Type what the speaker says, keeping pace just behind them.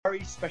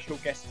very special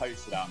guest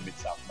host today on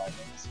Mid-South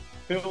Moments,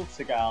 Phil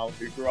Segal,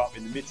 who grew up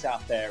in the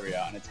Mid-South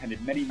area and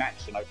attended many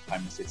matches in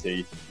Oklahoma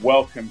City.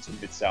 Welcome to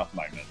Mid-South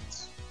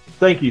Moments.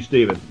 Thank you,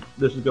 Stephen.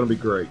 This is going to be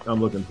great.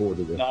 I'm looking forward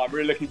to this. No, I'm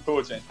really looking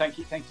forward to it. Thank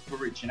you for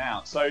reaching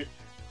out. So,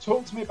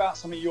 talk to me about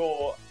some of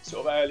your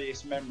sort of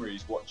earliest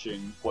memories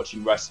watching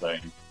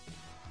wrestling.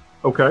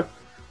 Okay.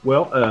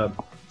 Well,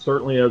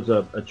 certainly as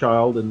a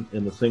child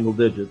in the single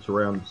digits,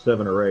 around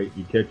 7 or 8,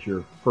 you catch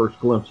your first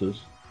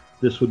glimpses.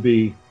 This would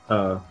be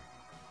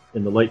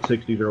in the late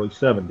 60s, early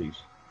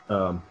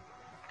 70s.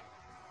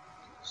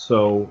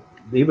 So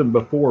even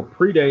before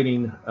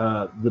predating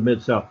the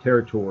Mid-South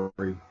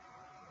territory,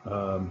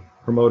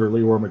 promoter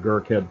Leroy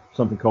McGuirk had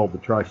something called the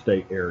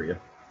Tri-State area.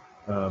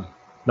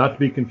 Not to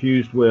be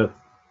confused with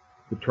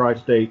the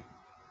Tri-State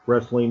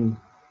Wrestling,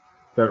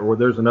 or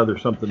there's another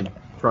something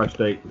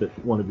Tri-State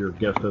that one of your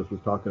guest hosts was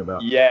talking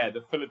about. Yeah,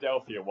 the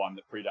Philadelphia one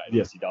that predated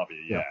ECW.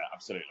 Yeah,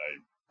 absolutely.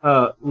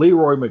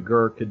 Leroy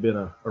McGuirk had been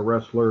a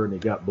wrestler, and he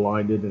got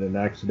blinded in an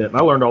accident. And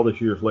I learned all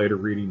this years later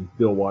reading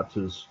Bill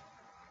Watts'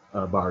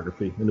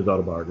 biography, in his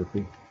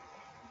autobiography.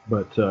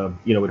 But,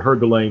 we'd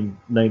heard the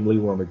name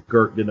Leroy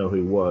McGuirk, didn't know who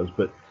he was.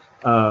 But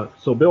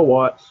so Bill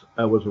Watts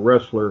was a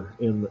wrestler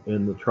in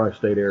the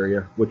tri-state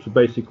area, which is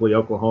basically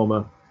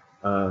Oklahoma,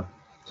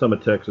 some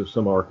of Texas,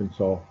 some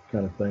Arkansas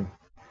kind of thing.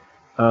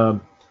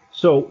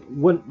 So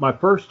when my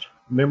first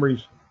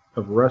memories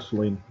of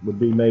wrestling would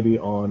be maybe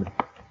on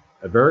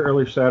a very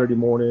early Saturday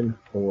morning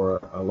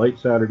or a late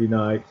Saturday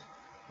night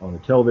on a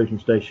television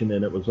station,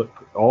 and it was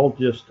all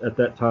just at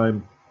that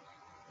time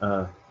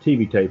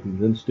TV tapings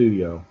in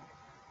studio.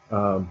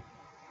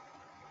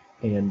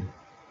 And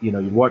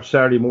you'd watch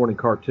Saturday morning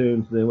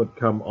cartoons, and then would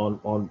come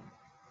on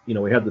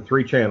we had the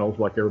 3 channels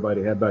like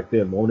everybody had back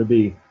then. One would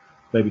be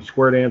maybe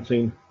square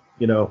dancing,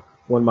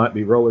 one might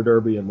be roller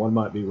derby, and one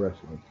might be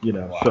wrestling,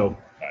 Wow. So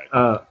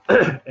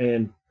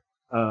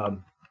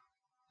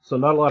so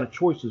not a lot of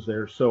choices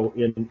there. So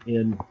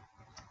in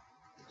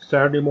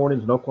Saturday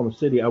mornings in Oklahoma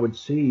City, I would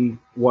see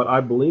what I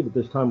believe at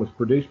this time was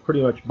produced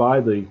pretty much by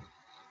the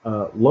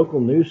local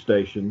news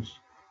stations.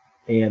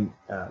 And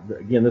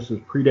again, this is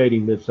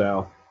predating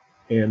Mid-South.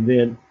 And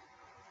then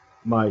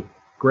my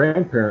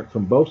grandparents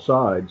on both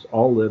sides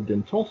all lived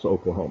in Tulsa,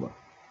 Oklahoma.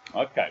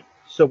 Okay.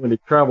 So when they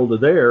traveled to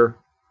there,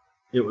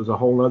 it was a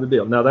whole other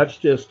deal. Now, that's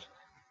just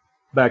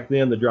back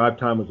then, the drive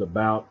time was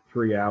about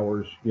 3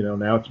 hours.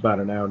 Now it's about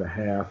an hour and a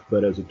half.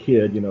 But as a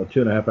kid,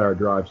 2.5 hour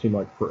drive seemed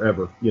like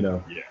forever,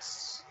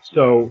 Yes.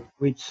 So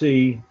we'd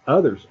see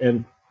others.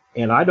 And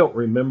I don't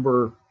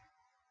remember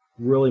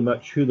really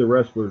much who the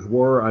wrestlers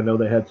were. I know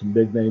they had some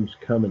big names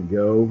come and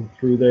go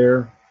through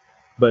there,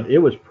 but it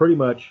was pretty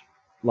much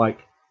like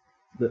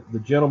the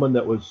gentleman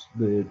that was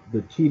the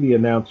TV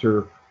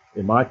announcer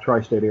in my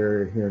tri-state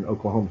area here in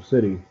Oklahoma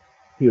City.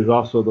 He was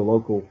also the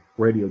local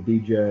radio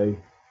DJ,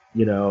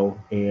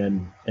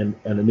 and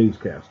a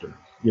newscaster,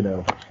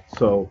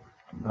 So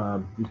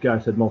these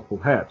guys had multiple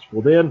hats.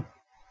 Well, then,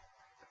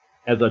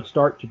 as I'd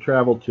start to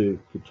travel to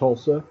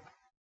Tulsa,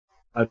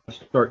 I'd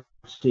start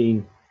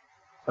seeing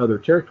other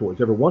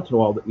territories. Every once in a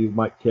while that you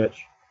might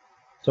catch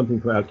something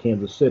from out of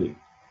Kansas City.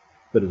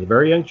 But as a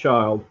very young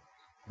child,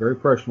 very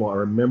impressionable, I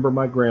remember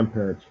my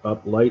grandparents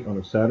up late on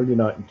a Saturday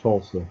night in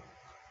Tulsa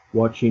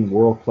watching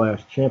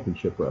world-class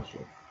championship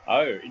wrestling.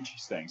 Oh,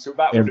 interesting. So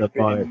that would have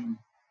been...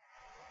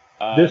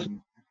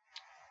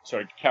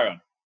 Sorry, carry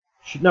on.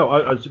 No,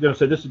 I was going to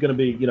say this is going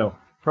to be,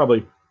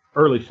 probably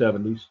early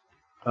 70s.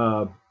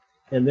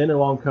 And then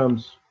along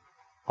comes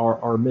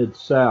our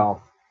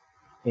Mid-South,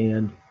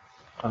 and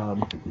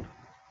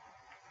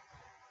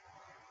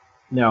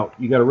now,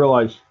 you got to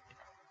realize,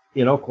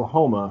 in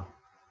Oklahoma,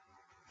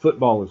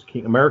 football is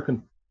king.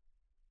 American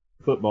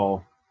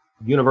football,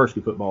 university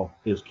football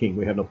is king.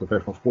 We have no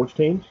professional sports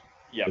teams.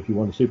 Yep. If you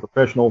want to see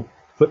professional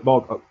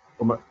football,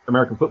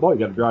 American football, you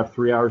got to drive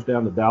 3 hours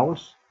down to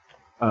Dallas,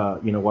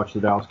 watch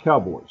the Dallas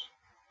Cowboys.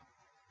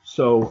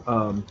 So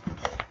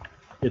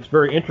it's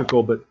very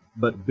integral,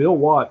 but Bill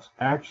Watts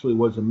actually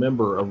was a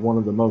member of one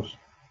of the most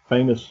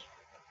famous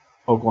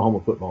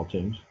Oklahoma football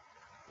teams.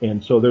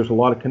 And so there's a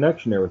lot of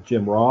connection there with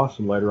Jim Ross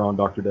and later on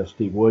Dr. Death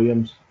Steve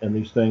Williams and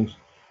these things.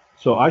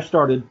 So I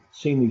started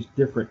seeing these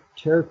different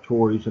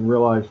territories and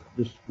realized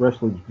this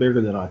wrestling's bigger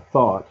than I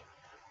thought.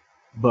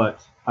 But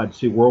I'd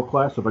see world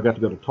class. If I got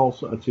to go to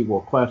Tulsa, I'd see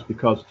world class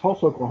because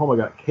Tulsa, Oklahoma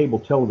got cable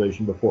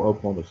television before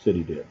Oklahoma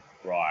City did.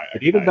 Right.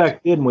 But even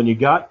back then, when you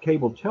got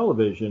cable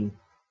television,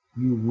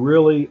 you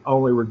really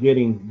only were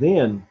getting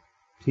then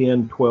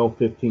 10, 12,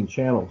 15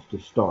 channels to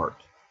start.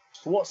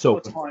 So what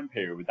sort of time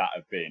period would that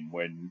have been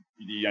when,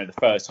 the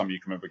first time you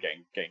can remember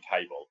getting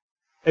cable?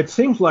 It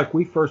seems like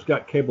we first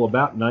got cable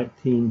about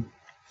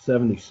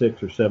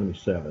 1976 or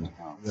 77.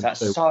 Oh,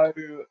 that's so...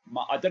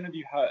 I don't know if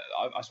you heard...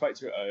 I spoke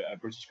to a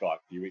British guy a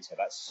few weeks ago.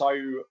 That's so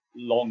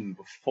long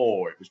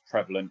before it was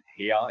prevalent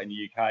here in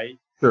the UK.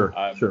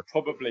 Sure.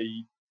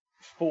 Probably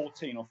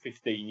 14 or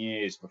 15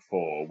 years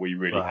before we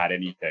really had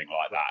anything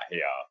like that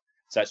here.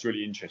 So that's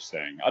really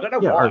interesting. I don't know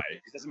why.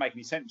 It doesn't make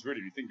any sense really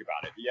if you think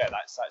about it. But yeah,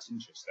 that's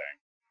interesting.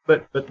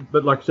 But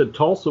like I said,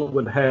 Tulsa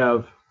would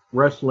have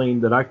wrestling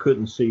that I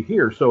couldn't see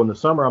here. So in the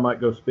summer, I might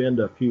go spend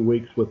a few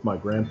weeks with my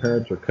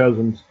grandparents or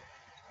cousins,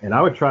 and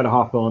I would try to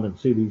hop on and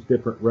see these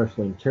different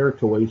wrestling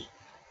territories.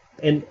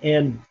 And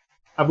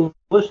I've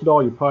listened to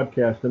all your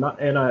podcasts, and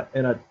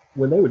I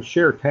when they would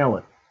share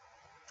talent,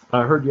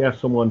 I heard you ask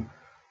someone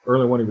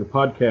earlier in one of your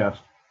podcasts,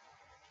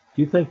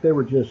 do you think they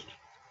were just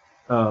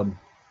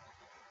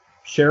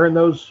sharing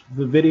the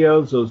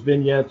videos, those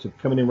vignettes of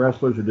coming in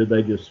wrestlers, or did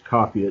they just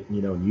copy it, and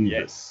use it?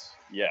 Yes.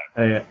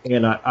 Yeah.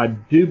 And I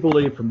do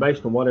believe, from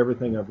based on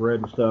everything I've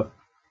read and stuff,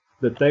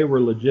 that they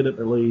were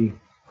legitimately,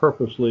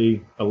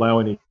 purposely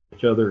allowing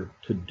each other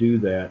to do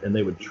that, and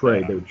they would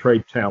trade. They would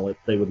trade talent.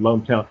 They would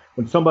loan talent.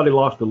 When somebody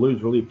lost a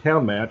lose or leave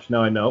town match,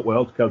 now I know,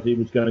 well, it's because he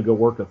was going to go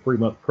work a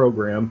 3-month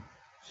program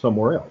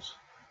somewhere else.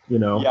 Yeah,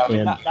 I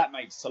mean, that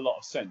makes a lot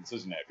of sense,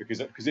 doesn't it? Because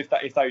if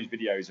those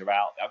videos are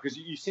out there, because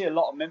you see a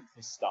lot of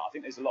Memphis stuff. I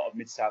think there's a lot of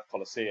Mid-South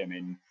Coliseum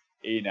in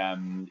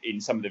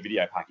some of the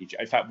video package.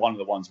 In fact, one of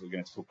the ones we're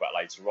going to talk about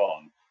later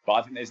on. But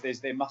I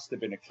think there must have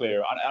been a clear,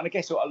 and I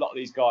guess a lot of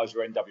these guys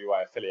were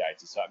NWA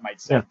affiliated, so it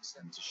made sense for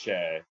them to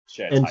share.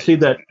 And see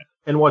that.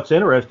 And what's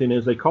interesting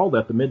is they called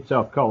that the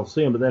Mid-South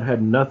Coliseum, but that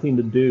had nothing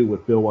to do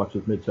with Bill Watts'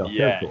 Mid-South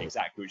territory. Yeah,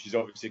 exactly, which is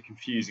obviously a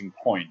confusing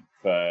point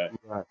for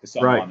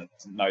someone that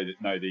doesn't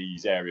know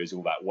these areas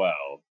all that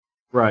well.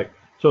 Right.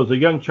 So as a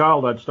young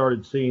child, I'd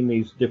started seeing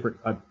these different.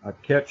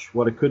 I'd catch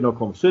what I could in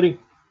Oklahoma City.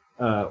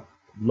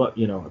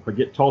 If I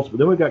get Tulsa, but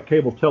then we got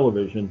cable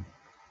television,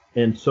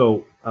 and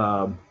so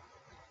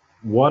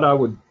what I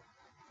would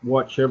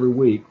watch every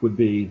week would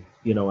be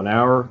an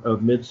hour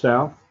of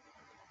Mid-South,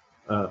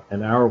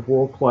 an hour of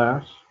World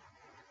Class,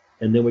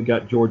 and then we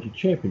got Georgia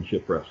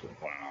Championship Wrestling.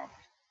 Wow.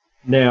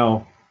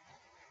 Now,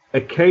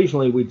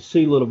 occasionally we'd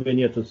see little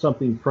vignettes of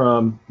something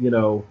from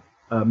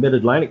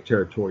Mid-Atlantic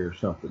territory or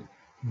something,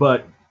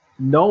 but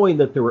knowing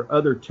that there were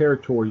other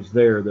territories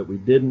there that we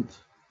didn't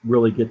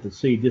really get to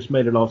see just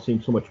made it all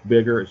seem so much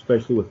bigger,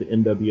 especially with the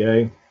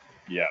NWA.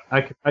 Yeah.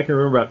 I can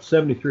remember about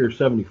 73 or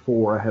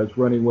 74, I was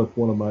running with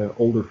one of my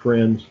older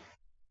friends,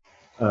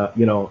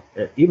 even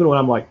when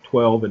I'm like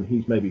 12 and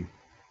he's maybe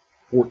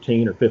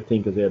 14 or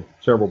 15 because he had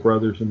several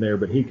brothers in there,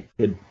 but he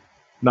could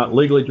not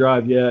legally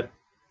drive yet,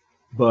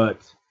 but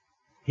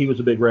he was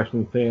a big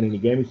wrestling fan, and he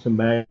gave me some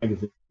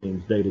magazines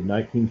dated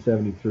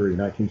 1973,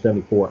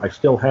 1974. I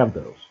still have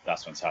those.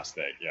 That's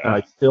fantastic. Yeah.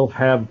 I still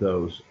have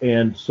those.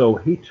 And so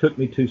he took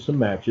me to some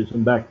matches.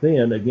 And back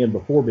then, again,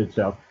 before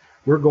Mid-South,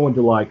 we're going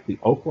to like the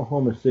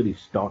Oklahoma City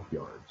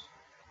Stockyards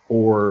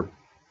or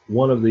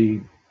one of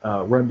the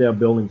rundown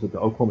buildings at the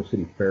Oklahoma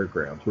City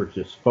Fairgrounds, where it's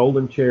just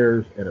folding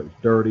chairs and it was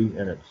dirty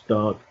and it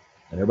stunk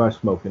and everybody's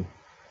smoking.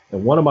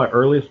 And one of my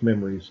earliest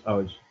memories,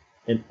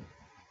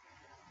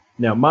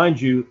 now, mind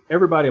you,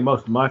 everybody in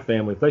most of my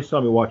family, if they saw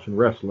me watching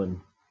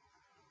wrestling,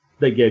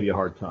 they gave you a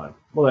hard time.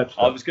 Well, that's.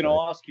 I was going to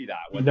ask you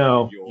that.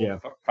 Whether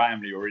your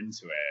family were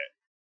into it.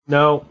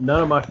 No,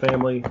 none of my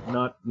family.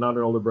 Not an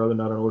older brother,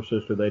 not an older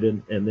sister. They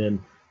didn't. And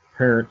then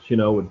parents,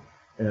 would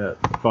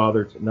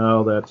father.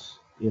 No, that's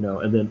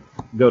And then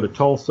go to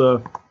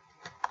Tulsa.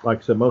 Like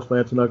I said, most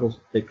aunts and uncles,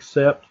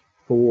 except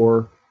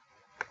for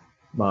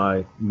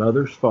my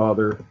mother's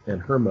father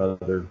and her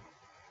mother,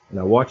 and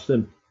I watched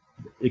them.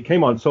 It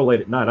came on so late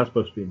at night, I was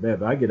supposed to be in bed,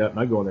 but I get up and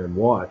I go in there and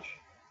watch.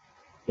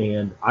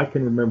 And I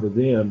can remember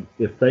them,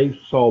 if they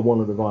saw one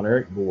of the Von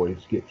Erich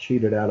boys get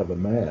cheated out of a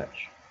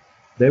match,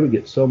 they would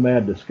get so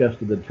mad,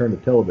 disgusted, they'd turn the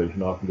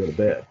television off and go to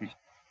bed.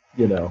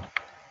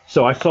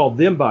 So I saw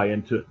them buy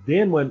into it.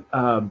 Then when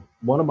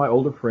one of my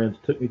older friends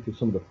took me to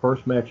some of the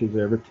first matches I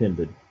ever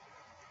attended,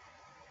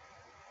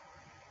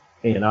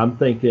 and I'm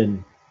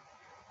thinking,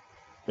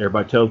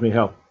 everybody tells me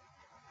how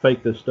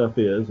fake this stuff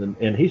is,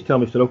 and he's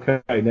telling me, he said,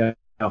 okay, now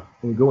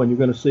when we go in, you're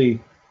going to see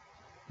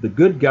the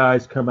good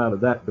guys come out of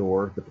that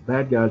door, but the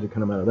bad guys are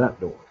coming out of that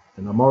door.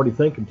 And I'm already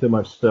thinking to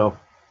myself,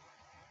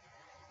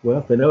 well,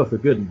 if they know if they're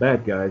good and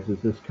bad guys, is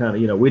this kind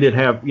of, we didn't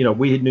have,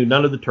 we knew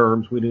none of the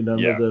terms, we knew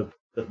none of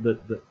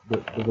the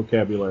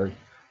vocabulary,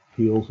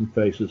 heels and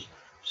faces.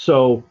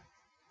 So,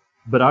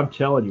 but I'm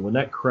telling you, when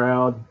that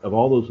crowd of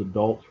all those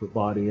adults were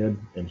bought in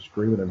and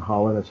screaming and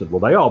hollering, I said, well,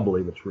 they all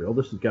believe it's real.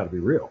 This has got to be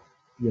real,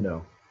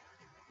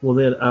 Well,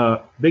 then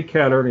Big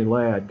Cat Ernie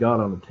Ladd got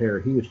on the tear.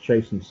 He was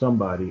chasing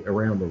somebody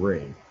around the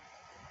ring.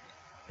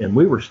 And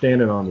we were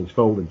standing on these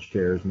folding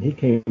chairs, and he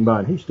came by,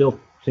 and he still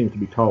seems to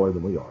be taller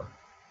than we are.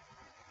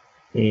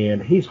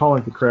 And he's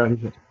hollering at the crowd.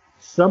 He said,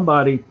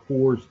 somebody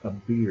pours a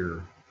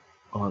beer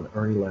on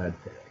Ernie Ladd's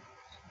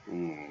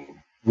head.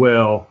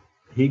 Well,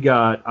 he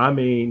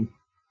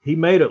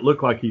made it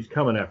look like he's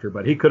coming after,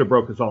 but he could have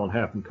broke us all in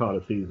half and caught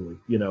us easily,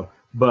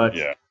 But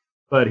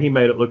he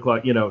made it look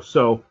like,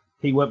 so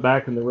he went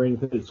back in the ring.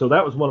 So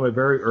that was one of my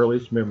very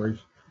earliest memories.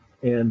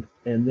 And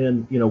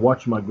then,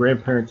 watching my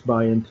grandparents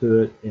buy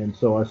into it. And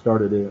so I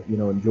started,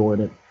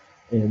 enjoying it.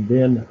 And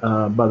then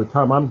by the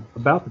time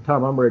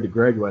I'm ready to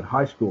graduate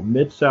high school,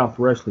 Mid-South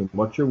Wrestling,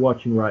 what you're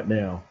watching right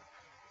now,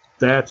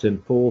 that's in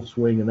full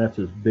swing, and that's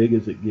as big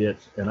as it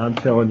gets. And I'm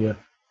telling you,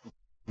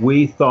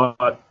 we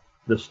thought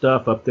the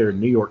stuff up there in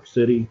New York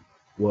City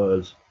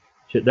was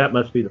shit, that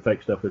must be the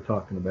fake stuff they're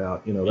talking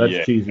about. That's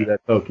Yeah. cheesy,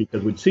 that's hokey,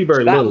 because we'd see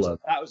very So little of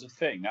it. that was a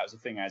thing. That was a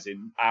thing, as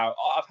in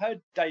I've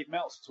heard Dave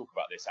Meltzer talk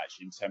about this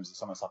actually in terms of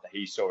some of the stuff that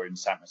he saw in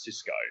San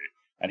Francisco,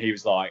 and he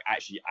was like,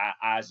 actually,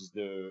 as is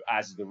the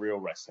real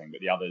wrestling, but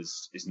the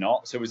others is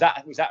not. So was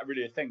that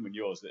really a thing when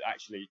yours, that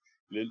actually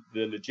the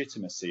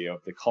legitimacy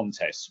of the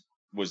contest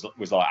was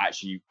like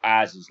actually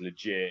as is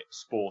legit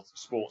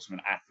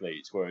sportsman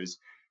athletes, whereas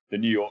the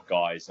New York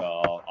guys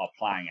are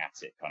playing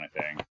at it kind of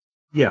thing.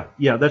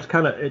 Yeah, that's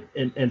kind of it,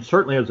 and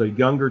certainly as a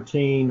younger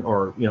teen,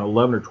 or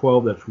 11 or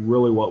 12, that's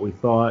really what we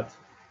thought,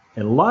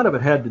 and a lot of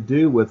it had to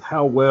do with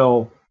how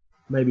well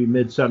maybe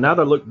Mid-South. Now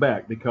that I look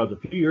back, because a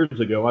few years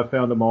ago I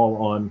found them all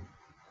on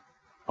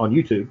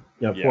YouTube.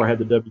 Before I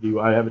had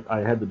I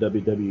had the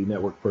WWE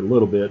Network for a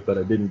little bit, but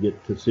I didn't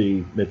get to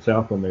see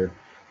Mid-South on there.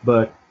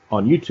 But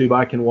on YouTube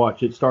I can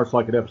watch. It starts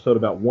like an episode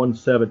about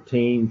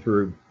 117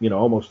 through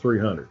almost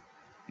 300.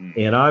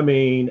 And I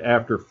mean,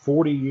 after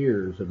 40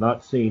 years of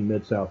not seeing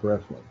Mid-South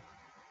wrestling,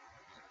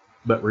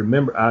 but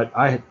remember,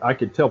 I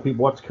could tell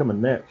people what's coming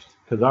next,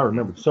 because I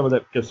remember some of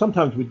that, because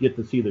sometimes we'd get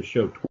to see the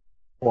show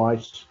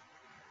twice.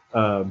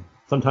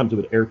 Sometimes it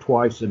would air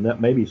twice, and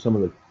that maybe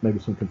some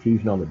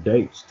confusion on the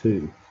dates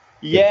too.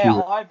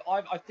 Yeah,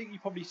 I think you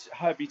probably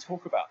heard me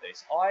talk about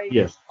this.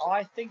 Yes.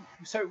 I think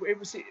so.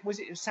 Was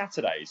it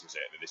Saturdays? Was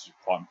it that this was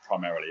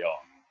primarily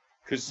on?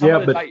 Because some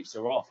of the dates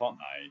are off, aren't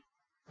they?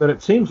 But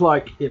it seems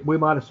like we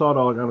might have saw it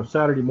on a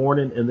Saturday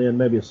morning, and then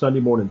maybe a Sunday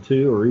morning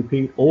too, or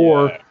repeat,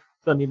 or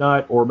Sunday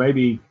night, or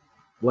maybe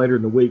later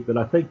in the week. But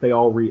I think they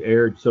all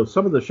re-aired. So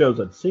some of the shows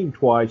I'd seen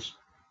twice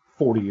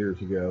 40 years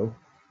ago.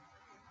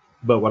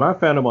 But when I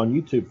found them on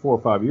YouTube 4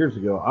 or 5 years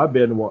ago, I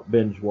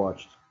binge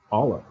watched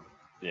all of them.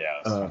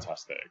 Yeah, that's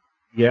fantastic.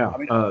 Yeah. I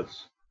mean,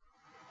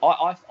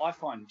 I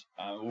find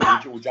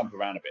we'll jump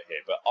around a bit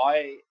here, but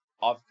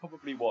I've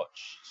probably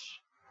watched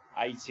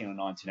 18 or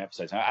 19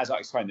 episodes. And as I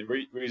explained, the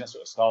reason I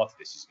sort of started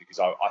this is because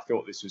I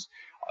thought this was,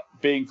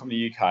 being from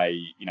the UK,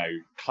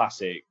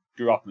 classic,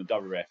 grew up in the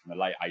WWF in the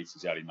late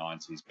 80s, early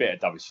 90s,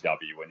 bit of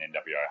WCW when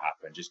NWO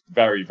happened, just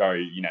very,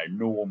 very,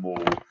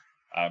 normal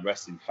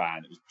wrestling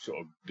fan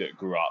that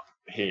grew up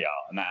here.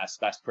 And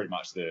that's pretty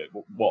much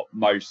what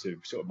most of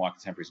sort of my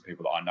contemporaries and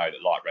people that I know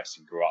that like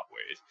wrestling grew up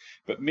with.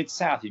 But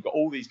Mid-South, you've got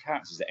all these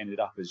characters that ended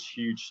up as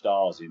huge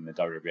stars in the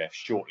WWF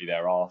shortly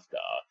thereafter.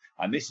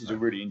 And this is a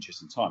really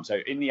interesting time. So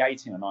in the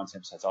 18 or 19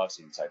 episodes I've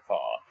seen so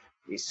far,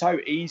 it's so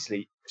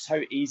easy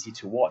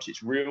to watch.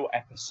 It's real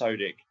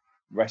episodic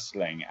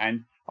wrestling.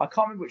 And I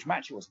can't remember which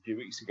match it was a few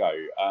weeks ago,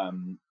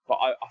 but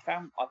I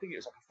think it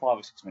was like a 5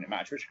 or 6 minute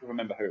match. I wish I could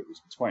remember who it was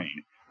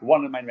between.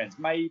 One of the main events,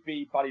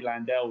 maybe Buddy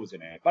Landell was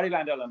in it. Buddy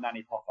Landell and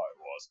Nanny Poffo it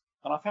was.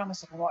 And I found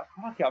myself, I'm like,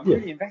 crikey, I'm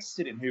really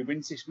invested in who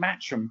wins this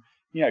match from,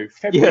 February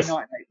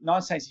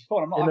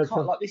 1984. And I'm like, I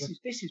can't, like, this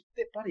is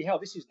bloody hell,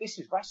 this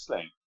is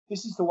wrestling.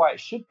 This is the way it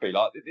should be.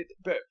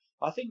 But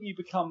I think you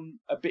become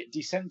a bit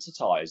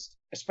desensitized,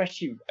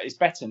 especially, it's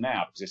better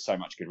now because there's so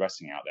much good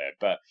wrestling out there,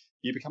 but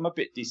you become a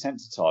bit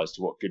desensitized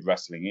to what good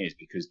wrestling is,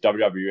 because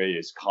WWE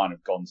has kind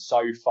of gone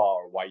so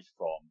far away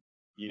from,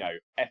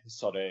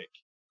 episodic,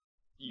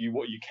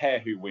 you care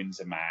who wins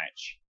a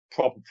match,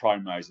 proper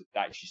promos that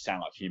actually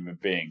sound like human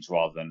beings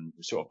rather than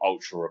sort of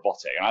ultra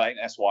robotic. And I think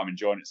that's why I'm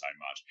enjoying it so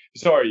much.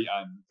 Sorry,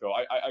 Phil,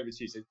 over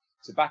to you.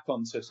 So back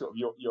on to sort of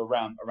your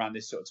around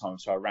this sort of time,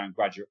 so around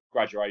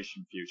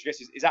graduation for you. I guess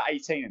is that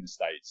 18 in the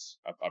States,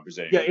 I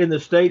presume? Yeah, in the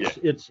States,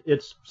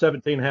 it's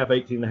 17 and a half,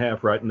 18 and a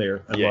half right in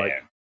there.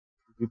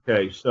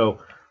 Okay, so,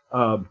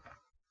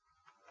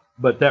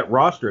 but that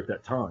roster at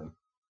that time,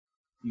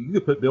 you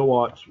could put Bill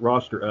Watts'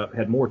 roster up,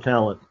 had more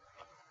talent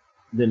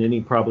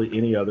than probably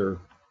any other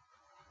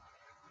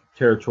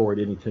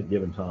territory at any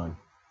given time.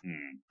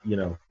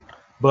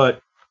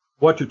 But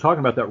what you're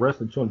talking about, that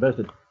wrestling so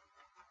invested,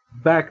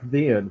 back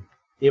then,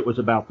 it was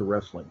about the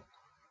wrestling.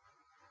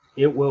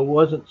 It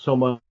wasn't so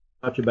much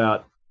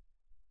about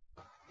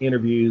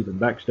interviews and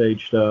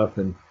backstage stuff,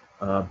 and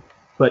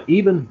but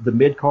even the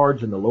mid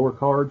cards and the lower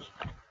cards,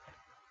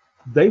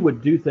 they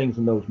would do things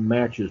in those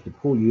matches to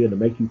pull you in, to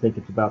make you think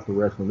it's about the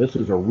wrestling. This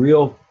is a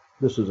real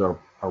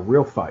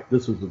fight.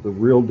 This is the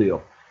real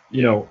deal.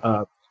 You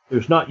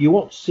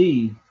won't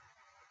see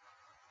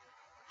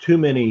too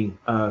many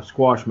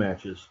squash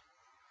matches.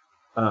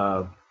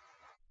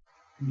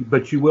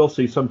 But you will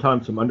see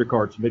sometimes some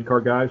undercards,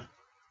 mid-card guys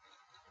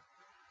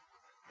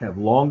have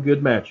long,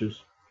 good matches,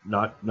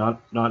 not a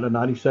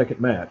 90-second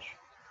match.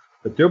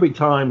 But there'll be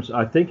times,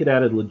 I think it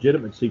added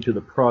legitimacy to the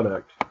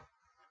product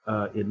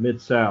in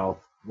Mid-South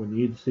when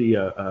you'd see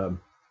a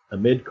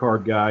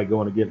mid-card guy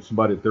going against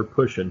somebody that they're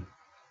pushing,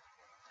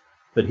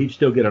 but he'd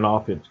still get an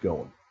offense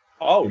going.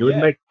 Oh,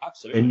 yeah,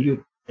 absolutely.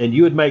 And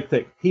you would make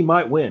that he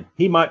might win.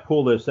 He might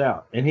pull this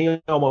out, and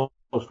he almost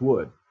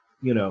would,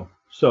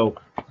 So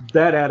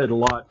that added a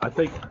lot. I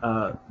think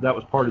that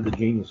was part of the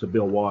genius of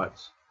Bill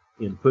Watts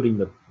in putting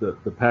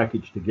the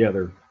package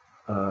together,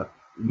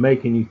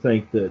 making you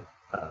think that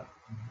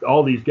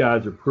all these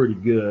guys are pretty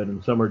good,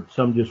 and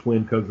some just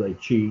win because they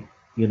cheat,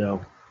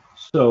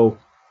 So,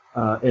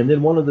 and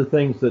then one of the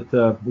things that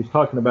we was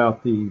talking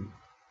about the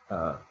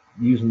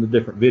using the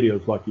different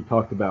videos like you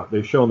talked about.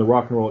 They're showing the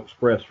Rock and Roll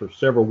Express for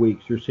several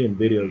weeks. You're seeing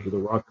videos of the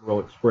Rock and Roll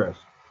Express.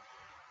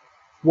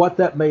 What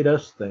that made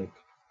us think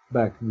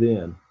back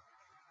then,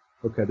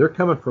 okay, they're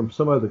coming from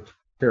some other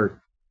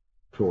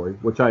territory,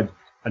 which I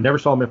never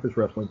saw Memphis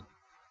Wrestling.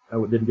 I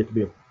didn't get to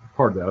be a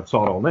part of that. I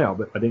saw it all now,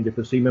 but I didn't get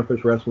to see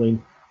Memphis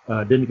Wrestling.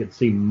 Didn't get to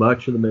see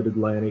much of the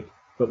Mid-Atlantic.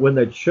 But when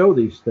they'd show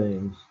these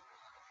things,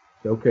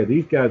 okay,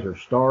 these guys are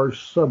stars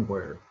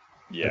somewhere.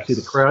 Yes. I see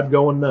the crowd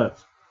going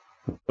nuts.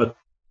 But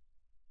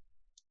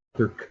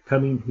they're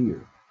coming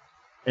here.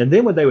 And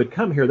then when they would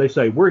come here, they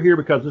say, we're here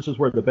because this is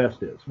where the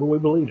best is. Well, we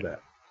believe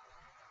that,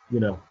 you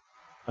know.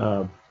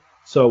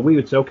 So we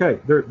would say, okay,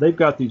 they've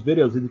got these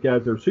videos. These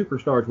guys are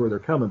superstars where they're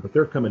coming, but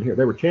they're coming here.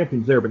 They were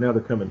champions there, but now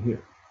they're coming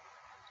here.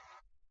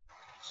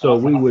 So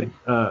we would.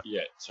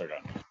 Yeah, sorry, go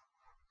on.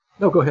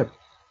 No, go ahead.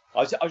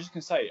 I was just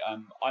going to say,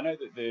 I know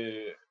that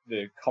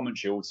the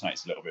commentary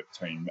alternates a little bit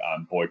between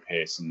Boyd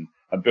Pierce and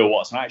Bill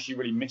Watts. And I actually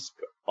really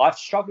I've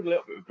struggled a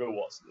little bit with Bill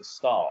Watts at the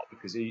start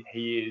because he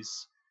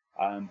is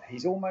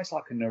he's almost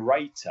like a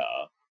narrator.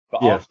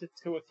 But after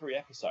 2 or 3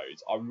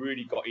 episodes, I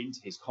really got into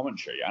his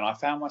commentary, and I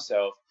found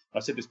myself. I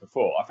said this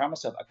before. I found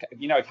myself,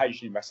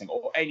 occasionally in wrestling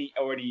or any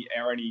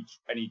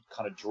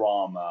kind of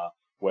drama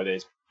where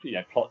there's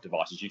plot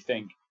devices. You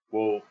think,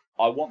 well,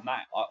 I want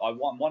that.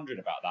 I'm wondering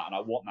about that, and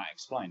I want that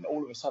explained.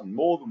 All of a sudden,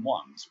 more than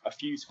once, a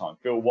few times,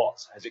 Bill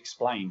Watts has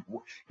explained,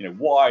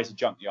 why is a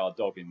junkyard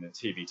dog in the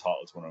TV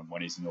title tournament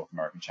when he's the North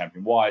American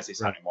champion? Why is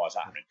this happening? Why is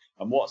that happening?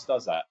 And Watts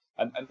does that.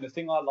 And the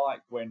thing I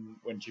like when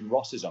Jim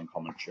Ross is on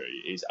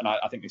commentary is, and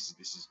I think this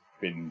has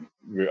been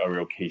a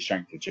real key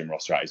strength of Jim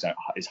Ross throughout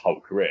his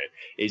whole career,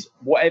 is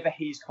whatever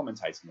he's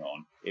commentating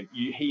on,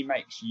 he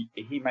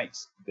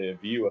makes the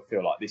viewer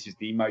feel like this is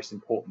the most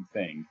important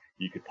thing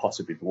you could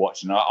possibly be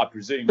watching. I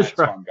presume as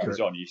time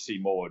goes on, you see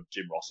more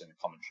Jim Ross in the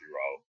commentary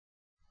role.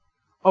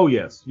 Oh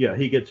yes, yeah,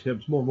 he gets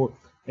him more and more,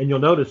 and you'll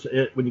notice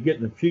it when you get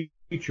in the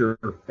future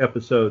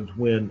episodes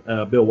when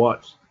Bill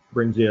Watts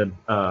brings in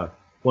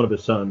one of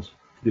his sons.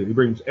 He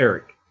brings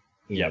Eric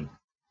in,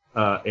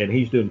 and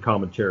he's doing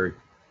commentary.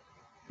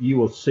 You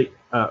will see.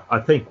 I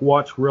think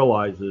Watts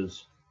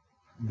realizes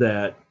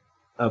that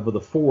of the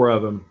 4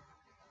 of them,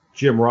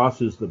 Jim Ross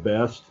is the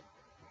best,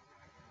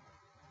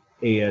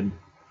 and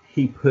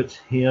he puts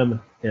him.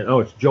 And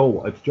it's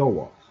Joel. It's Joel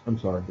Watts. I'm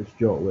sorry, it's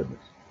Joel, isn't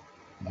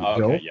it? Okay,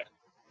 Joel? yeah.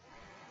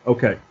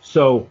 Okay,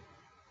 so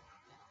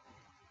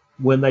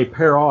when they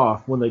pair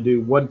off, when they do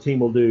one team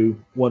will do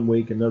one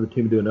week, another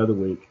team will do another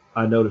week.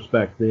 I noticed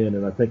back then,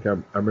 and I think I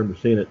remember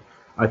seeing it.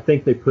 I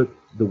think they put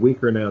the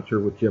weaker announcer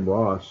with Jim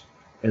Ross,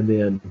 and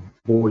then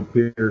Boyd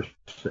Pierce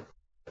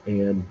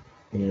and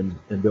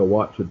Bill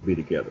Watts would be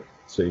together.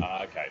 See,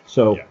 okay.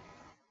 So,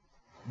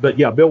 but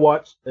yeah, Bill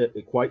Watts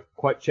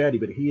quite chatty,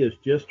 but he is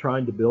just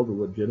trying to build a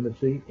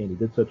legitimacy, and he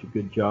did such a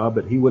good job.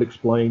 But he would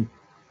explain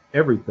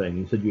everything.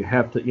 He said you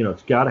have to,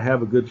 it's got to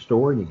have a good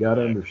story, and you got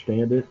to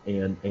understand it,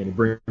 and it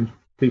brings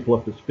people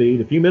up to speed.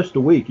 If you missed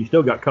a week, you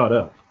still got caught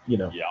up.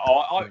 Yeah,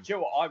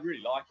 Joe, I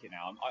really like it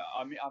now.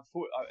 I mean, I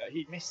thought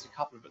he missed a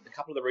couple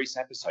of the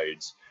recent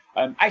episodes.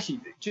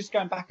 Actually, just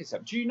going back a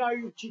step, do you know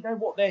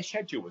what their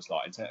schedule was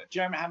like? Do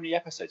you know how many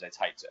episodes they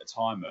take at a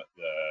time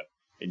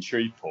in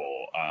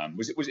Shreveport?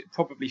 Was it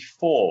probably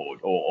 4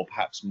 or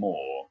perhaps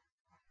more?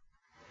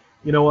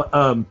 You know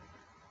what?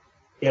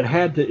 It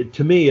had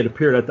to me. It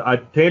appeared to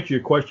answer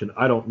your question.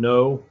 I don't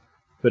know,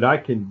 but I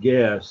can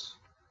guess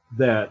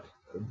that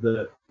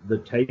the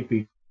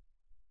tapings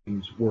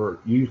were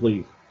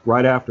usually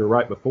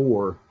right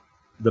before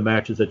the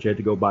matches that you had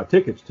to go buy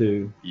tickets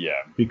to.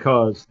 Yeah.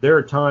 Because there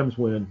are times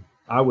when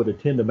I would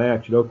attend a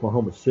match at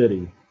Oklahoma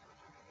City,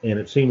 and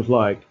it seems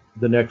like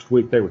the next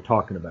week they were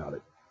talking about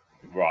it.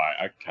 Right.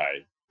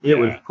 Okay. It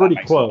was pretty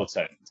close. A lot of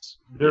sense.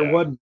 There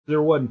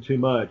wasn't too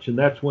much, and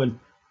that's when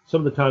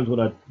some of the times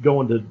when I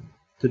go into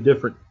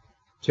different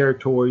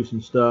territories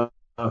and stuff,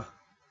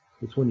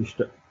 it's when you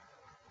start.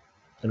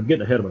 And I'm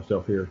getting ahead of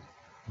myself here,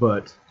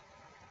 but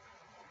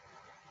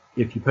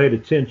if you paid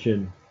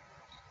attention,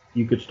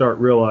 you could start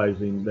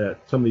realizing that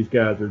some of these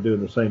guys are doing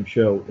the same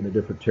show in a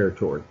different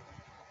territory,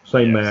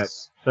 same match,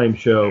 same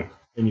show,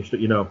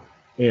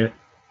 and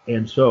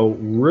and so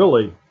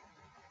really,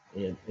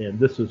 and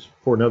this is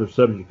for another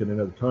subject and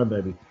another time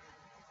maybe.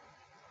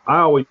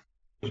 I always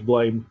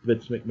blamed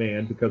Vince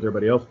McMahon because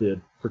everybody else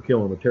did for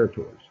killing the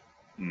territories,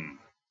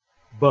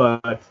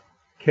 but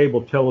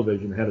cable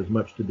television had as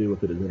much to do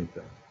with it as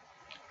anything.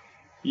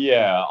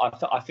 Yeah,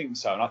 I think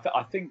so, and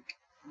I think.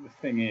 The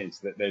thing is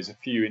that there's a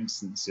few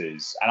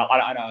instances, and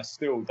I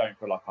still don't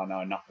feel like I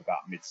know enough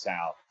about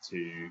Mid-South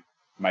to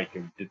make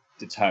a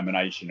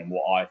determination on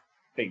what I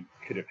think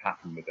could have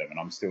happened with them, and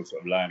I'm still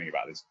sort of learning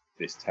about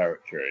this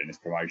territory and this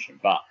promotion.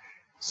 But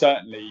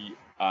certainly,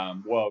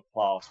 World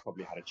Class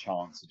probably had a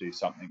chance to do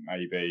something.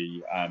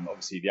 Maybe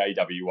obviously the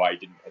AWA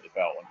didn't put the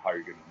belt on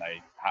Hogan, and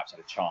they perhaps had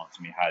a chance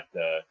when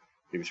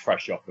he was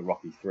fresh off the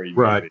Rocky III.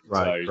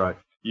 Right.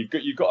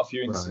 You've got a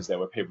few instances there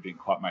where people didn't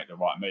quite make the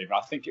right move. And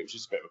I think it was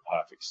just a bit of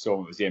a perfect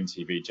storm. It was the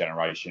MTV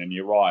generation, and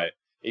you're right.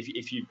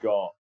 If you've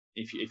got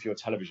if your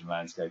television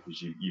landscape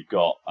is you've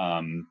got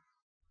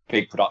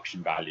big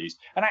production values,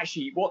 and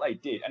actually what they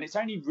did, and it's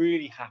only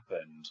really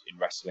happened in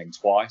wrestling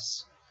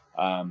twice.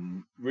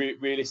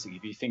 Realistically,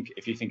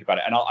 if you think about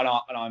it, and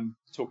I'm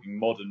talking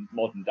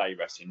modern day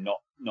wrestling,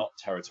 not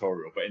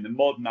territorial, but in the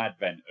modern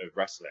advent of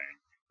wrestling,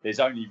 there's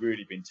only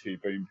really been two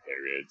boom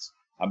periods,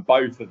 and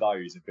both of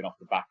those have been off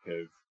the back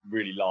of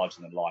really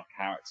larger than life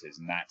characters,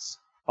 and that's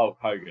Hulk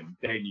Hogan.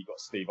 Then you've got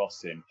Steve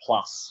Austin,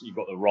 plus you've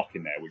got The Rock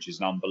in there, which is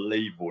an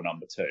unbelievable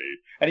number two,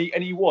 and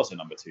he was a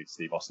number two to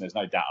Steve Austin. There's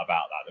no doubt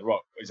about that. The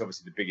Rock is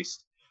obviously the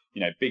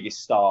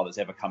biggest star that's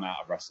ever come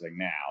out of wrestling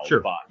now.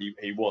 Sure. But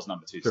he was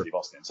number two to Steve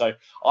Austin. So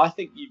I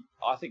think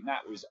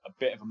that was a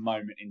bit of a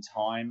moment in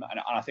time, and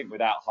I think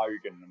without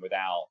Hogan and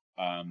without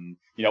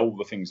all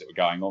the things that were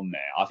going on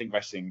there, I think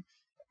wrestling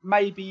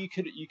maybe you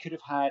could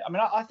have had.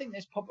 I think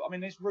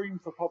there's room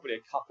for probably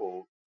a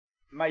couple,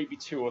 maybe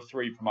 2 or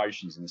 3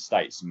 promotions in the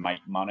States to make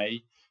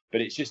money, but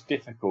it's just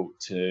difficult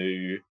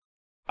to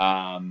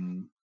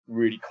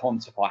really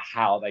quantify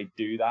how they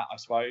do that, I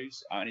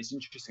suppose. And it's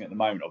interesting at the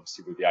moment,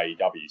 obviously, with the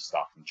AEW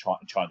stuff and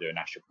trying to do a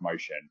national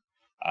promotion.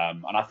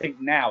 And I think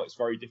now it's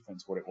very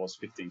different to what it was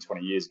 15,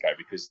 20 years ago,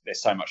 because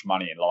there's so much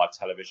money in live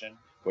television.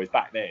 Whereas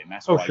back then,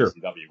 that's why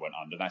ECW went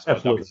under. That's why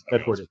WCW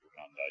went under.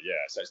 Yeah,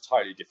 so it's a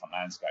totally different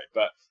landscape.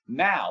 But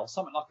now,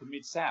 something like a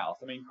Mid-South,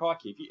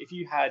 crikey, if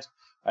you had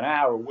an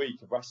hour a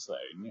week of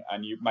wrestling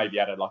and you maybe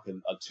had a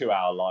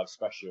 2-hour live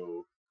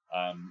special,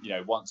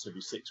 once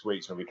every 6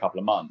 weeks or every couple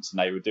of months, and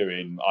they were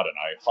doing, I don't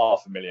know,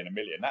 500,000, 1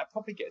 million, that'd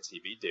probably get a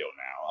TV deal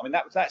now.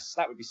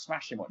 That would be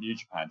smashing what New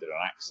Japan did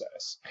on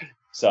Access.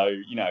 So,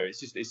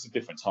 it's a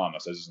different time, I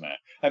suppose, isn't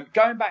it?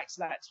 Going back to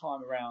that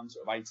time around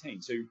sort of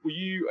 18, so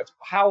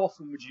how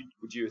often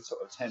would you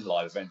sort of attend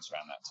live events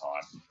around that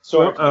time?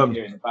 Sorry, I can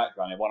hear in the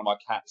background, one of my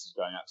cats is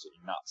going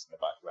absolutely nuts in the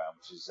background,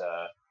 which is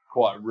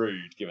quite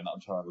rude, given that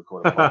I'm trying to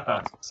record a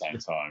podcast at the same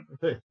time.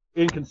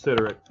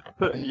 Inconsiderate.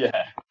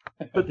 Yeah.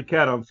 Put the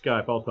cat on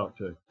Skype. I'll talk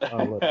to him.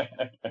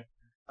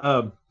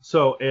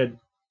 So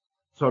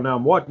now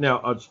I'm watching.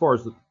 Now, as far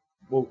as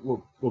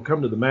we'll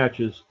come to the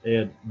matches,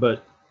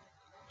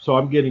 so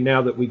I'm getting,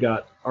 now that we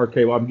got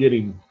RKO, I'm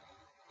getting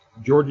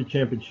Georgia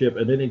Championship,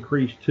 and then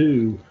increased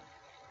to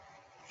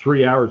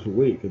 3 hours a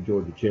week of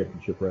Georgia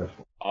Championship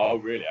wrestling. Oh,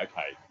 really?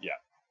 Okay, yeah.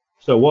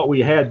 So what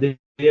we had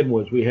then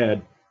was we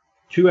had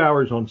 2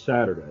 hours on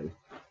Saturday,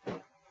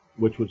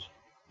 which was,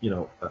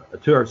 a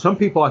 2 hours. Some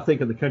people, I think,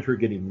 in the country are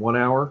getting 1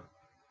 hour.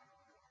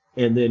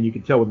 And then you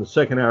could tell when the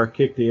second hour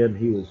kicked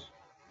in,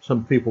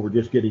 some people were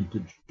just getting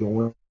to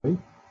join.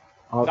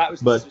 Was that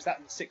the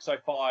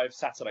 6:05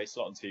 Saturday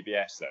slot on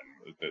TBS then,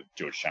 the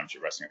Georgia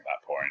Championship Wrestling at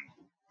that point?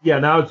 Yeah,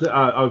 now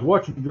I was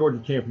watching the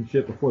Georgia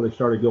Championship before they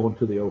started going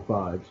to the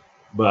 05s.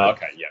 But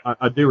okay, yeah.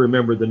 I do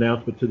remember the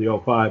announcement to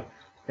the 05.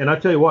 And I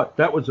tell you what,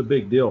 that was a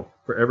big deal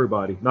for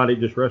everybody, not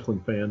just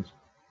wrestling fans.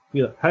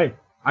 Hey,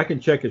 I can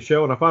check a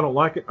show, and if I don't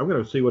like it, I'm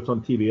going to see what's on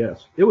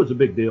TBS. It was a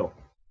big deal.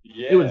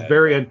 Yeah.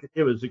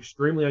 It was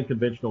extremely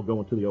unconventional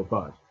going to the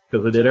 05s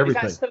because they did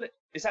everything.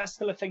 Is that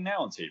still a thing now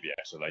on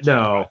TBS? Or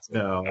No,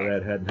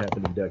 that hadn't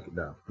happened in decades.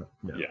 No.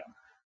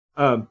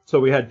 Yeah. So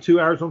we had 2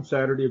 hours on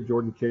Saturday of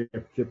Georgia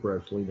Championship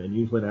Wrestling, and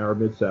usually an hour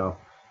Mid-South,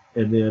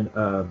 and then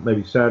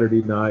maybe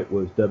Saturday night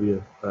was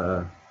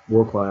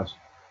World Class.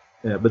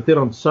 But then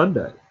on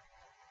Sunday,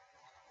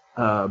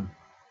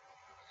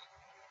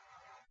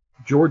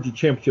 Georgia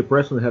Championship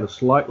Wrestling had a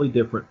slightly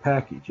different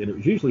package, and it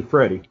was usually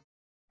Freddie.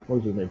 What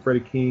was his name?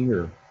 Freddie King,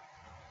 or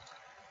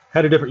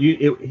had a different.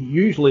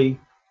 Usually,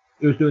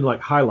 it was doing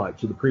like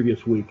highlights of the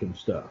previous week and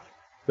stuff.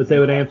 But they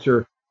would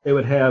answer. They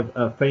would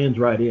have fans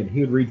write in.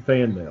 He would read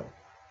fan mail,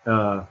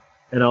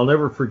 and I'll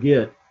never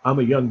forget. I'm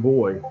a young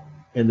boy,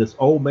 and this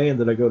old man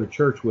that I go to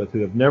church with,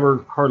 who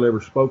I've hardly ever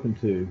spoken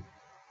to.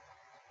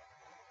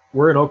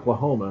 We're in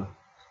Oklahoma,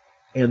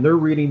 and they're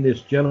reading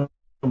this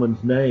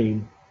gentleman's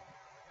name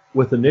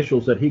with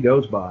initials that he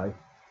goes by,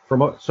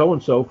 from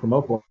so-and-so from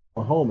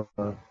Oklahoma.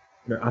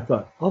 And I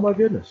thought, oh my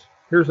goodness,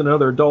 here's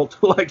another adult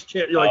who likes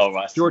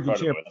Georgia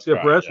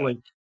Championship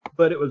Wrestling. Yeah.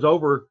 But it was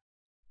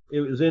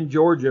in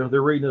Georgia.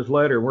 They're reading his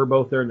letter, and we're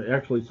both there in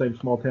the same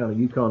small town of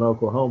Yukon,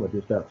 Oklahoma,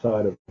 just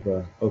outside of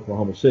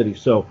Oklahoma City.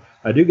 So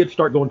I do get to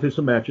start going to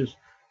some matches.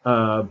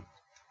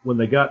 When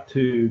they got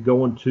to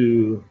going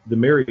to the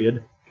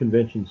Myriad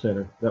Convention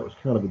Center, that was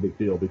kind of a big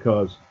deal,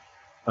 because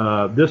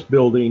this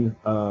building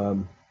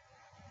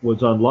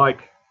was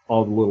unlike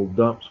all the little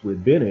dumps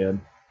we'd been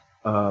in.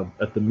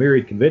 At the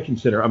Myriad Convention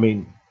Center,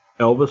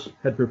 Elvis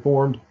had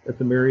performed at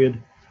the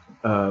Myriad.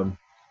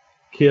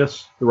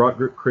 Kiss, the rock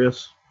group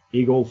Chris,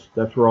 Eagles,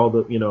 that's where all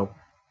the,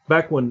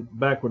 back when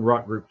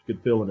rock groups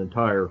could fill an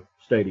entire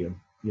stadium,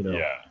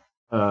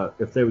 Yeah.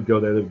 If they would go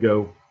there, they'd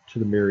go to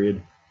the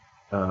Myriad.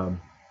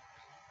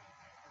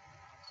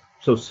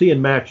 So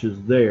seeing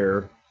matches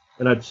there,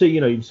 and I'd see,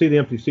 you'd see the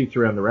empty seats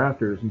around the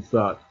rafters and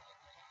thought,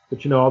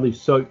 but all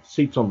these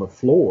seats on the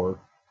floor,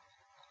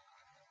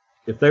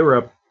 if they were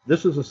up,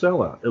 this is a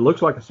sellout. It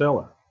looks like a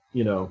sellout,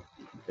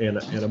 and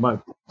I might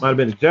have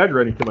been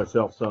exaggerating to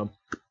myself some,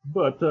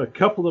 but a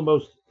couple of the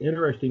most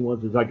interesting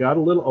ones is I got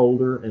a little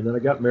older, and then I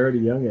got married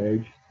at a young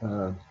age.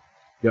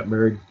 Got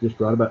married just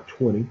right about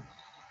 20,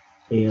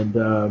 and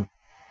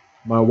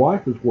my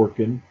wife was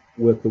working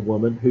with a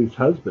woman whose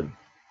husband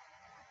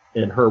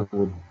and her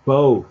were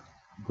both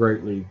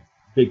greatly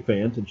big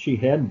fans, and she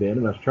hadn't been,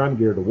 and I was trying to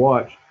get her to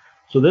watch.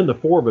 So then the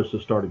four of us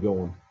just started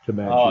going to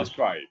matches. Oh, that's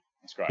great.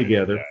 That's great.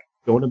 Together, yeah.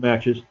 Going to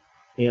matches.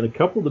 And a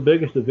couple of the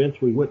biggest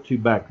events we went to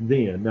back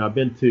then. Now, I've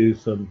been to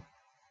some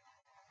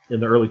in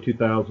the early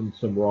 2000s,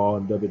 some Raw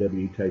and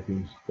WWE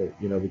tapings that,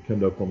 they come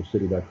to Oklahoma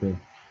City back then.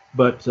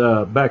 But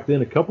back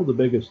then, a couple of the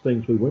biggest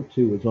things we went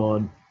to was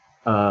on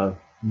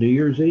New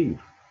Year's Eve.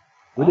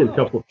 We did a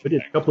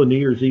couple of New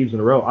Year's Eves in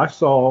a row. I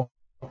saw,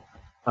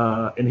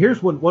 and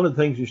here's one of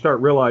the things you start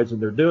realizing,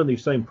 they're doing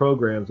these same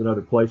programs in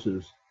other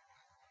places.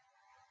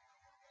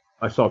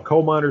 I saw a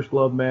coal miner's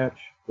glove match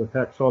with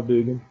Hacksaw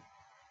Dugan.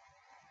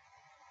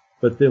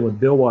 But then when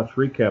Bill Watts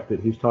recapped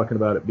it, he's talking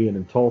about it being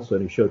in Tulsa,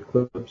 and he showed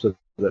clips of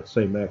that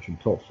same match in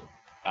Tulsa.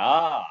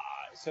 Ah,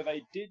 so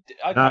they did.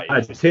 Okay, I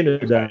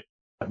attended that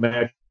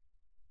match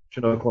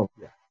in Oklahoma.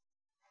 Yeah.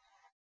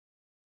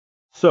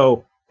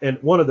 So,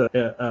 and one of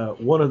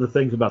the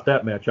things about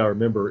that match I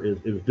remember is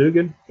it was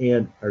Duggan.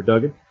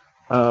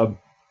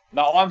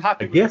 No, I'm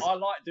happy. I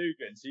like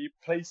Dugan, so you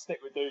please stick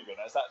with Dugan.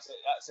 That's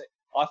it.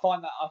 I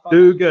find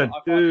Dugan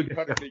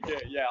incredibly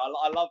good. Yeah,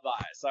 I love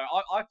that. So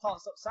I can't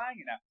stop saying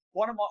it now.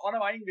 One of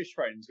my English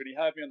friends, when he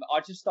heard me I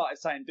just started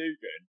saying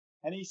Dugan,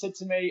 and he said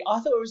to me, "I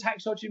thought it was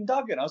Hacksaw Jim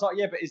Duggan." I was like,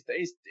 "Yeah, but it's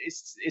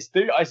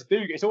Dugan.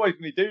 It's always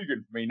going to be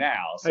Dugan for me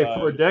now." So. Hey,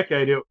 for a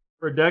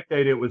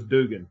decade it was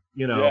Dugan.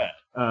 Yeah.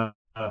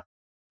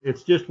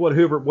 It's just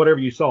whatever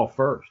you saw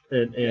first,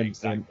 and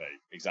exactly.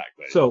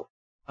 So,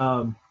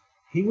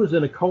 he was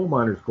in a coal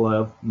miner's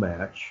glove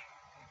match,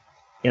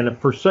 and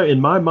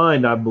in my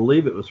mind, I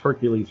believe it was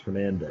Hercules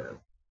Hernandez.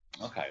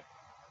 Okay.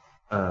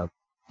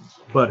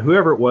 But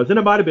whoever it was, and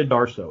it might have been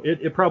Darso.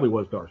 It probably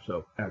was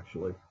Darso,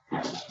 actually.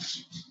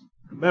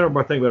 Matter of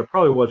my thing, but it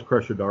probably was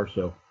Crusher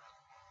Darso.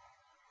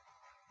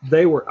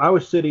 I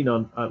was sitting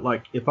on,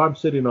 if I'm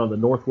sitting on the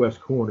northwest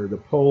corner, the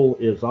pole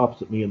is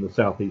opposite me in the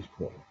southeast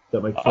corner.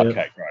 Does that make sense?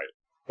 Okay, great.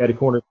 Caddy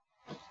corner.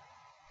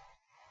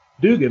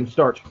 Dugan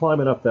starts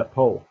climbing up that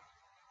pole.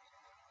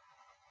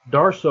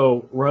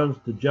 Darso runs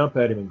to jump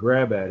at him and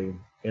grab at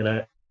him,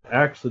 and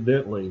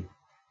accidentally,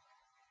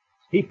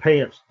 he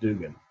pants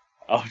Dugan.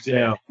 Oh,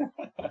 dear. Now,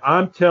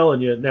 I'm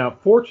telling you,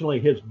 fortunately,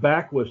 his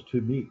back was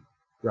to me,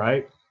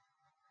 right?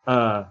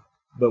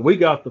 But we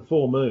got the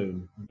full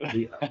moon.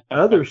 The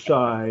other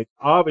side,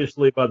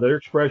 obviously, by their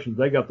expressions,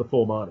 they got the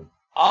full money.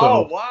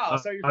 Oh, so, wow.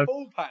 So you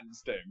full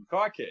pantsed him.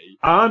 Crikey.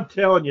 I'm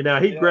telling you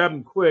now, he grabbed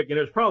him quick, and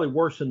it was probably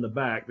worse in the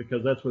back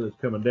because that's where it's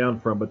coming down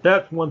from. But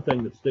that's one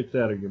thing that sticks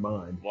out of your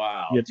mind.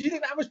 Wow. Do you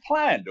think that was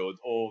planned,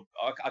 or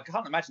I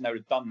can't imagine they would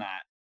have done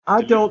that?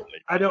 I don't.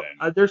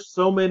 There's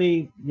so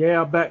many.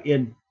 Yeah, back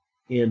in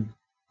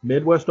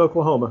Midwest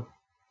Oklahoma,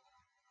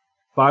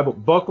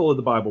 buckle of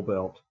the Bible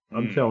Belt.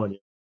 I'm telling you.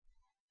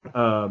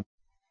 I'm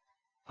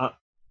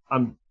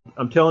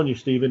telling you,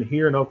 Stephen.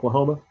 Here in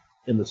Oklahoma,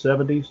 in the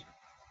 70s,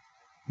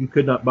 you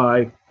could not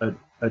buy a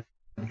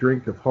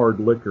drink of hard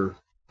liquor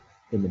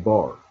in the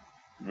bar.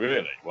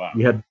 Really? Wow.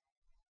 You had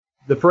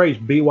the phrase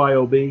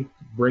BYOB,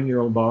 bring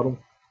your own bottle.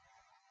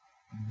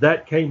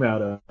 That came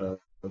out of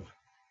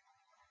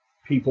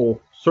people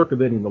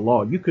circumventing the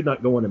law. You could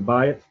not go in and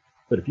buy it,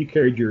 but if you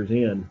carried yours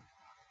in,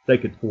 they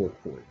could pour it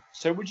for you.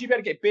 So would you be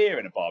able to get beer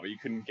in a bar, but you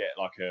couldn't get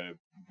like a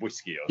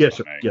whiskey or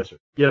something? Yes,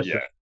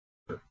 sir.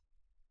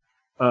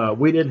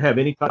 We didn't have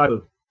any type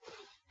of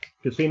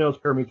casinos,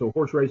 parimutuel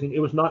horse racing.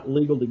 It was not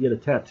legal to get a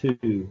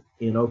tattoo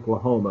in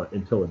Oklahoma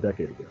until a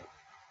decade ago.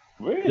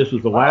 Really? This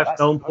was the last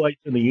known place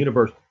in the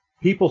universe.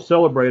 People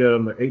celebrated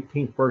on their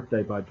 18th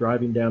birthday by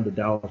driving down to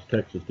Dallas,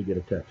 Texas to get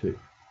a tattoo.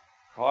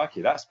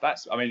 Crikey, that's.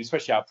 I mean,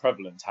 especially how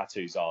prevalent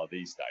tattoos are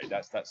these days.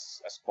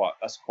 That's quite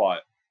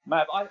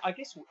mad. I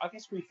guess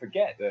we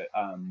forget that.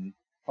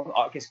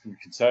 I guess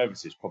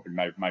conservatives probably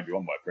maybe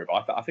one word for it,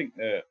 but I think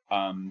that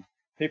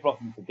people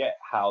often forget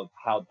how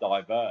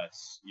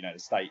diverse the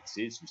States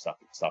is from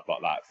stuff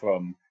like that.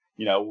 From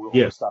all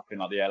the stuff in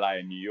like the LA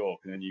and New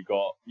York, and then you've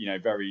got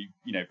very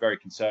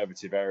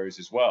conservative areas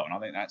as well. And I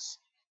think that's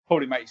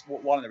probably makes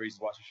one of the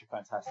reasons why it's such a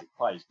fantastic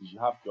place, because you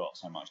have got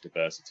so much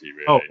diversity.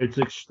 Really. Oh, it's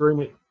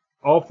extremely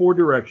all four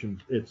directions.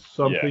 It's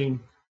something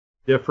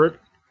different,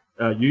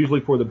 usually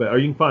for the better.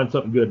 You can find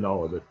something good in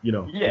all of it.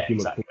 Yeah,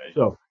 exactly.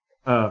 So,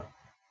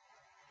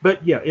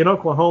 but yeah, in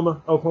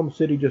Oklahoma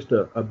City, just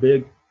a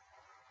big.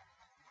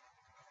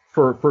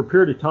 For a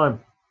period of time,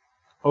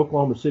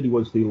 Oklahoma City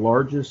was the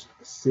largest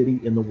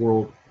city in the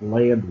world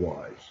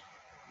land-wise.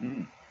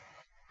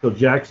 So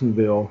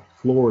Jacksonville,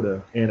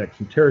 Florida, annexed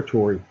some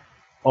territory.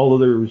 Although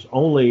there was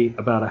only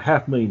about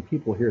 500,000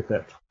 people here at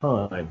that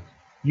time,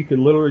 you could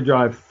literally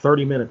drive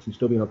 30 minutes and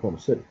still be in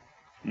Oklahoma City.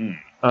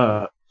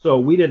 So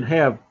we didn't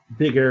have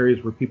big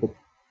areas where people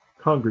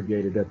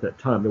congregated at that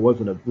time. There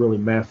wasn't a really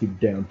massive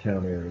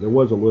downtown area. There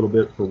was a little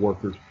bit for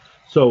workers.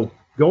 So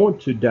going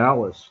to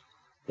Dallas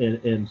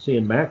and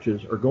seeing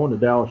matches, or going to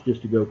Dallas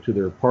just to go to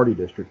their party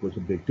district, was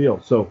a big deal.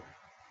 So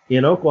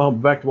in Oklahoma,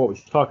 back to what we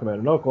were talking about,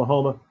 in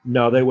Oklahoma,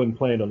 no, they wouldn't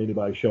plan on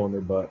anybody showing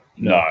their butt.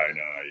 No,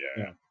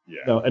 yeah.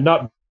 No, and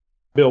not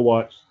Bill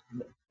Watts.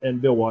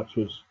 And Bill Watts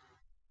was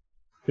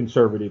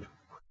conservative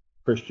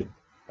Christian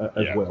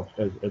as well,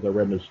 as I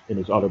read in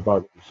his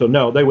autobiography. So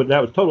no, that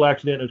was a total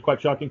accident. It was quite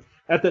shocking.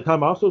 At that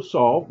time, I also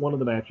saw one of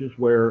the matches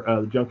where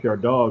the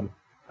Junkyard Dog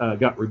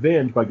got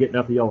revenge by getting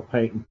out the yellow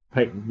paint and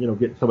painting,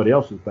 getting somebody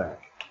else's back.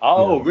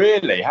 Oh,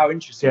 really? How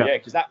interesting! Yeah,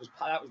 because that was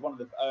one of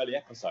the early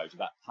episodes of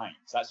that paint.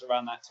 So that's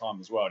around that time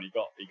as well, and he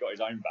got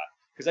his own back,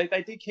 because they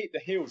did keep the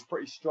heels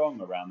pretty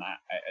strong around that.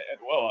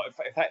 Well, in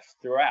fact,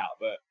 throughout,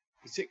 but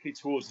particularly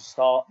towards the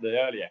start, the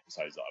early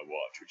episodes that I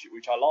watched,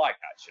 which I like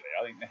actually.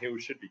 I think the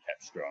heels should be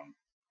kept strong.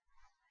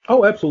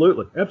 Oh,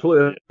 absolutely. That's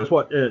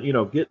what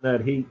getting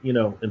that heat,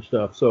 and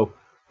stuff. So,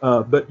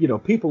 but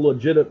people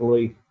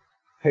legitimately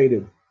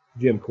hated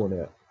Jim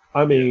Cornette.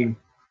 I mean,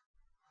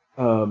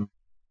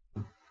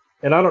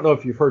 and I don't know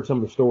if you've heard some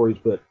of the stories,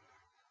 but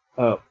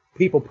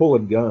people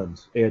pulling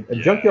guns, and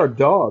Junkyard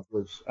Dog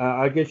was.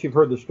 I guess you've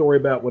heard the story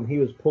about when he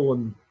was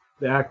pulling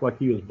the act like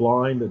he was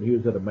blind, and he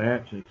was at a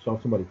match and he saw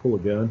somebody pull a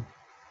gun.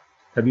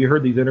 Have you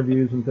heard these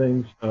interviews and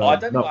things? I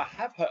don't know. I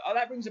have heard. Oh,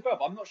 that rings a bell,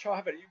 but I'm not sure I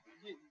have it.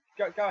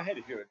 Go ahead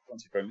if you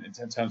want to, in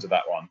terms of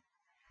that one.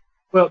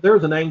 Well,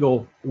 there's an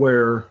angle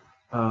where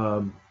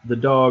the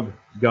dog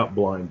got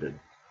blinded.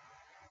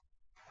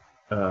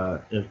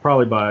 It's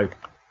probably by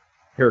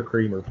hair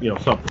cream or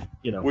something.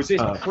 Was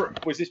this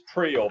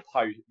pre or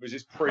post? Was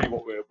this pre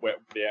the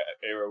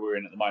era we're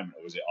in at the moment,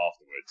 or was it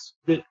afterwards?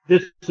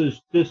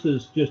 This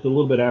is just a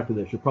little bit after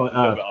this. You're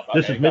probably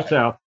this is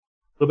Mid-South. A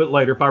little bit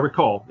later, if I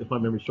recall, if my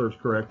memory serves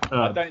correct.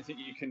 I don't think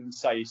you can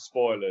say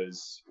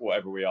spoilers,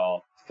 whatever we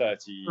are,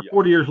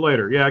 40 years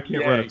later. Yeah, I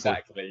can't run it.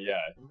 Exactly, yeah.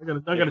 I'm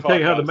not going to tell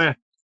you how the match.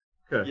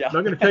 Okay. Yeah. I'm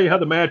not going to tell you how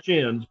the match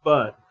ends,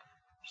 but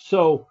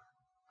so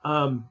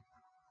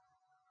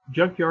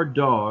Junkyard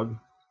Dog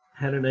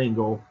had an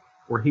angle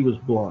where he was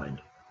blind.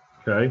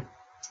 Okay,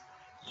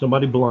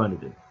 somebody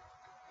blinded him.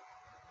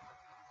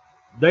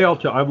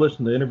 I've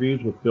listened to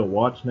interviews with Bill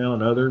Watts now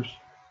and others.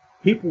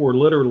 People were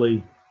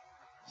literally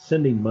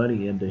sending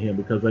money into him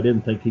because they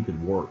didn't think he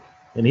could work.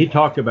 And he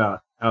talked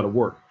about how to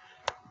work.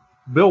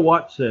 Bill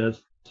Watts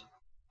says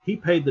he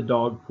paid the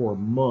dog for a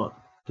month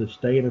to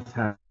stay in his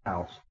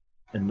house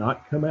and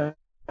not come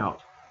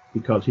out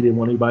because he didn't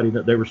want anybody to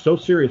know. They were so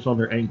serious on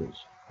their angles.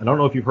 I don't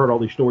know if you've heard all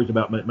these stories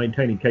about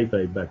maintaining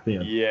kayfabe back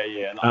then.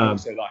 Yeah. And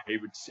also, like, he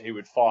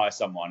would fire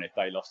someone if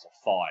they lost a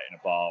fight in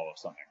a bar or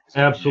something.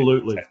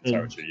 Absolutely.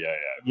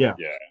 Yeah,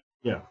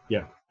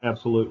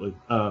 absolutely.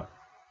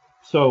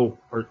 Or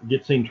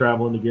get seen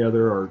traveling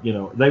together, or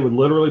they would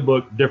literally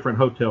book different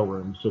hotel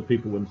rooms so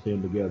people wouldn't see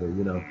them together.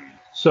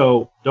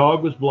 So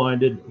dog was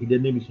blinded.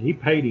 He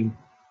paid him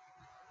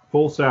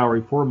full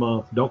salary for a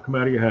month. Don't come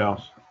out of your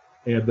house.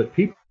 But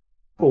people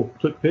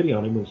took pity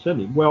on him and sent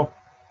him. Well,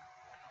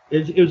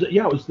 it was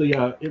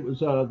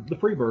the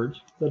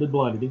Freebirds that had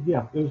blinded him.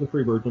 Yeah, it was the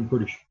Freebirds. I'm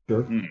pretty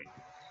sure.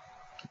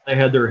 They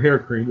had their hair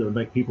cream that would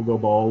make people go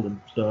bald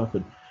and stuff,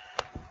 and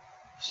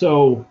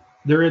so.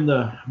 They're in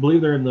the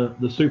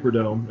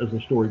Superdome, as the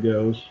story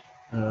goes.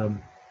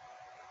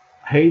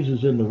 Hayes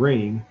is in the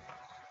ring.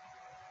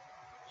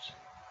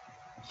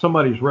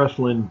 Somebody's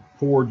wrestling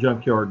for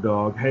Junkyard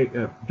Dog.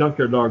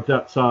 Junkyard Dog's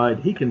outside.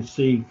 He can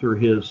see through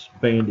his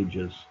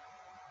bandages.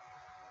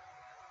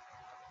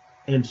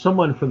 And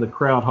someone from the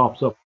crowd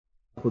hops up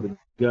with a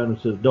gun and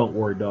says, "Don't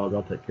worry, dog.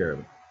 I'll take care of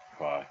him."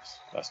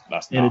 Christ, that's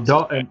nuts.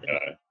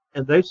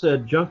 And they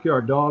said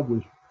Junkyard Dog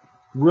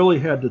really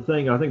had to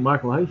think. I think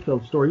Michael Hayes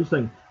tells the story. He's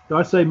saying, do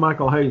I save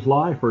Michael Hayes'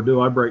 life, or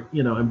do I break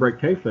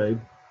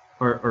kayfabe,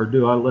 or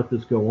do I let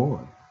this go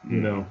on?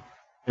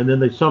 And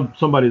then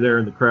somebody there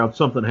in the crowd,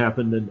 something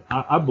happened, and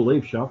I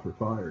believe shots were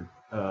fired,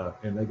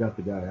 and they got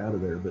the guy out of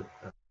there, but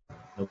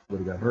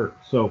nobody got hurt.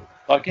 So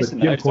I guess in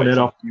those days,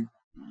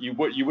 you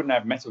wouldn't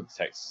have metal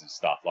detectors and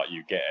stuff like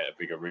you get at a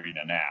big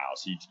arena now,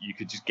 so you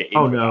could just get in.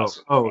 Oh no!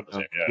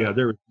 Yeah,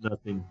 there was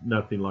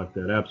nothing like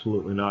that.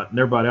 Absolutely not. And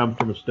everybody, I'm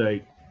from a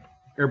state.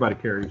 Everybody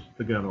carries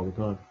a gun all the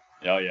time.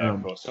 Oh yeah,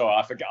 of course. So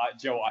I forget. I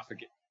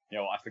forget.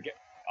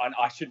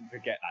 I shouldn't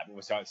forget that. But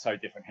obviously, it's so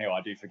different here.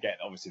 I do forget.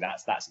 Obviously,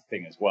 that's a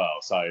thing as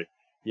well. So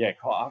yeah,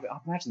 I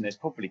imagine there's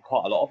probably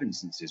quite a lot of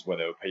instances where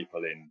there were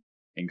people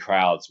in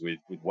crowds with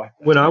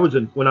weapons. When I was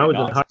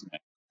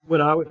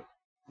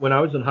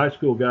in high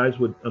school, guys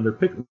would on their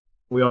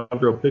we all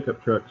drove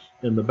pickup trucks.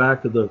 In the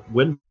back of the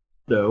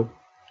window,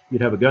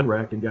 you'd have a gun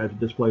rack, and guys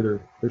would display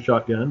their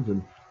shotguns.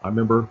 And I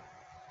remember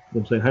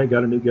them saying, "Hey,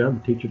 got a new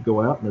gun." The teacher would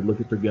go out and they'd look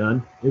at their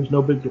gun. It was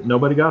no big.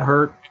 Nobody got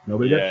hurt.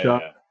 Nobody got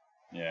shot.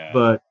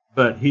 Yeah.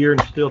 But here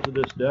and still to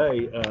this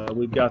day,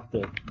 we've got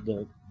the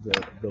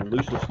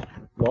loosest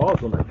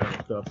laws on that kind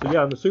of stuff. So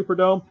yeah, in the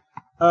Superdome,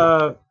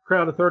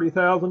 crowd of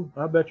 30,000.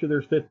 I bet you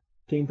there's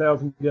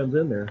 15,000 guns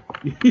in there.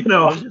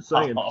 I'm just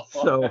saying.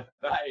 So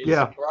that is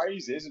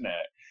crazy, isn't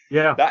it?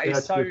 Yeah. That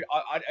is so.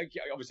 I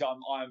obviously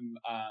I'm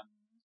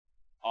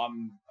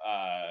I'm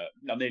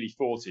nearly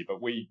 40,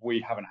 but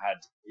we haven't had,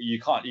 you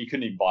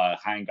couldn't even buy a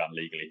handgun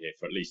legally here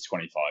for at least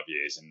 25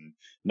 years, and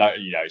no,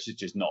 it's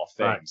just not a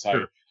thing. Right, So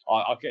sure.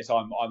 I guess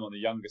I'm on the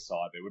younger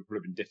side, but it would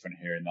have been different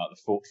here in like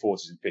the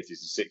 40s and 50s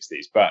and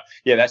 60s. But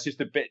yeah, that's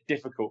just a bit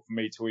difficult for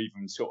me to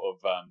even sort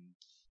of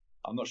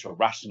I'm not sure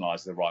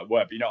rationalize the right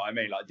word, but you know what I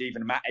mean? Like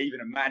even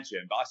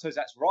imagine, but I suppose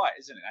that's right,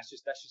 isn't it? That's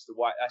just the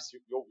way, that's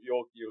your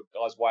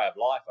guys' way of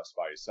life, I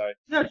suppose. So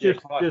Yeah, yeah,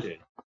 just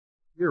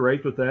you're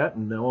raised with that,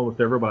 and almost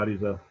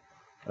everybody's a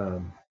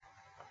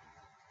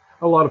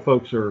lot of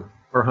folks are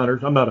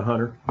hunters. I'm not a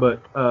hunter,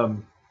 but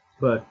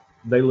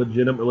they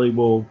legitimately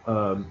will.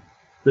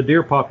 The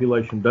deer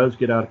population does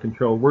get out of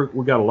control.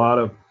 We got a lot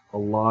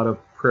of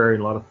prairie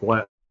and a lot of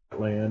flat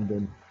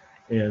land,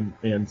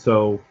 and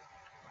so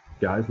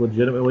guys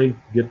legitimately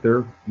get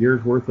their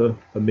year's worth of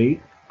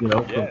meat, from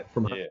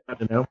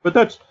hunting now. But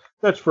that's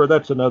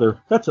another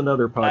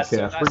podcast.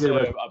 That's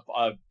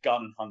a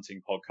gun and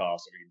hunting podcast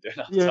that we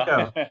can do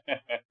another time.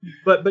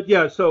 But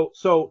yeah, so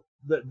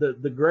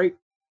the great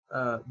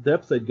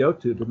depths they'd go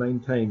to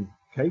maintain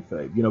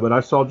kayfabe, but I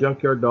saw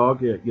Junkyard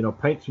Dog,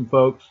 paint some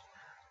folks,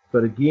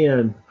 but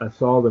again, I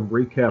saw them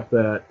recap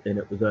that, and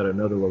it was at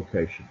another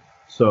location.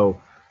 So,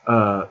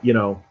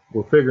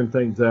 we're figuring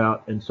things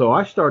out, and so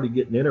I started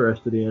getting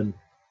interested in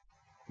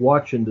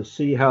watching to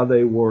see how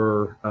they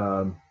were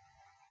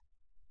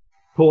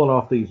pulling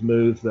off these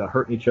moves that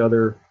hurting each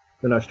other.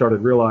 Then I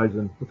started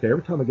realizing, okay,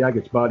 every time a guy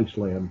gets body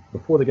slammed,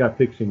 before the guy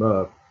picks him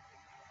up,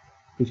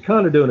 he's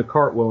kind of doing a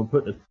cartwheel and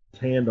putting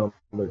his hand on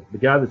the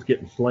guy that's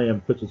getting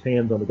slammed, puts his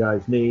hands on the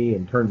guy's knee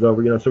and turns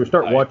over, so we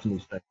start watching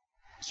these things.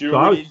 So you're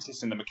really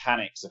interested in the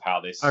mechanics of how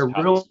this. I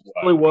really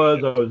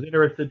was. I was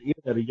interested,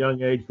 even at a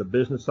young age, the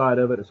business side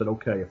of it. I said,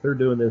 okay, if they're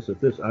doing this, I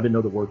didn't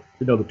know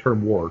the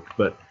term work,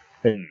 but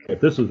hey,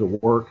 if this is a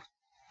work,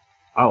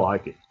 I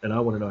like it, and I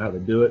want to know how to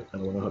do it,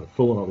 and I want to know how to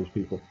fool on all these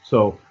people.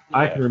 So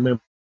I can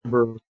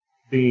remember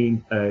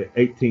being a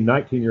 18,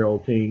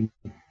 19-year-old teen,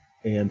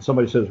 and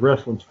somebody says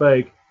wrestling's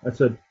fake. I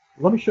said,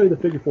 let me show you the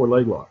figure 4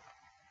 leg lock.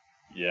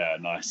 Yeah,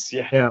 nice.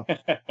 Yeah.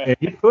 And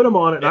you put them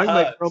on it, and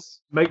I can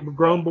make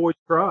grown boys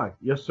cry.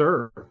 Yes,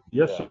 sir.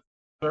 Yes,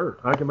 sir.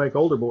 I can make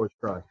older boys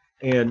cry.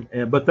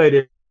 But they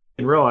didn't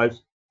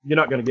realize you're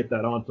not going to get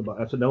that on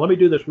somebody. I said, now let me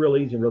do this real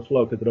easy and real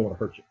slow because I don't want to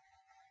hurt you.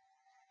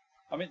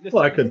 I mean,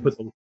 I couldn't put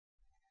the.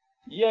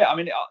 Yeah, I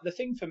mean, the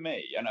thing for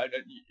me, and I'd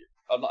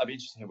be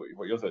interested to hear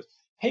what your thoughts.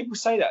 People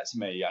say that to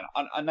me,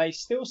 and they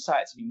still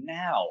say it to me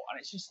now, and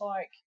it's just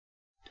like,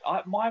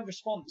 my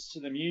response to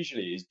them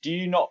usually is, do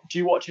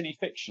you watch any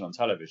fiction on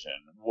television?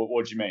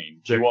 What do you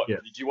mean? Do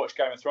you watch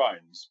Game of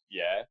Thrones?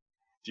 Yeah.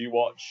 Do you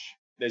watch?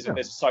 There's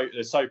a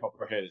soap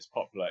opera here that's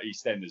popular,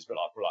 EastEnders, but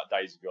like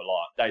Days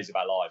of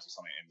Our Lives or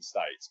something in the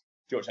States.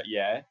 Do you watch that?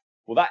 Yeah.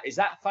 Well, is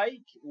that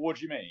fake? What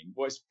do you mean?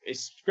 Well,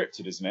 it's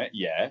scripted, isn't it?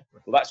 Yeah.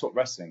 Well, that's what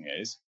wrestling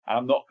is,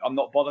 and I'm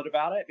not bothered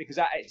about it because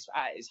at its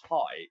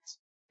height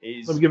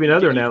is. Let me give you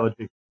another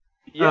analogy.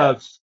 Yeah.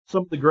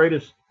 Some of the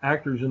greatest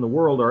actors in the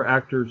world are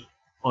actors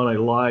on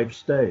a live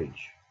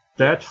stage.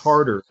 That's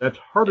harder. That's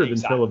harder than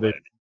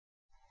television.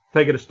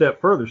 Take it a step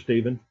further,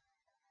 Stephen.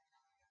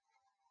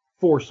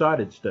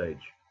 4-sided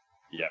stage.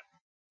 Yeah.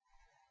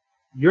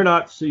 You're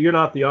not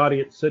the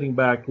audience sitting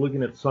back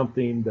looking at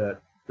something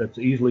that's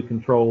easily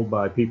controlled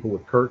by people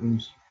with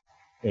curtains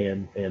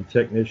and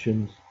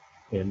technicians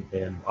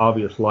and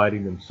obvious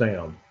lighting and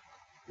sound.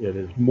 It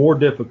is more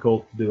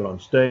difficult to do it on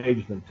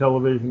stage than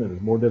television. It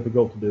is more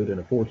difficult to do it in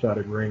a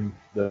 4-sided ring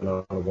than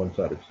on a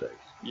 1-sided stage.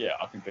 Yeah,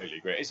 I completely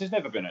agree. It's just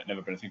never been a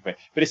thing for me.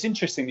 But it's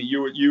interesting that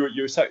you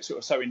were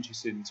so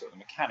interested in sort of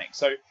the mechanics.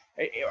 So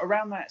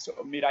around that sort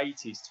of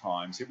mid-80s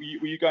time, so were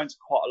you going to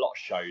quite a lot of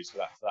shows for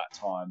that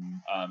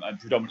time, and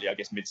predominantly, I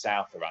guess,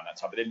 Mid-South around that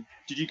time. But then,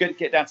 did you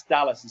get down to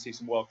Dallas and see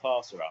some world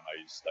class around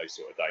those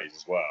sort of days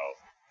as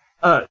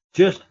well?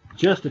 Just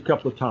a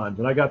couple of times,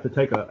 and I got to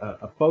take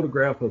a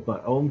photograph with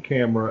my own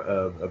camera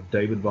of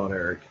David Von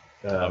Erich.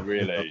 Oh,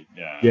 really?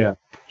 Yeah.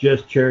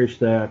 Just cherished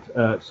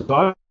that.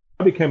 So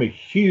I became a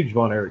huge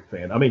Von Erich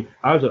fan. I mean,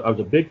 I was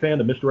a big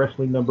fan of Mr.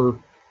 Wrestling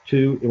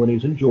 #2 when he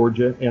was in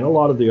Georgia, and a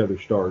lot of the other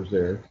stars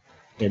there,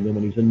 and then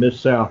when he's in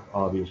Mid-South,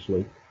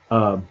 obviously.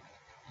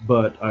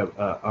 But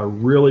I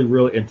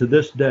really, and to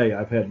this day,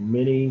 I've had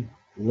many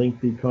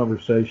lengthy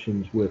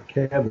conversations with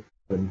Kevin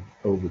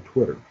over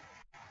Twitter.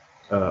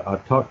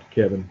 I've talked to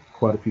Kevin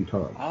quite a few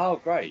times.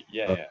 Oh, great.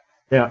 Yeah.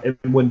 Now,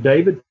 and when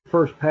David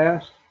first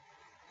passed,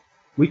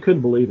 we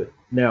couldn't believe it.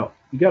 Now,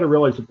 you got to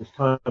realize at this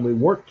time, we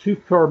weren't too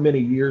far many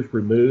years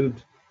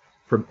removed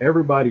from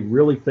everybody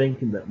really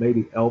thinking that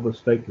maybe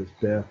Elvis faked his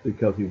death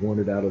because he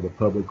wanted out of the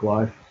public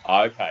life.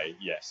 Okay,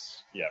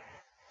 yes. Yeah.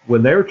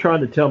 When they were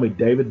trying to tell me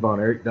David Von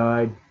Erich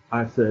died,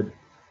 I said,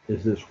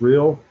 is this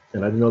real?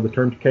 And I didn't know the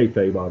term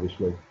kayfabe,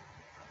 obviously.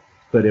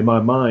 But in my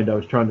mind, I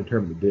was trying to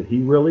determine, did he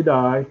really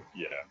die?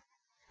 Yeah.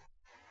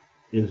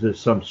 Is this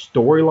some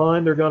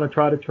storyline they're going to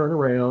try to turn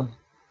around?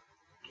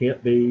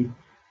 Can't be.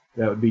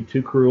 That would be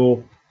too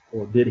cruel.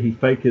 Or did he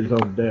fake his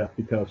own death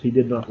because he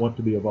did not want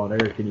to be a Von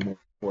Erich anymore?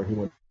 Or he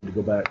wanted to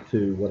go back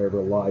to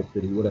whatever life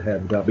that he would have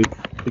had without being.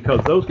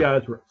 because those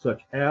guys were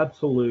such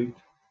absolute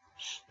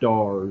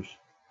stars,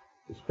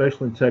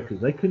 especially in Texas.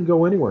 They couldn't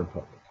go anywhere in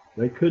public.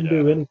 They couldn't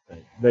do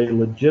anything. They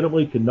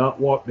legitimately could not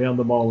walk down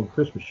the mall in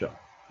Christmas shop,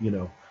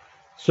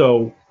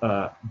 So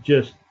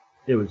just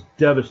it was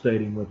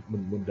devastating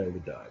when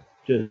David died.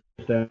 Just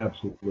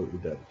absolutely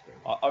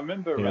devastating. I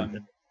remember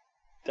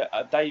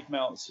Dave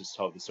Meltzer's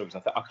told the story.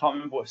 I can't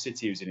remember what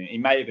city he was in. He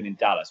may have been in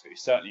Dallas, but he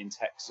was certainly in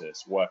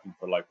Texas working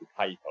for a local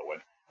paper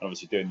and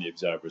obviously doing the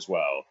Observer as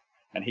well.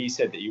 And he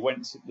said that he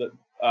went to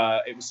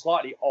it was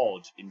slightly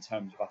odd in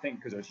terms of, I think,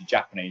 because obviously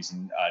Japanese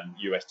and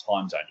US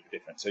time zones were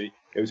different. So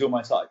it was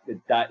almost like the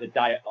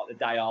day after it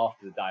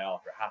happened, if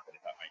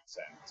that makes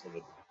sense.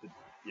 Or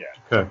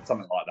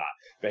something like that.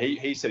 But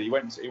he said he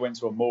went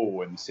to a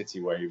mall in the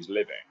city where he was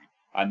living,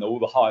 and all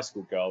the high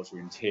school girls were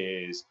in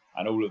tears,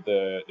 and all of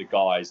the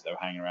guys they were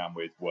hanging around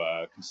with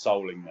were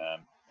consoling them,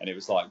 and it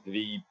was like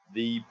the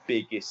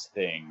biggest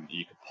thing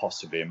you could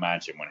possibly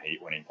imagine when he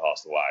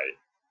passed away.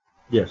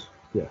 Yes,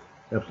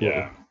 absolutely.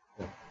 Yeah,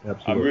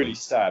 absolutely. I'm really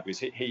sad because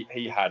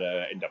he had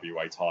a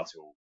NWA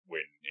title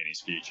win in his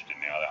future,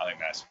 didn't he? I think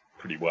that's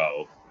pretty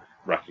well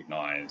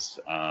recognised.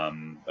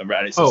 And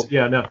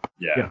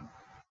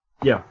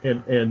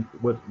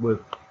with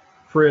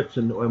Fritz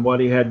and what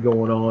he had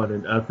going on,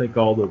 and I think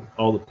all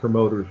the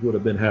promoters would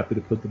have been happy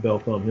to put the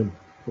belt on him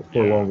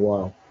for a long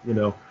while,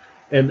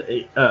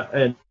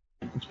 And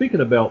speaking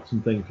of belts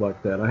and things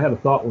like that, I had a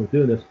thought when we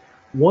were doing this.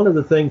 One of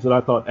the things that I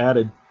thought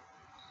added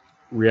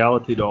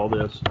reality to all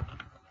this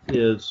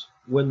is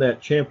when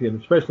that champion,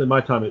 especially in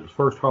my time, it was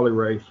first Harley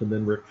Race and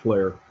then Ric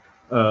Flair,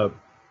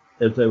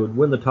 as they would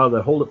win the title,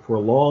 they hold it for a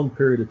long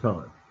period of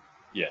time.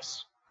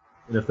 Yes.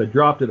 And if they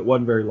dropped it, it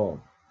wasn't very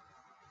long.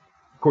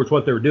 Of course,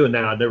 what they were doing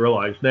now, they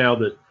realize now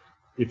that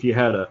if you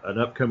had an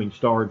upcoming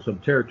star in some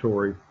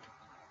territory,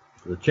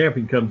 the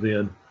champion comes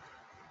in.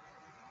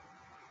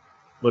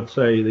 Let's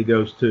say he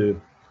goes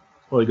down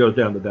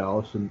to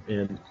Dallas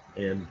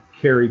and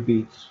Kerry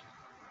beats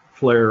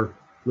Flair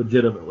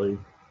legitimately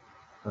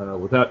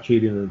without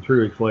cheating, and then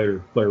 3 weeks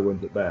later, Flair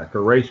wins it back.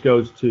 Or Race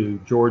goes to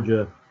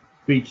Georgia,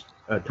 beats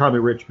Tommy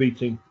Rich beats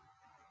him,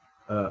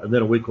 and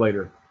then a week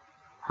later,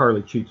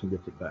 Harley cheats and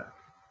gets it back.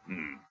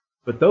 Mm.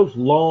 But those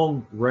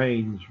long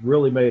reigns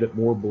really made it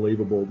more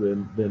believable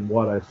than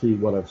what I've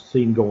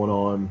seen going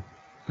on.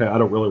 I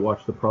don't really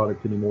watch the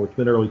product anymore. It's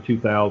been early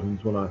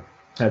 2000s when I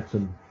had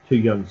two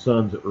young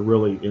sons that were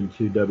really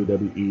into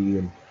WWE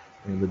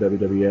and the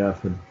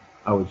WWF, and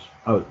I was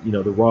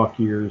the Rock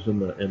years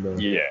and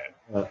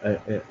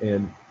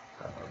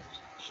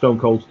Stone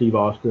Cold Steve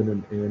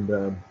Austin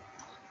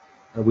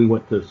and we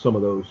went to some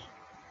of those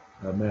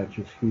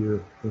matches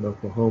here in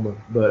Oklahoma,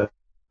 but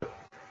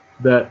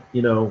that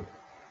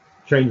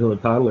changing the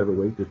title every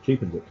week just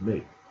cheapens it to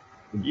me.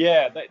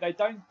 Yeah, they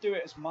don't do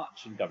it as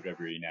much in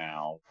WWE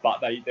now, but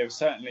they were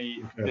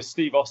certainly the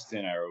Steve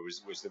Austin era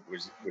was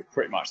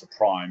pretty much the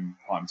prime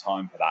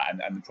time for that,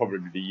 and probably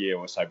the year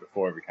or so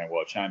before he became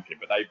world champion.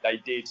 But they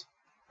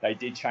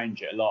did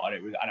change it a lot, and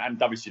it was and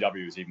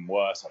WCW was even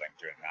worse, I think,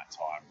 during that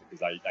time, because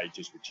they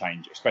just would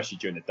change it, especially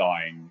during the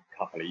dying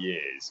couple of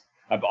years.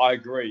 But I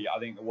agree. I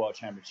think the world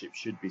championship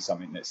should be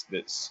something that's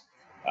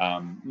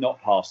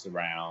not passed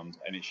around,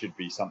 and it should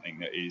be something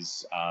that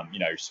is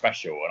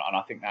special, and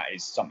I think that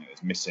is something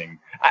that's missing.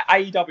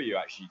 AEW,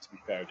 actually, to be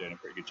fair, are doing a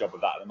pretty good job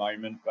of that at the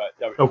moment, but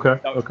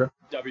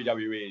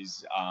WWE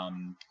is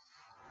and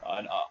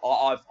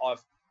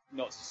I've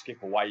not to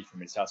skip away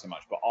from it so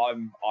much, but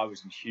I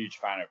was a huge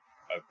fan of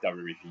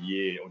WWE for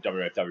years, or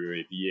WWE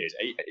for years,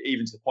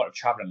 even to the point of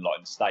traveling a lot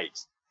in the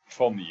States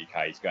from the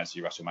UK to go and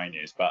see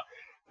WrestleManias. But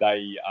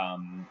they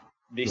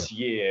this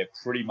year,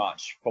 pretty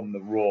much from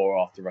the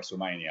Raw after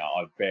WrestleMania,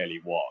 I've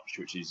barely watched,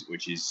 which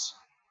is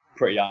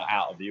pretty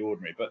out of the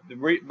ordinary. But the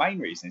main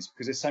reason is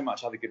because there's so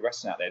much other good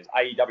wrestling out there.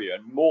 There's AEW,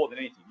 and more than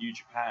anything, New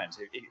Japan.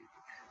 So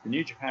the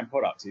New Japan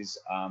product is,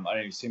 I don't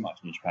even see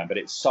much New Japan, but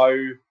it's so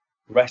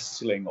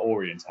wrestling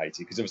orientated,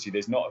 because obviously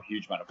there's not a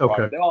huge amount of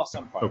promos. There are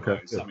some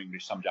promos, some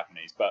English, some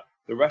Japanese, but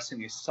the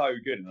wrestling is so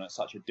good and at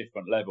such a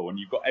different level. And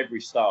you've got every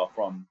style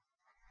from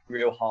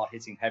real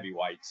hard-hitting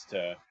heavyweights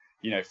to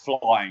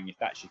flying, if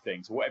that's your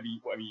thing, so whatever you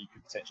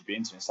could potentially be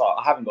into. It's like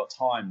I haven't got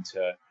time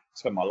to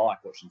spend my life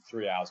watching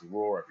 3 hours of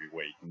Raw every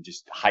week and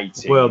just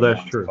hating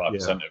 95%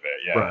 of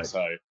it. Right.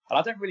 So, and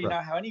I don't really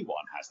know how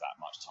anyone has that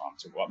much time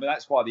to watch. I mean,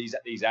 that's why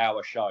these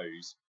hour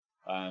shows,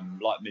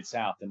 like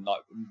Mid-South, and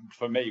like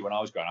for me when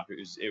I was growing up, it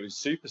was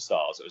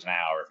Superstars. It was an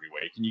hour every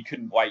week, and you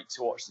couldn't wait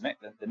to watch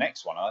the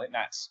next one. I think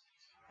that's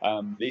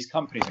these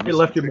companies. It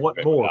left you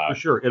wanting more for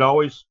sure.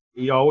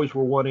 You always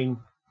were wanting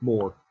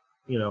more.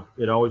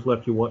 It always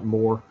left you wanting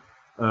more.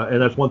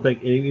 And that's one thing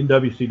in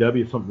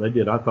WCW, something they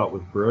did I thought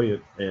was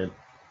brilliant. And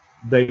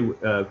they,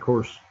 of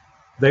course,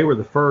 they were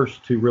the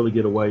first to really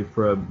get away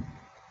from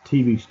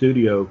TV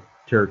studio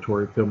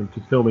territory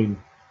filming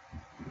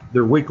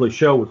their weekly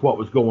show with what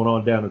was going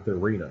on down at the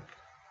arena.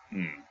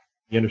 Mm.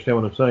 You understand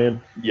what I'm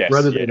saying? Yes.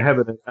 Rather than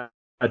having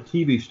a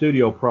TV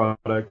studio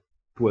product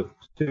with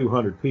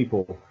 200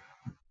 people,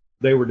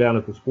 they were down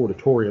at the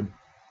Sportatorium.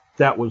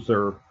 That was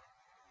their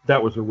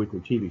that was their weekly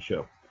TV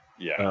show.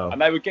 Yeah,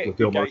 and they would get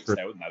good gates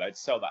there, wouldn't they? They'd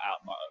sell that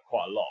out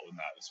quite a lot, wouldn't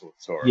they? The sort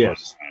of tour.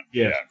 Yes.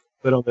 Yeah.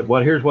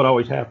 But here's what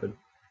always happened.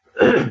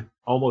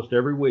 Almost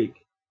every week,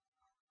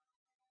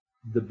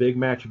 the big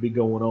match would be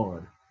going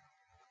on,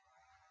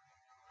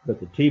 but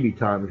the TV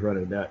time is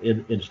running out.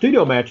 In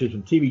studio matches,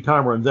 when TV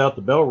time runs out,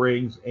 the bell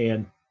rings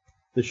and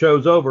the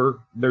show's over.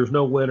 There's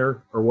no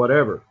winner or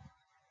whatever.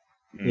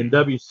 In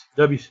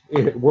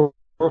World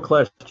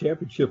Class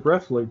Championship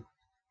Wrestling,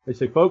 they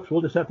say, folks,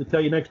 we'll just have to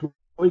tell you next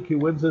week who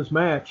wins this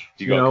match.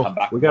 We got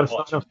to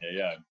sign up.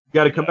 You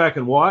got to come back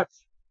and watch,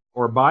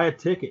 or buy a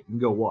ticket and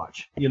go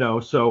watch.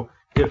 So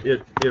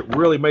it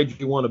really made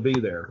you want to be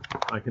there.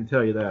 I can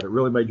tell you that. It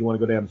really made you want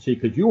to go down and see,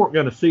 because you weren't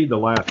going to see the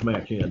last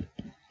match end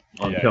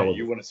on television.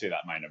 You want to see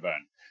that main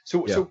event.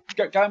 So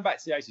going back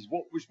to the 80s,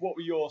 what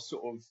were your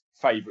sort of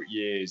favourite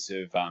years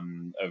of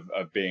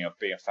being a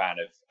fan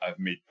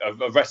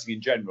of wrestling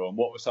in general, and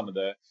what were some of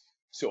the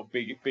sort of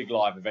big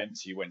live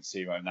events you went to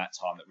see around that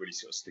time that really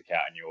sort of stick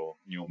out in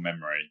your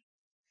memory?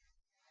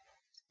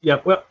 Yeah,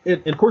 well,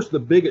 of course,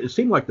 it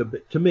seemed like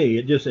to me,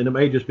 and it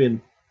may just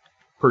been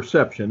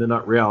perception and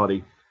not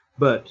reality,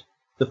 but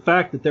the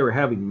fact that they were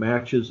having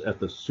matches at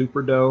the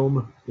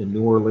Superdome in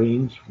New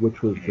Orleans,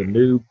 which was the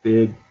new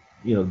big,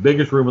 the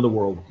biggest room in the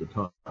world at the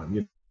time.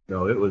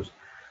 It was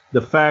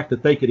the fact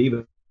that they could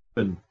even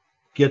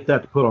get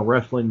that to put on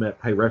wrestling meant,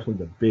 hey,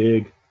 wrestling's a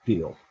big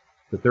deal.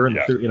 That they're in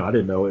the, I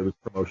didn't know it was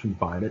promotion,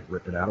 buying it,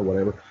 written it out or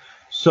whatever.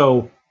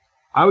 So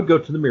I would go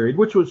to the Myriad,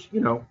 which was,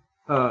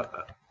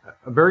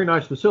 a very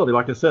nice facility.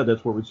 Like I said,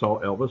 that's where we saw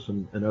Elvis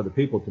and other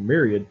people at the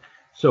Myriad.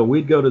 So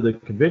we'd go to the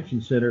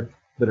convention center,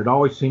 but it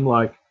always seemed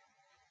like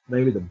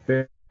maybe the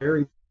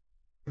very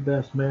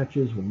best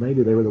matches, well,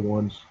 maybe they were the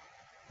ones,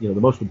 the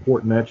most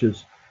important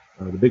matches,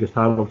 the biggest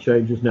title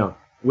changes. Now,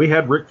 we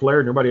had Ric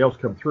Flair and everybody else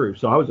come through.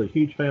 So I was a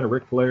huge fan of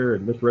Ric Flair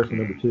and Mr.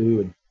 Wrestling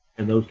 #2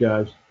 and those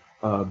guys.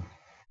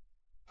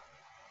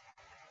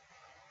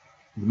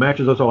 The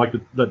matches I saw, like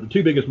the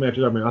two biggest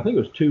matches, I think it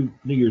was 2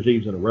 New Year's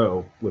Eves in a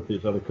row with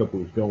this other couple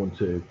was going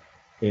to.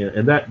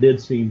 And that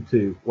did seem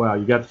to, wow,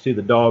 you got to see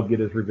the dog get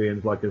his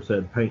revenge, like I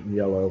said, painting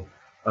yellow,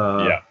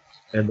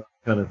 and that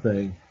kind of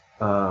thing.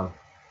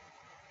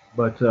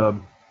 But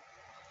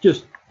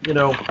just,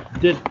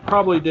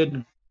 probably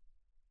didn't.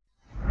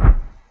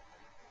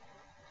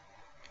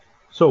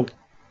 So,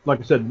 like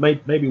I said,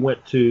 maybe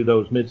went to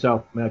those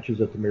Mid-South matches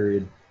at the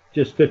Myriad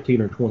just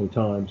 15 or 20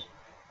 times.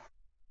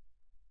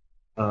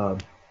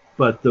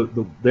 But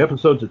the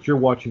episodes that you're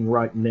watching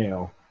right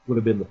now would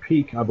have been the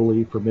peak, I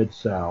believe, for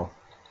Mid-South,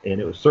 and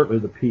it was certainly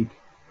the peak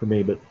for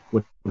me. But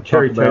when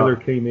Terry Taylor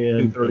came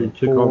in and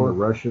took on the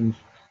Russians,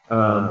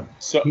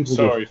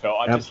 sorry, Phil,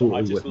 I just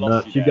went lost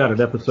nuts. You got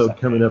an episode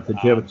coming up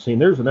that you haven't seen.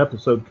 There's an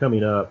episode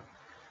coming up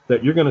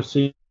that you're going to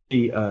see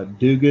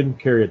Dugan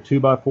carry a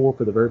 2x4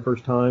 for the very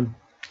first time.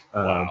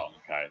 Wow,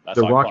 okay, that's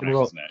the iconic, Rock and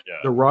Roll, isn't it? Yeah.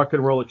 The Rock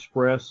and Roll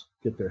Express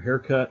get their hair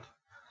cut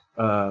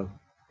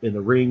in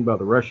the ring by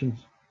the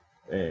Russians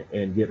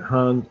and get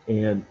hung.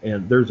 And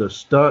there's a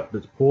stunt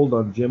that's pulled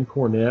on Jim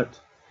Cornette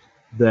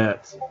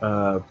that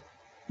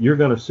you're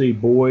going to see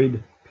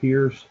Boyd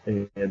Pierce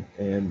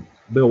and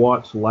Bill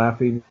Watts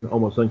laughing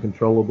almost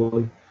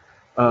uncontrollably.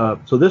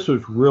 So this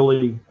was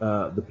really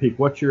the peak.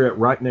 What you're at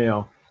right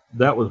now,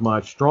 that was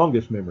my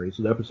strongest memory.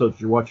 So the episodes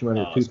you're watching right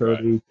now,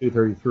 230,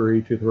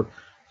 233, 230.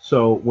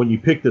 So when you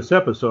picked this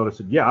episode, I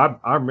said, yeah,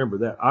 I remember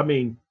that. I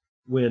mean,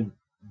 when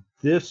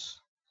this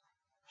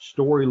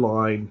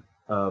storyline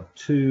of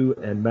 2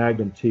 and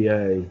Magnum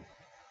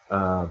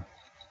TA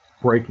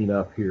breaking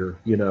up here,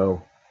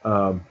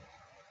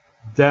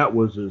 that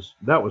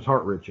was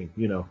heart-wrenching,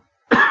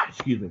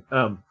 excuse me.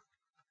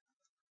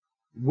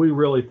 We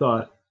really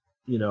thought,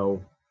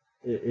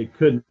 it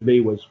couldn't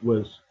be was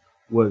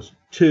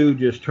 2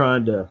 just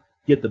trying to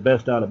get the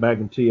best out of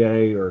Magnum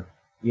TA, or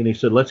he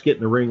said, let's get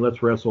in the ring,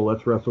 let's wrestle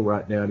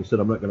right now. And he said,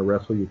 I'm not going to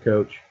wrestle you,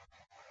 coach.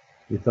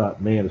 You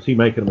thought, man, is he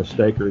making a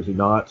mistake or is he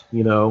not?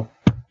 Yeah.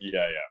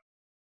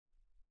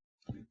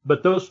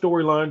 But those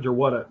storylines are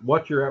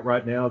what you're at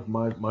right now is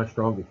my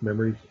strongest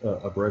memories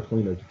of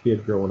wrestling as a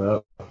kid growing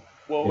up.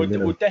 Well,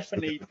 we'll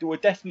definitely do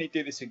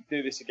this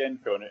again,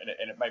 Phil, in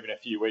maybe in a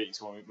few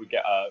weeks when we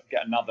get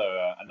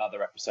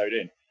another episode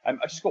in. I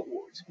just got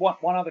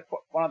one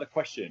other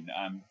question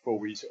before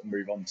we sort of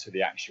move on to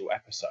the actual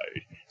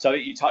episode. So I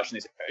think you touched on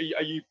this.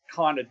 Are you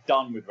kind of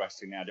done with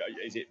wrestling now?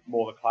 Is it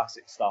more the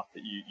classic stuff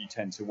that you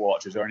tend to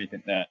watch? Is there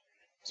anything that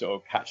sort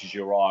of catches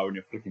your eye when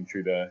you're flicking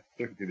through the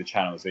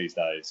channels these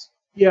days?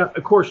 Yeah,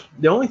 of course.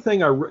 The only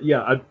thing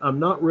I'm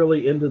not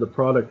really into the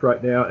product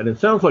right now, and it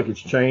sounds like it's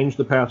changed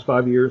the past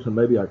 5 years, and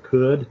maybe I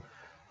could.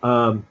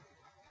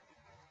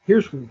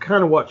 Here's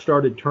kind of what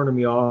started turning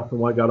me off and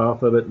why I got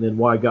off of it, and then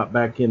why I got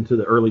back into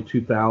the early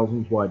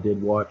 2000s, why I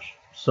did watch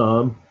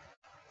some.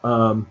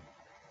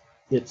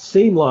 It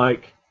seemed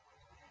like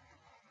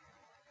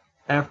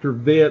after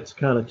Vince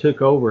kind of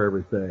took over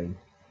everything,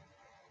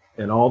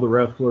 and all the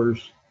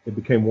wrestlers, it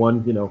became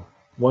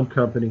one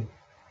company.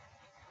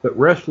 But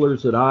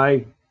wrestlers that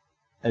I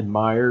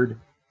admired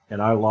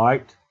and I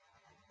liked,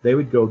 they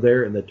would go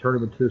there and they turn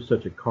him into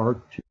such a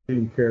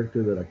cartoon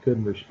character that I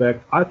couldn't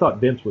respect. I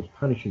thought Vince was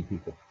punishing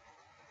people.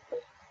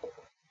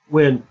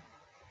 When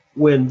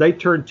they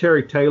turned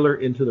Terry Taylor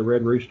into the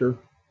Red Rooster,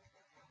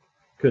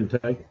 couldn't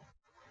take it.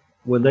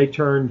 When they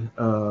turned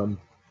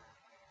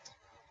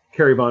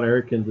Kerry Von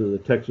Erich into the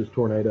Texas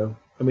Tornado,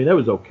 I mean, that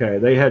was okay.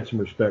 They had some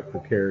respect for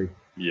Kerry.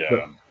 Yeah.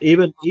 But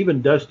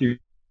even Dusty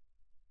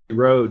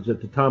Rhodes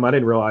at the time, I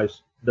didn't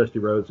realize Dusty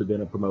Rhodes had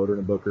been a promoter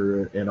and a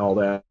booker and all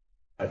that.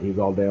 He was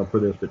all down for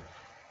this. But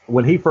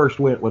when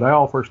I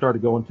all first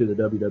started going to the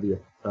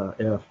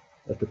WWF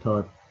at the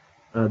time,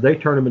 they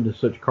turned him into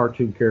such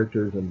cartoon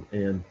characters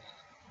and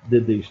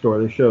did these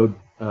stories. They showed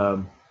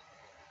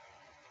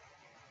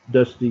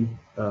Dusty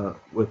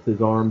with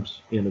his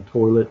arms in a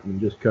toilet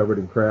and just covered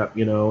in crap,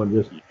 and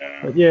just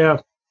yeah.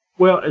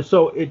 Well,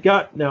 so it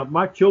got, now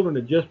my children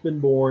had just been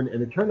born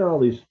and it turned out all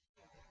these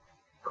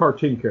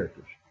cartoon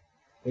characters,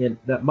 and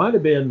that might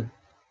have been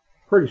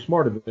pretty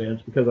smart of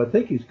Vince, because I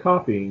think he's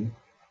copying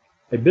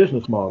a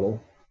business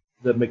model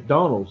that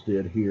McDonald's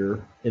did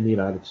here in the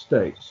United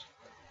States.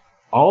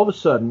 All of a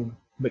sudden,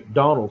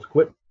 McDonald's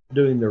quit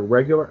doing their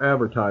regular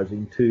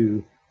advertising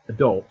to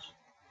adults,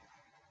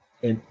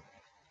 and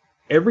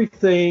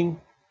everything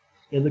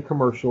in the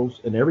commercials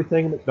and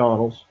everything at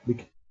McDonald's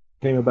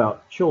became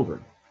about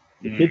children.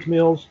 The kids'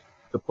 meals,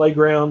 the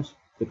playgrounds,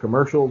 the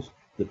commercials,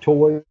 the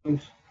toys,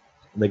 and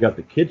they got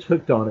the kids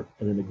hooked on it,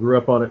 and then they grew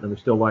up on it, and they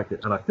still liked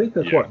it. And I think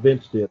that's what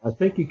Vince did. I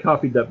think he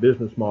copied that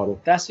business model.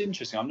 That's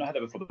interesting. I've not heard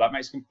that before, but that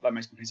makes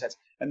complete sense.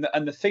 And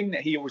the thing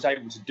that he was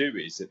able to do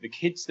is that the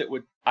kids that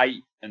were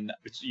 8 and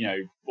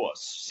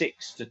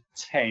 6 to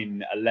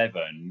 10,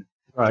 11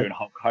 during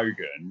Hulk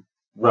Hogan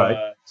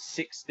were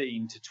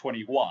 16 to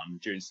 21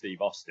 during Steve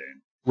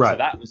Austin. Right. So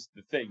that was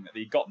the thing, that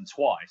he got them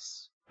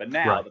twice. But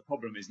now the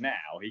problem is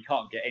he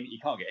can't get any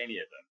of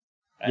them.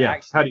 And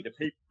actually, the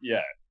people,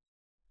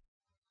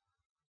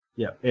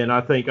 and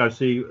I think I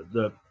see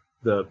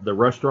the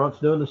restaurants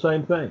doing the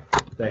same thing.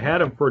 They had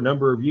them for a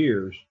number of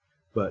years,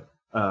 but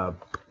but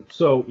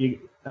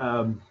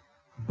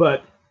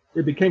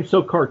it became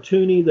so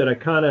cartoony that I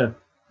kind of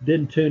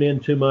didn't tune in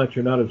too much,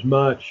 or not as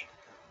much.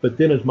 But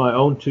then as my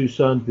own 2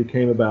 sons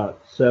became about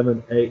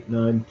 7, 8,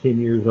 9, 10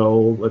 years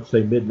old, let's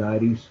say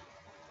mid-90s,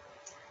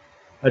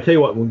 I tell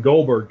you what, when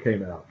Goldberg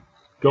came out,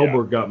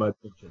 Goldberg got my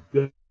attention.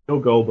 Bill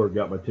Goldberg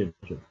got my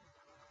attention.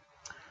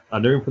 I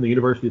knew him from the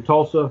University of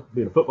Tulsa,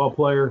 being a football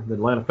player, the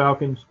Atlanta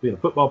Falcons, being a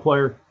football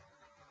player.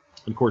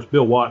 And of course,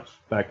 Bill Watts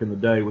back in the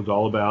day was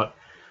all about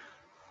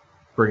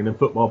bringing in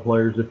football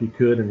players if he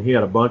could, and he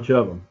had a bunch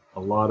of them, a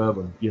lot of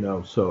them,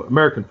 so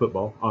American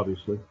football,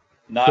 obviously.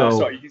 No,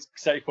 sorry, you can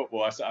say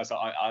football. I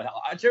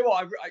do you know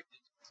what?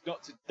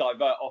 Not to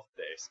divert off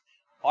this.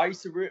 I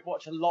used to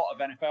watch a lot of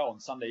NFL on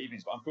Sunday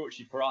evenings, but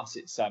unfortunately for us,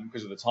 it's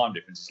because of the time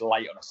difference. It's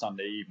late on a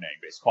Sunday evening,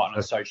 but it's quite an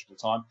unsociable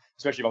time,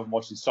 especially if I've been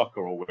watching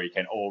soccer all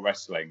weekend or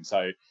wrestling.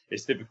 So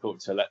it's difficult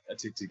to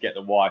get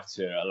the wife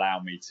to allow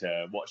me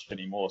to watch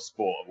any more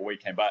sport of a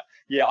weekend. But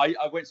yeah, I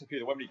went to a few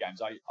of the Wembley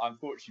games.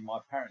 Unfortunately, my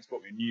parents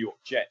bought me a New York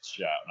Jets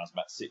shirt when I was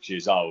about 6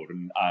 years old,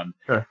 and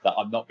that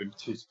I've not been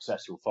too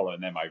successful following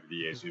them over the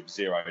years, with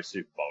 0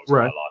 Super Bowls in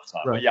my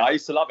lifetime. But yeah, I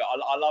used to love it.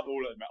 I love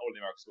all the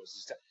American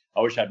sports. I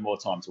wish I had more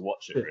time to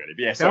watch it, really.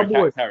 But yeah,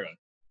 sorry, carry on.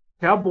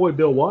 Cowboy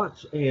Bill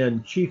Watts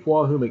and Chief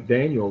Wahoo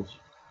McDaniels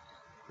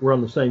were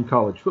on the same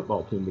college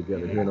football team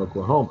together here in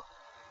Oklahoma.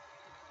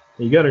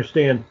 And you got to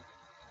understand,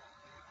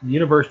 the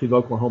University of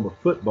Oklahoma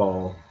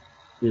football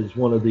is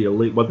one of the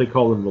elite, what they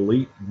call them,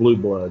 elite blue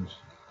bloods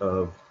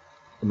of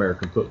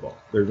American football.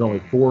 There's only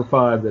 4 or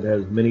 5 that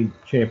has many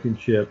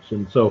championships.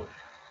 And so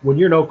when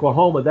you're in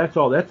Oklahoma, that's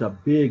a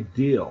big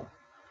deal.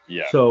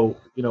 Yeah. So,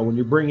 when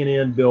you're bringing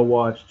in Bill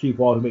Watts, Chief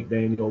Wahoo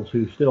McDaniels,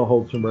 who still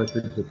holds some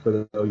records for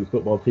the OU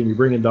football team, you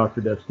bring in Dr.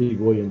 Death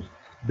Steve Williams,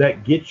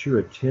 that gets your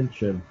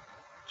attention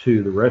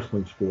to the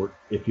wrestling sport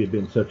if you'd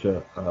been such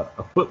a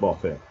football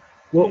fan.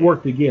 Well, it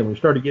worked again. We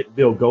started getting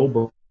Bill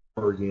Goldberg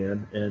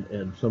in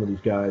and some of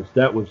these guys.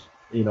 That was,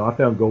 I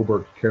found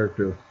Goldberg's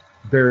character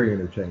very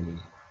entertaining.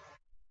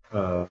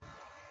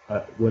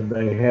 When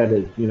they had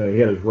his, he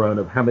had his run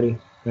of how many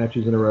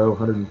matches in a row?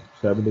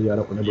 170, I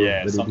don't remember.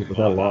 Yeah, something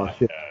like loss.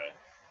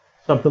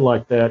 Something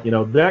like that.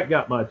 That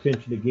got my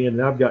attention again,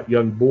 and I've got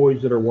young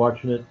boys that are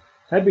watching it.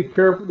 Had to be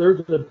careful.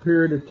 There's a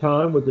period of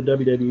time with the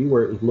WWE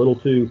where it was a little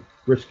too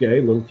risque,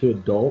 a little too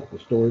adult. The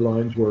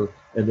storylines were,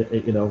 a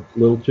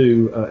little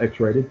too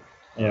X-rated.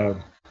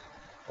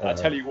 I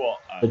tell you what,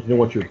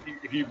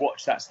 if you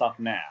watch that stuff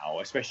now,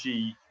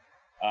 especially,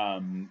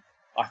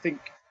 I think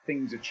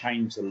things have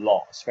changed a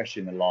lot, especially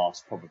in the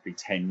last probably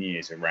 10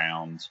 years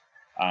around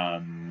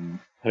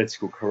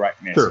political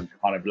correctness and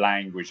kind of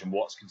language and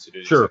what's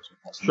considered and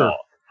what's not.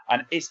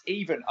 And it's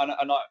even, and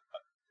I,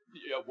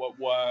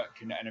 work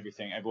and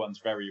everything, everyone's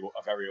very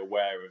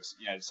aware of,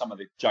 some of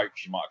the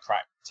jokes you might have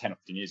cracked 10 or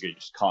 15 years ago, you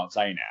just can't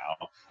say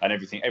now, and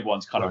everything,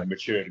 everyone's kind of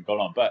matured and gone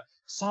on. But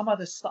some of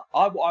the stuff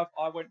I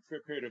went through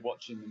a period of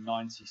watching the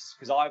 90s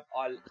because I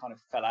kind of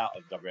fell out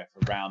of WWF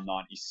around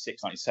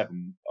 96,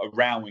 97,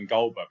 around when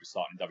Goldberg was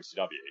starting in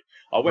WCW.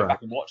 I went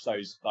back and watched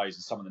those and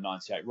some of the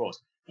 98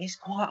 Raws. It's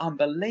quite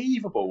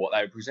unbelievable what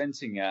they were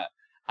presenting at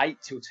 8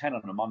 till 10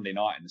 on a Monday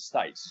night in the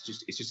States.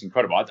 It's just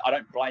incredible. I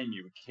don't blame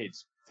you with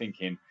kids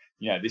thinking,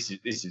 this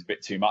is a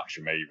bit too much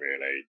for me,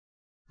 really.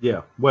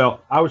 Yeah.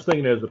 Well, I was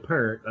thinking as a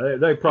parent,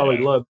 they probably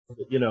love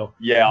it,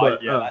 Yeah,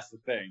 but, that's the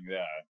thing.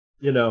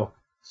 Yeah.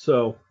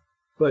 So,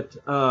 but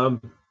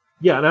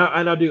yeah, and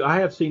I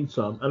have seen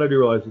some, and I do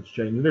realize it's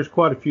changing. There's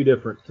quite a few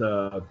different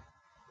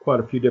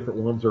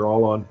ones. They're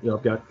all on.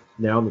 I've got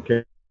now on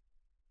the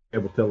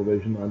cable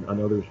television. I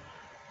know there's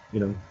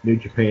New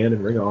Japan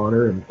and Ring of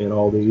Honor and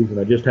all these, and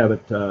I just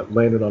haven't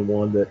landed on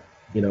one that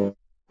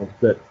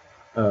that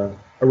I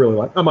really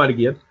like. I might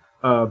again.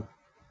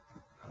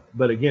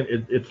 But again,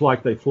 it's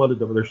like they flooded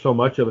them. There's so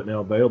much of it now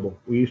available.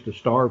 We used to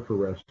starve for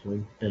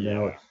wrestling, and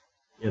now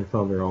it's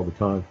on there all the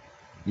time.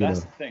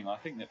 That's the thing. I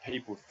think that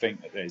people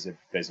think that there's a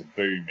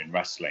boom in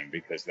wrestling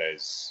because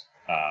there's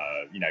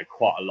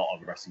quite a lot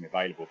of wrestling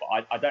available, but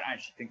I don't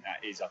actually think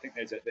that is. I think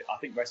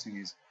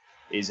wrestling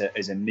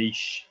is a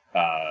niche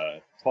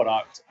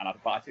product,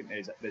 but I think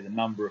there's a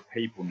number of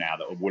people now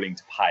that are willing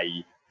to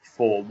pay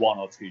for one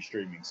or two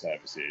streaming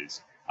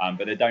services.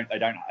 But they don't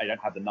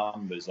have the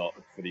numbers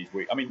for these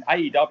weeks. I mean,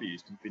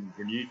 AEW's been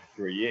renewed for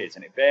 3 years,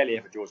 and it barely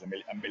ever draws a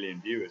million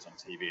viewers on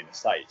TV in the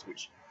States,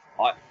 which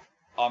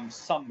I'm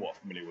somewhat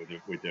familiar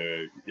with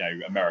the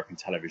American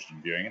television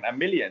viewing. And a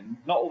million,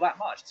 not all that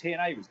much.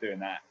 TNA was doing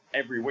that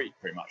every week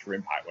pretty much for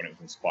Impact when it was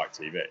on Spike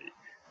TV.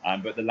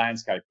 But the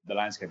landscape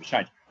has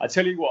changed. I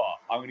tell you what,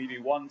 I'm going to give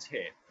you one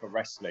tip for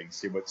wrestling.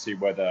 See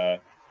whether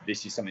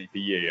this is something for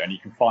you, and you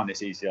can find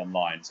this easily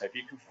online. So if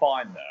you can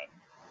find them.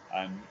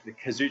 The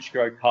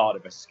Kazuchika Okada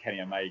versus Kenny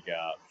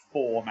Omega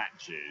 4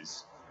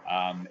 matches.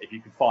 If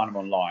you can find them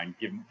online,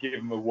 give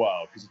them a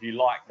whirl, because if you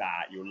like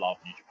that, you'll love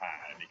New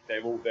Japan.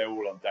 They're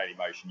all on Daily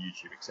Motion,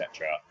 YouTube,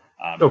 etc.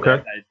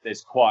 Okay.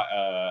 There's quite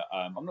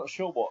I'm not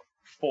sure what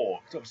 4,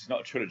 because obviously it's not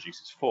a trilogy,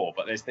 so it's 4,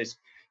 but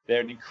they're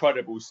an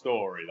incredible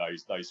story.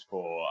 Those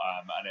 4,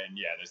 and then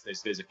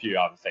there's a few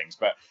other things.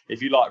 But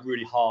if you like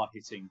really hard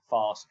hitting,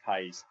 fast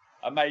paced.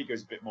 Omega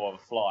is a bit more of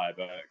a flyer,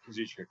 but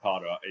Kazuchika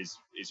Okada is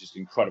just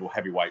incredible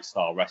heavyweight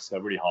style wrestler,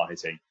 really hard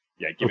hitting.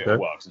 Yeah, give it a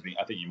whirl, because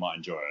I think you might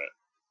enjoy it.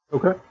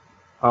 Okay,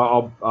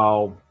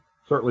 I'll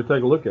certainly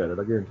take a look at it.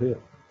 I guarantee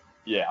it.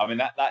 Yeah, I mean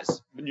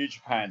that's New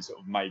Japan sort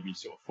of made me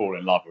sort of fall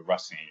in love with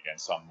wrestling again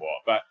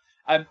somewhat. But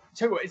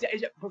tell you what, is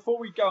it before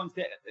we go on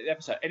to the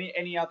episode,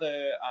 any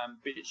other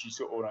bits you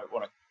sort of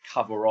want to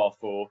cover off,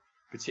 or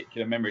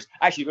particular memories?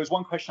 Actually, there was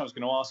one question I was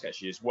going to ask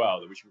actually as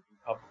well, that we can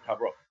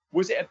cover off.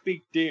 Was it a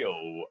big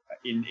deal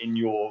in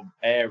your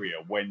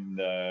area when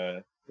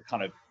the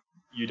kind of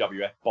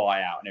UWF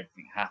buyout and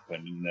everything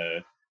happened, and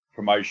the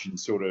promotion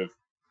sort of,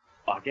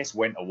 I guess,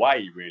 went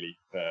away, really,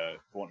 for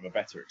want of a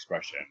better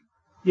expression?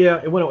 Yeah,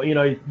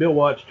 Bill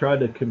Watts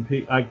tried to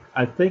compete.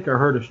 I think I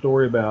heard a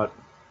story about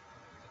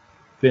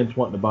Vince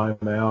wanting to buy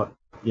him out,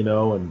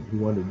 and he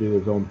wanted to do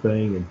his own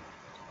thing. And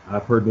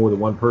I've heard more than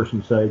one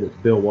person say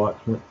that Bill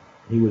Watts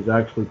he was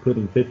actually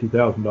putting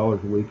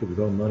 $50,000 a week of his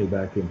own money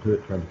back into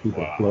it, trying to keep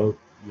it afloat.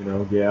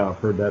 Yeah, I've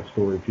heard that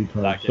story a few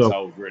times. That gets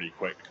old really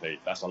quickly.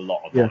 That's a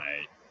lot of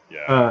money.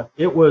 Yeah.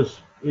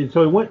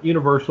 So he went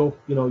Universal,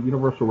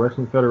 Universal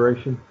Wrestling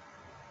Federation,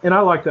 and I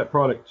liked that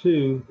product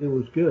too. It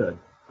was good.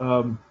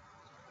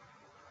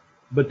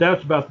 But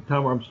that's about the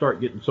time where I'm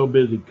starting getting so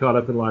busy, caught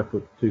up in life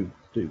with two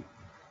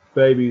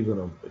babies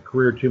and a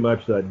career too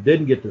much, that I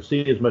didn't get to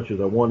see as much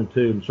as I wanted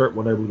to, and certainly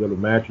wasn't able to go to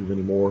matches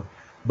anymore.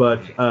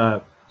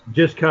 But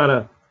just kind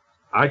of,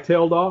 I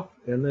tailed off,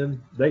 and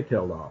then they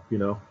tailed off,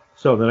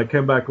 So then I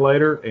came back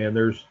later, and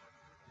there's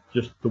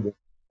just the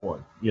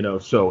one,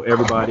 So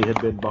everybody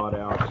had been bought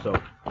out. So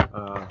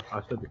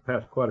I spent the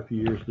past quite a few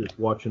years just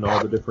watching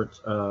all the different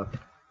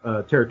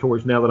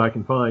territories. Now that I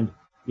can find,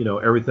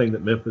 everything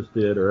that Memphis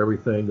did, or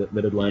everything that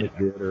Mid-Atlantic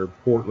did, or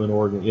Portland,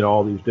 Oregon,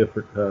 all these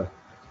different,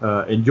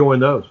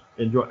 enjoying those.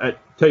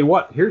 Tell you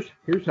what,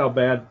 here's how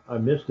bad I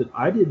missed it.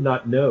 I did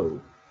not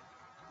know.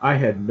 I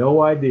had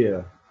no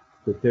idea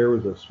that there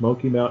was a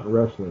Smoky Mountain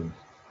Wrestling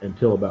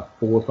until about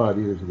 4 or 5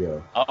 years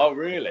ago. Oh,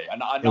 really?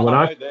 And I know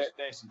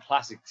there's some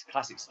classic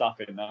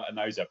stuff in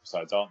those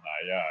episodes, aren't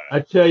there? Yeah.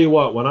 I tell you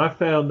what, when I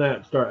found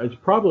that it's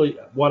probably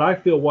what I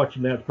feel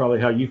watching that's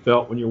probably how you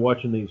felt when you're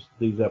watching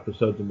these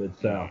episodes of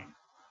Mid-South.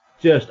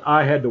 Just,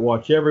 I had to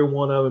watch every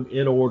one of them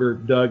in order,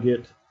 dug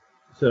it,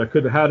 said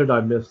how did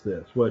I miss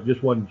this? Well, it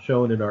just wasn't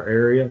shown in our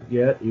area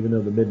yet, even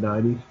in the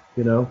mid-90s,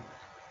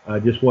 I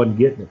just wasn't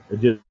getting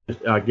it.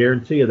 I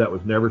guarantee you that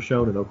was never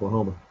shown in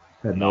Oklahoma.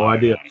 Had no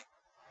idea.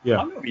 Yeah.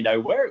 I don't really know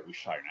where it was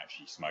shown,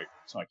 actually,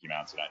 Smoky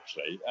Mountain,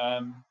 actually. I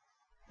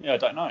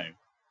don't know.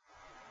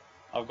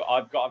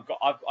 I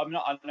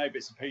know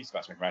bits and pieces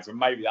about Smoky Mountain.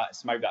 Maybe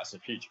that's a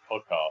future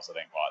podcast, I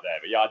think, right there.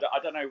 But yeah, I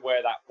don't know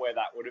where that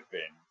would have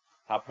been,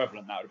 how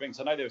prevalent that would have been.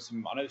 So I know there's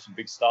some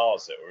big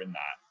stars that were in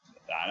that.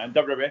 And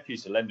WWF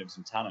used to lend them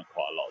some talent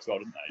quite a lot as well,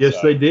 didn't they? Yes,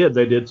 so, they did.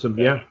 They did some.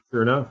 Yeah,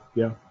 sure enough.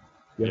 Yeah.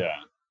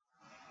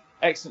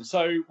 Excellent.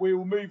 So we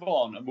will move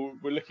on, and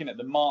we're looking at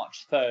the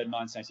March 3rd,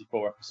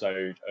 1984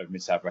 episode of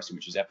Mid-South Wrestling,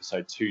 which is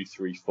episode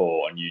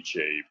 234 on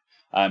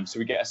YouTube. So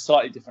we get a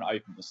slightly different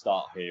open to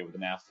start here with a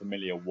now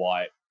familiar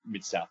white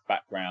Mid-South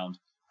background.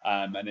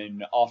 And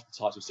then after the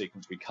title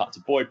sequence, we cut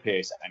to Boyd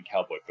Pierce and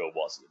Cowboy Bill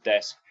Watts at the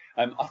desk.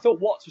 I thought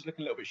Watts was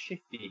looking a little bit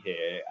shifty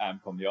here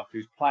from the off. He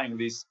was playing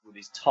with his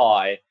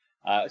tie,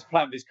 was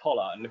playing with his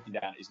collar and looking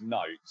down at his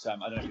notes. I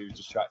don't know if he was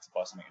distracted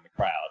by something in the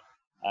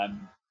crowd.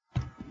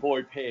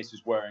 Boyd Pierce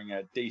was wearing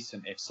a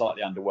decent, if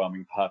slightly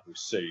underwhelming, purple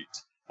suit,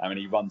 and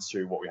he runs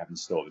through what we have in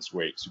store this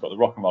week. So we've got the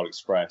Rock and Roll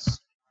Express,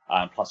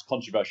 plus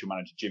controversial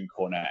manager Jim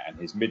Cornette and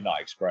his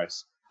Midnight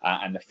Express,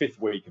 and the 5th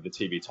week of the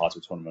TV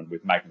title tournament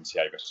with Magnum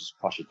TA versus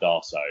Crusher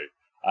Darso.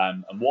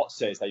 And Watts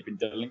says they've been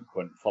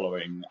delinquent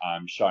following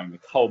showing the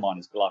Coal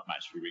Miners Glove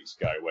match a few weeks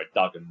ago, where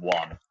Duggan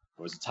won,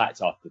 was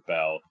attacked after the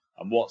bell.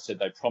 And Watts said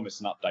they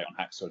promised an update on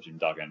Hacksaw Jim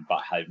Duggan,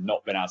 but have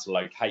not been able to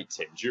locate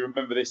him. Do you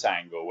remember this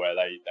angle where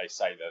they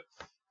say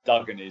that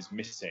Duggan is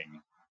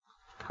missing?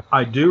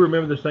 I do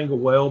remember this angle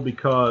well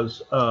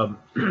because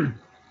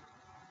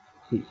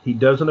he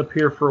doesn't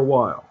appear for a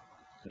while.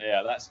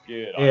 Yeah, that's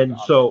good. And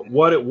so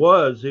what it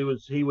was,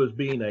 he was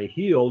being a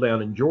heel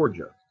down in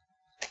Georgia.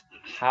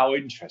 How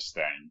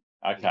interesting.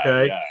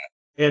 Okay. Yeah.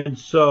 And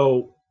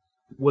so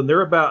when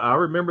they're about, I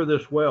remember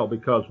this well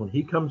because when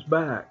he comes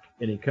back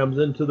and he comes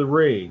into the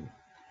ring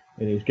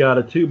and he's got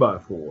a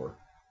 2x4,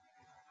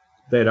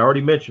 they'd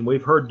already mentioned,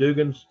 we've heard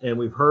Dugan's and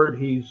we've heard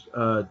he's,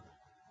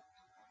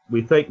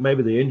 we think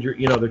maybe the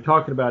injury, they're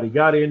talking about he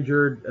got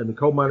injured and the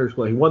Coal Miners,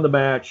 he won the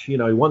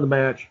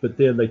match, but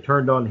then they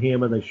turned on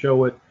him and they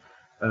show it.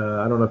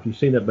 I don't know if you've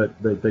seen it,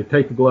 but they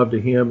take the glove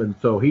to him, and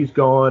so he's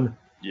gone.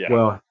 Yeah.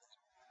 Well,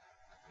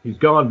 he's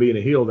gone being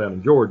a heel down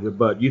in Georgia,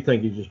 but you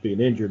think he's just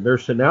being injured.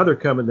 Now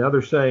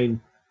they're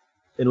saying,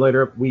 and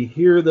later we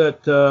hear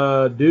that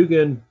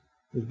Dugan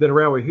has been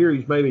around. We hear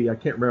he's maybe, I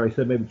can't remember, he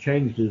said maybe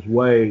changed his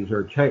ways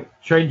or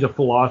changed of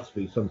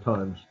philosophy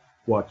sometimes,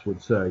 Watts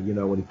would say,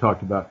 when he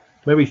talked about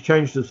maybe he's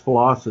changed his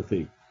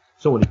philosophy.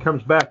 So when he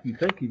comes back, you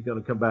think he's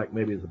going to come back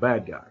maybe as a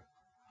bad guy.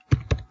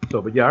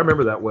 So, but yeah, I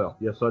remember that well.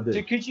 Yes, I did.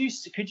 So could you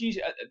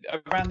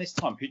around this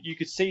time you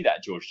could see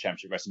that Georgia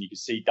Championship Wrestling? You could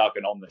see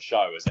Duggan on the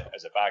show as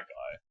a bad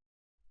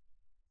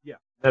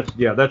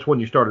guy. That's when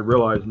you started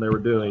realizing they were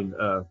doing.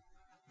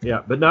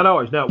 But not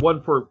always. Now, it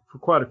wasn't for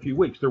quite a few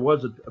weeks. There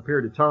was a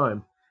period of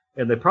time,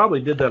 and they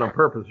probably did that on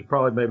purpose. They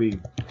probably maybe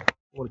I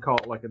want to call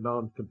it like a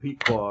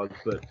non-compete clause,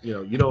 but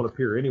you don't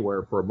appear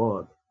anywhere for a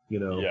month.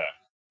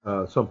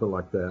 Something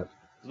like that.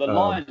 The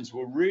lines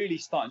were really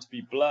starting to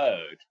be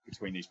blurred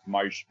between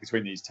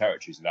these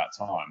territories at that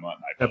time, weren't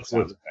they?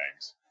 Absolutely.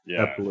 Things.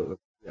 Yeah. Absolutely.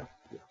 Yeah.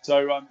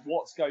 So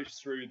Watts goes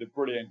through the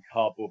brilliant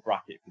cardboard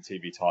bracket for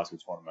TV title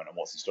tournament and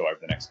what's in store over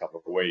the next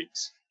couple of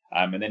weeks.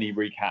 And then he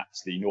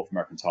recaps the North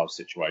American title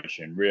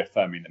situation,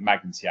 reaffirming that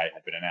Magnum TA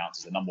had been announced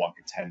as the number one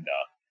contender,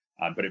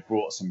 but it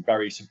brought some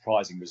very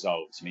surprising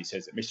results. And he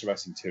says that Mr.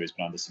 Wrestling 2 has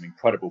been under some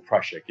incredible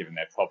pressure given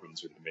their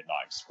problems with the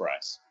Midnight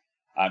Express.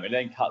 It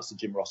then cuts to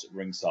Jim Ross at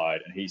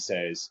ringside, and he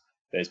says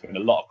there's been a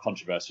lot of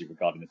controversy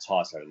regarding the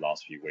title over the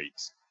last few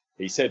weeks.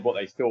 He said what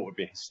they thought would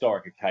be a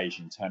historic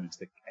occasion turned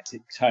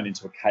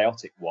into a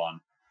chaotic one,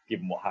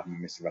 given what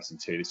happened with Mr. Wrestling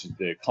 2. This was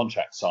the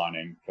contract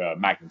signing for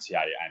Magnum TA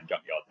and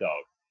Junkyard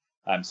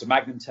Dog. So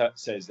Magnum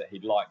says that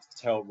he'd like to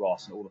tell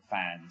Ross and all the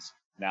fans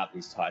now that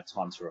he's had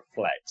time to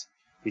reflect.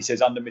 He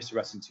says under Mr.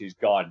 Wrestling 2's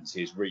guidance,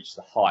 he has reached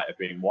the height of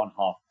being one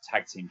half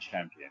tag team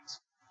champions.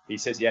 He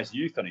says he has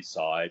youth on his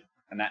side,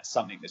 and that's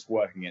something that's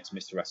working against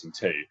Mr. Wrestling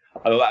 2.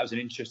 I thought that was an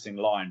interesting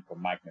line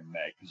from Magnum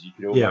there, because you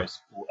could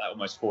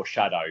almost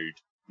foreshadowed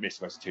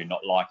Mr. Wrestling 2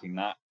 not liking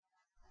that.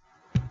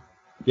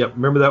 Yep,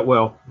 remember that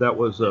well. That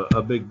was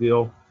a big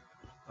deal.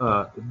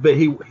 But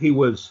he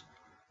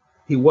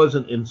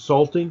wasn't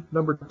insulting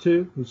number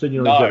 2. He said, he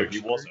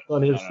wasn't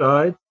on his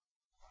side,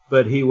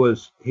 but he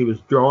was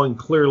drawing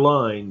clear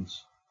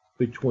lines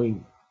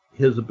between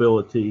his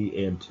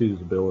ability and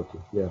 2's ability.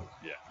 Yeah.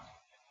 Yeah.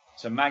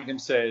 So Magnum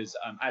says,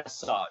 as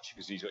such,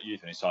 because he's got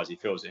youth on his side, he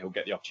feels that he'll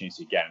get the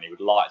opportunity again, and he would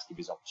like to give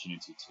his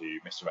opportunity to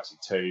Mr. Wrestling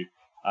 2.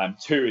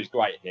 2 is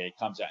great here. He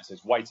comes out and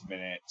says, wait a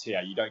minute, TA,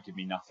 you don't give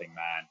me nothing,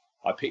 man.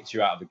 I picked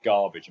you out of the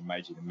garbage and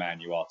made you the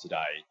man you are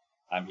today.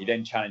 He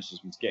then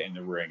challenges him to get in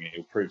the ring, and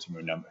he'll prove to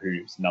him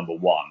who's number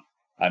one.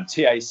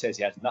 TA says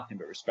he has nothing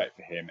but respect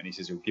for him, and he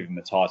says he'll give him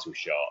the title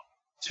shot.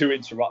 2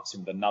 interrupts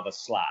him with another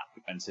slap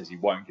and says he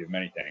won't give him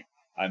anything.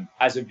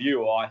 As a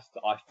viewer, I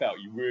felt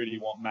you really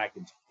want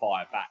Magnum to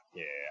fire back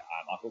here.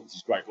 I thought this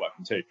is great work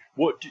from 2.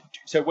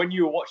 So when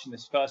you were watching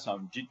this first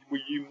time, were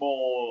you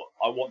more,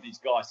 I want these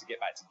guys to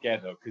get back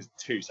together because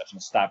 2's such an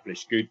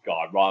established good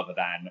guy, rather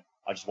than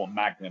I just want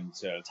Magnum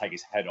to take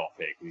his head off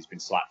here because he's been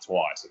slapped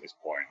twice at this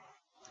point?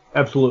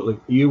 Absolutely.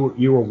 You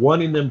were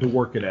wanting them to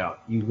work it out.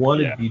 You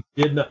wanted, you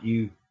did not,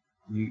 you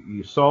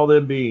saw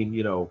them being,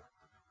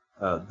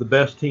 the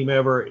best team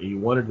ever. You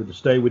wanted it to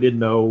stay. We didn't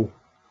know.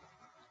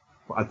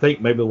 I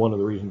think maybe one of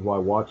the reasons why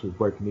Watts is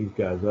breaking these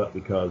guys up,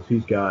 because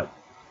he's got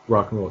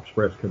Rock and Roll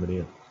Express coming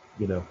in.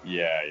 You know.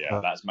 Yeah,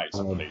 Uh, that makes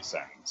um, complete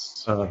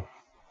sense.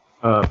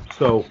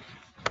 so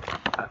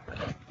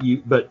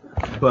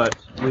but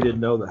we didn't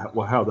know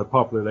how the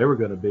popular they were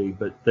going to be,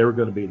 but they were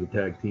going to be the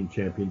tag team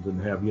champions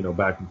and have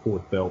back and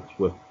forth belts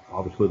with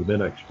obviously the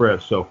Midnight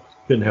Express. So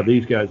couldn't have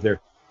these guys there.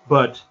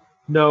 But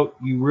no,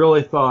 you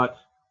really thought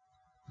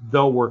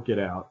they'll work it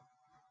out.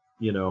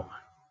 You know,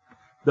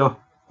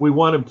 we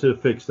want them to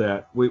fix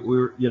that.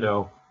 We're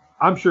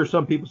I'm sure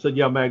some people said,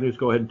 yeah, Magnus,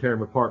 go ahead and tear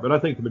them apart. But I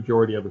think the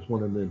majority of us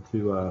wanted them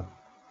to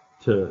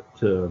to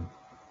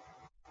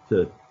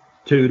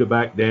to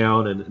back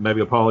down and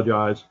maybe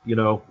apologize.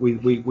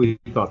 We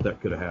thought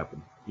that could have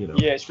happened.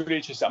 Yeah, it's really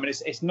interesting. I mean,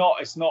 it's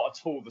not at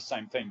all the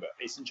same thing, but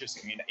it's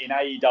interesting. In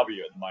AEW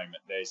at the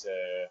moment, there's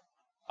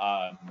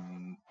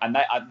and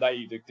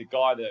the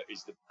guy that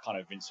is the kind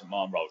of Vincent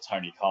McMahon role,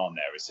 Tony Khan,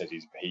 there has said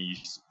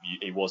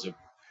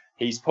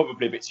he's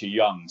probably a bit too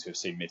young to have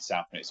seen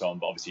Mid-South when it's on,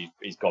 but obviously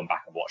he's gone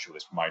back and watched all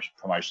this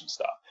promotion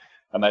stuff.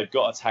 And they've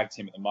got a tag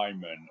team at the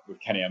moment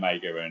with Kenny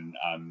Omega and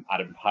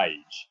Adam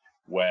Page,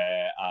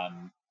 where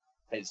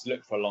it's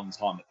looked for a long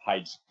time that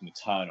Page is going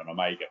to turn on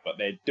Omega, but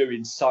they're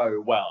doing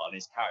so well and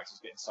his character's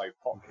getting so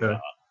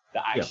popular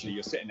that actually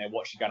you're sitting there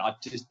watching going, I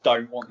just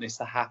don't want this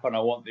to happen. I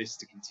want this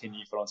to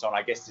continue for a long time.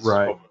 I guess this is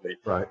probably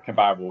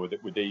comparable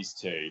with these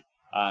two.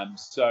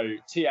 So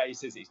TA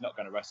says he's not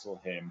going to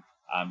wrestle him,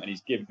 and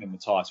he's giving him the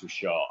title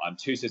shot.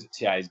 2 says that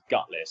TA is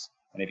gutless,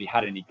 and if he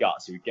had any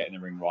guts, he would get in the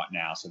ring right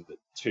now so that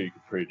 2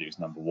 could prove he was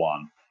number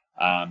 1.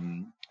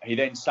 He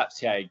then slaps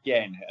TA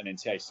again, and then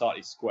TA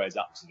slightly squares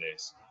up to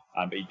this.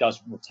 But he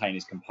does retain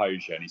his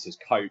composure, and he says,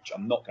 "Coach,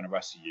 I'm not going to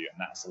wrestle you," and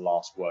that's the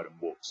last word,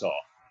 and walks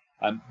off.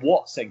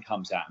 Watts then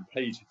comes out and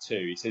pleads for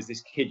 2. He says, "This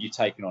kid you're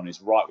taking on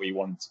is right where you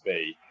want him to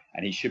be,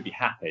 and he should be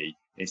happy."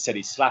 Instead,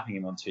 he's slapping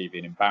him on TV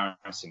and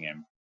embarrassing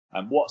him.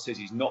 Watts says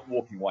he's not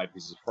walking away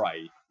because he's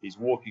afraid. He's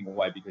walking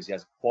away because he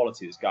has a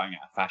quality that's going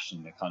out of fashion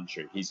in the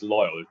country. He's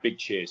loyal. There's big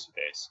cheers for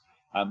this.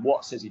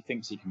 Watts says he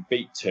thinks he can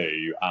beat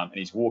 2, and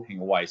he's walking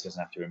away so he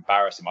doesn't have to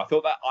embarrass him. I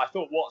thought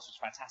Watts was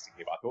fantastic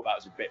here, but I thought that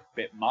was a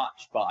bit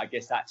much. But I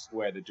guess that's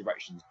where the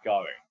direction's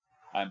going.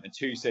 And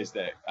 2 says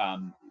that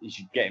he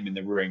should get him in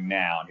the ring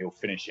now, and he'll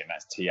finish him.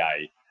 That's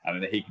TA,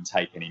 and that he can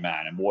take any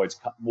man. And Watts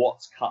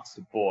cuts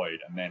to Boyd,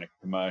 and then a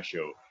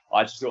commercial.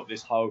 I just thought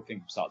this whole thing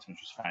from start to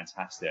finish was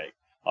fantastic.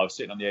 I was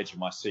sitting on the edge of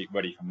my seat,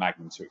 ready for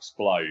Magnum to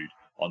explode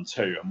on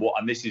 2.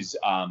 And this is.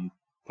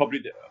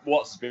 Probably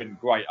Watts has been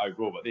great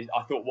overall, but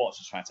I thought Watts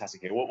was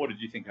fantastic here. What did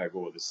you think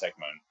overall of this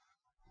segment?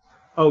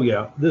 Oh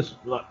yeah,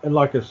 and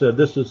like I said,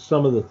 this is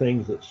some of the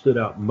things that stood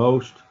out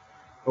most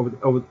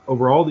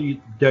over all the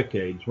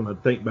decades when I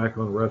think back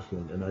on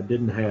wrestling, and I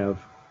didn't have,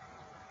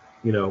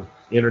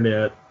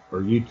 internet or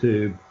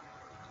YouTube.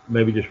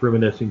 Maybe just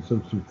reminiscing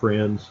some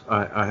friends.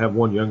 I have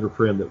one younger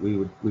friend that we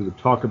would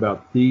talk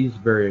about these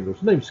very angles.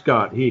 His name's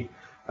Scott.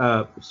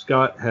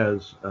 Scott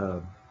has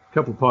a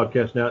couple of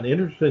podcasts now, and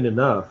interesting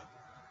enough,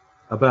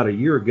 about a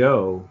year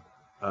ago,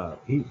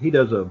 he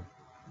does a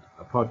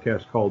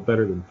podcast called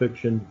Better Than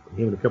Fiction.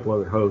 Him and a couple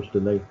other hosts,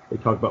 and they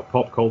talk about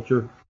pop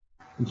culture,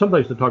 and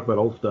sometimes they talk about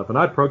old stuff. And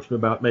I approached him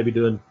about maybe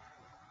doing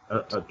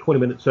a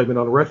 20-minute segment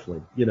on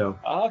wrestling,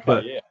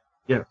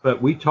 But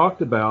we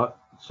talked about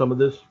some of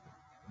this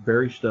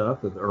very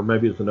stuff, or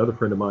maybe it's another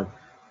friend of mine.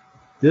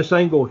 This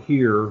angle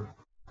here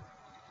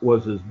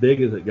was as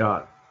big as it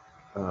got.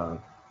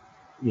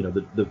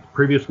 The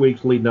previous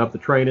weeks leading up, the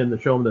training, the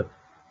showing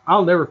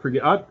I'll never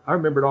forget. I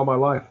remember it all my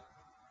life.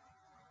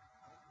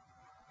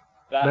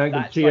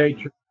 Magnum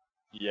TA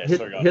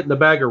hitting the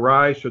bag of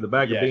rice or the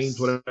bag of beans,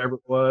 whatever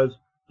it was,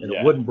 and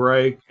it wouldn't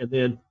break.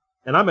 And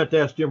I meant to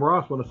ask Jim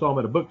Ross when I saw him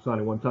at a book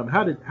signing one time.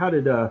 How did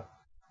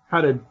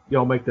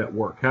y'all make that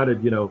work? How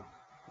did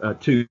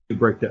to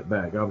break that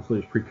bag? Obviously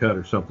it's pre-cut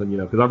or something,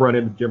 because I've run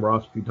into Jim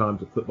Ross a few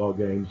times at football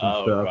games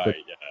and stuff. Right, but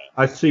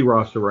I see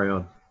Ross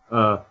around.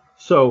 But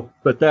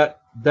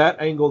that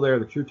angle there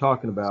that you're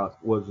talking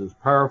about was as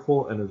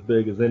powerful and as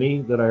big as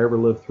any that I ever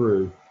lived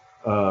through.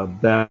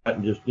 That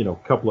and just a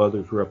couple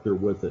others were up there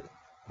with it.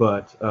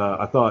 But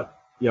I thought,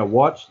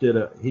 Watts did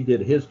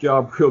his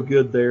job real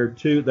good there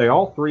too.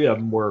 All 3 of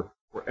them were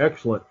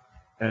excellent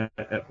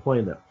at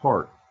playing that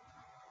part.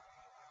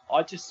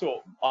 I just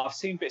thought, I've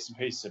seen bits and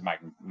pieces of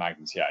Magnum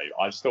TA.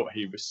 I just thought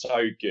he was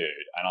so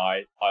good, and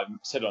I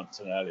said on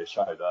an earlier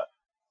show that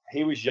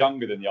he was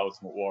younger than the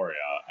Ultimate Warrior,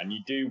 and you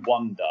do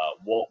wonder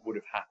what would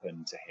have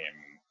happened to him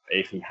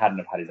if he hadn't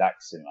have had his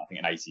accident, I think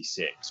in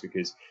 '86,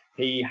 because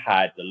he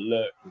had the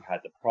look, he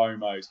had the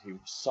promos, he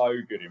was so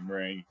good in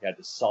ring, he had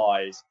the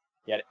size,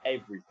 he had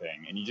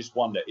everything, and you just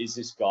wonder, is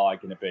this guy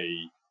going to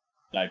be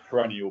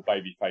perennial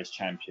babyface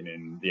champion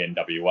in the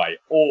NWA,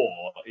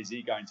 or is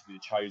he going to be the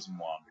chosen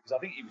one? Because I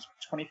think he was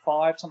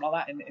 25, something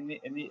like that,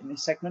 in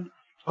this segment.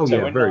 Oh,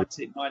 so when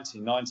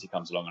 1990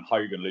 comes along and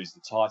Hogan loses the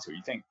title,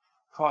 you think,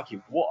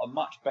 crikey, what a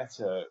much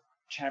better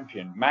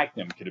champion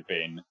Magnum could have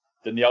been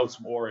than the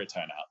Ultimate Warrior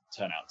turn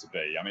out to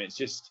be. I mean,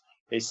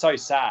 it's so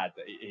sad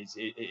that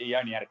he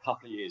only had a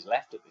couple of years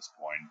left at this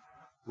point.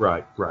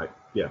 Right,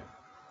 yeah.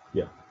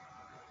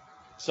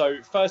 So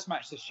first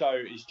match of the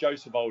show is Joe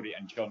Savoldi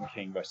and John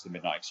King versus the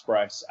Midnight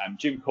Express.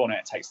 Jim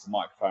Cornette takes the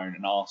microphone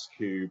and asks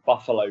who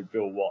Buffalo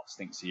Bill Watts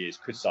thinks he is,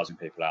 criticizing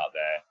people out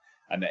there,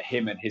 and that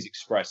him and his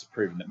Express have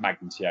proven that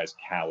Magnum TA is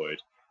a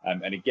coward.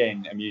 And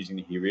again,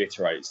 amusingly, he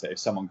reiterates that if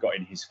someone got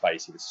in his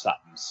face, he would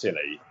slap them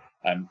silly.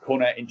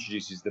 Cornette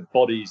introduces the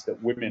bodies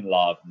that women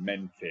love and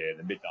men fear,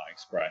 the Midnight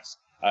Express.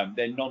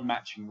 Their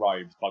non-matching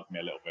robes bug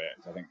me a little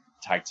bit. I think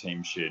tag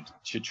teams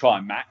should try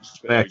and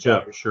match. Match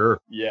up, sure.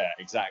 Yeah,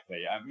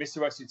 exactly.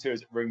 Mr. Wrestling 2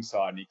 is at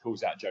ringside, and he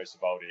calls out Joe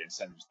Savoldi and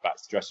sends him back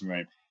to the dressing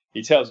room.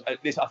 He tells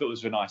this. I thought this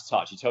was a nice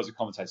touch. He tells the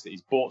commentator that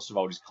he's bought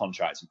Savoldi's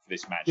contract, and for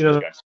this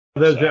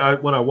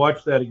match, when I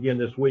watched that again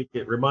this week,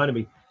 it reminded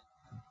me.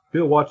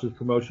 Bill Watts'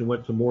 promotion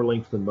went to more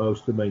lengths than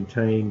most to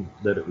maintain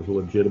that it was a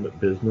legitimate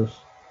business.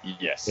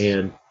 Yes.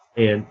 And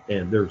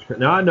there's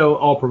now I know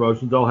all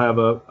promotions all have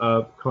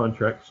a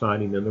contract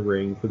signing in the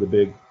ring for the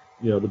big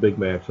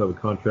match. Have a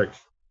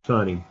contract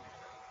signing,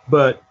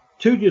 but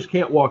two just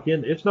can't walk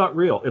in. It's not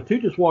real. If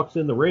two just walks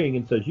in the ring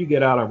and says, "You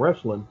get out, I'm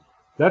wrestling,"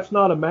 that's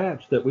not a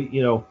match that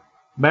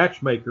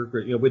matchmaker.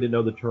 We didn't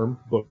know the term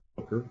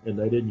booker, and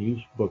they didn't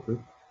use booker.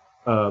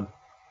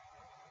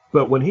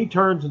 But when he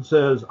turns and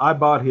says, "I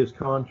bought his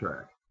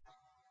contract,"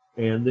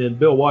 and then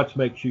Bill Watts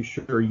makes you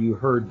sure you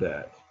heard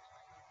that.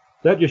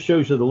 That just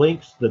shows you the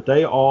links that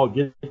they all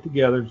get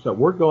together and say,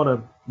 "We're going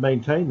to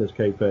maintain this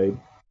kayfabe.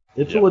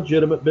 It's a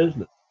legitimate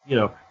business.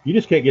 You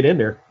just can't get in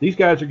there. These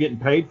guys are getting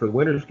paid. For the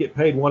winners get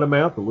paid one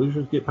amount, the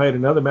losers get paid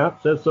another amount.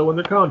 It says so in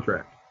their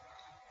contract."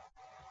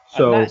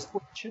 So and that's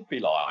what it should be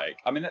like.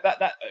 I mean,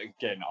 that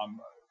again,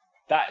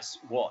 that's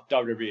what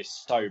WWE is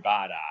so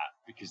bad at,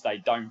 because they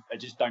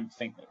just don't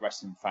think that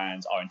wrestling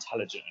fans are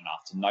intelligent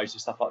enough to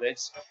notice stuff like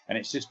this. And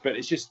it's just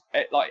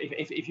like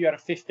if you had a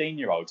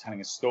 15-year-old telling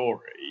a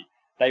story,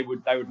 they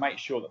would make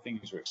sure that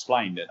things were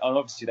explained, and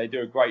obviously they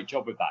do a great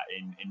job of that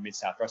in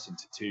Mid-South Wrestling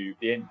to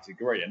the nth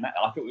degree, and that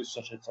I thought it was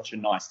such a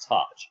nice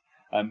touch.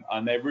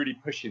 And they're really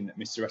pushing that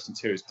Mr. Wrestling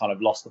 2 has kind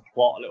of lost the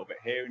plot a little bit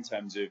here in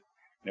terms of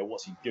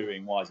what's he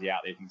doing, why is he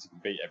out there, he thinks he can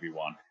beat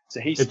everyone.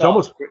 So it's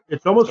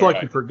almost like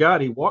he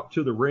forgot. He walked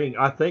to the ring.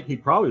 I think he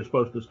probably was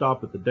supposed to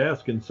stop at the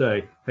desk and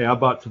say, "Hey, I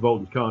bought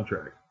Savoldi's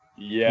contract."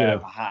 Yeah,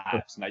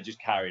 perhaps, and they just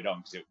carried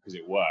on because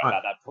it worked.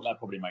 That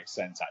probably makes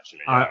sense,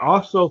 actually. Yeah. I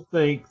also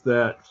think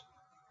that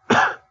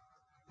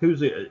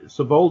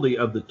Savoldi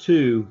of the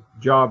two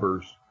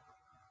jobbers,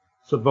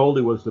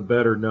 Savoldi was the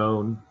better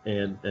known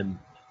and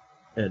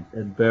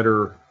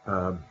better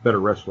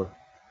wrestler.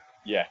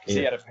 Yeah, because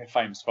he had a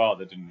famous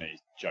father, didn't he,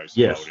 Joe Savoldi?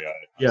 Yes.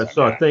 Yeah.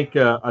 So I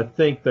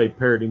think they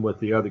paired him with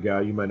the other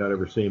guy. You might not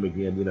ever see him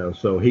again.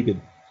 So he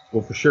could.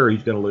 Well, for sure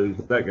he's going to lose.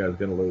 But that guy's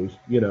going to lose.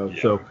 Yeah.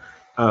 So,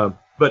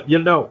 but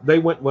they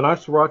went when I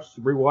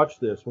rewatched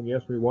this. When you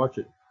asked me to watch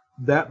it,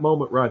 that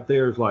moment right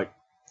there is like,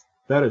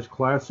 that is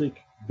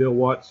classic Bill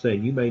Watts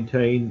saying, "You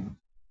maintain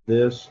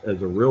this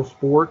as a real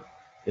sport,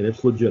 and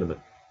it's legitimate.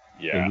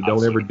 Yeah, and you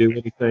don't ever do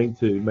anything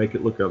to make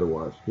it look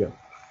otherwise." Yeah.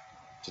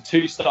 So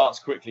two starts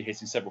quickly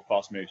hitting several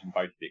fast moves in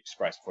both of the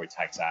Express before he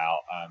tags out,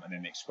 and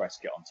then the Express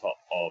get on top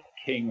of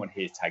King when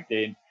he is tagged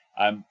in.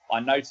 I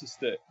noticed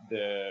that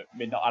the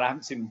Midnight, and I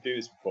haven't seen them do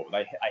this before, but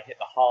they hit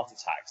the Heart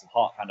Attacks, the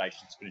Heart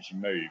Foundation's finishing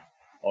move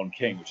on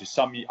King, which is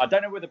I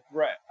don't know whether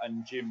Brett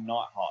and Jim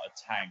Neidhart are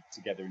tagged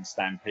together in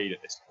Stampede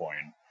at this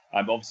point.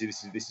 Obviously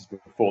this is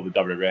before the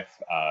WWF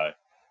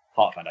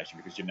Heart Foundation,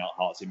 because Jim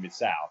Neidhart's in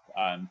Mid-South.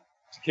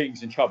 So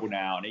King's in trouble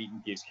now, and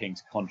Eaton gives King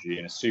to Condrey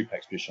in a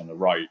suplex position on the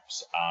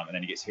ropes, and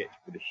then he gets hit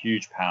with a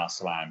huge power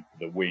slam for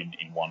the win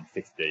in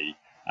 150.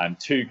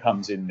 Two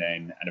comes in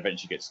then, and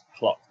eventually gets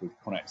clocked with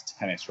Cornette's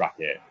tennis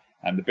racket.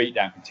 And the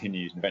beatdown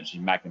continues, and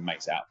eventually Magnum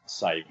makes it out for the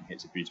save and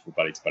hits a beautiful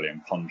belly-to-belly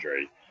on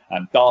Condrey.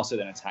 Darcy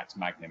then attacks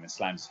Magnum and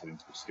slams his head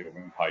into the steel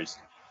ring post.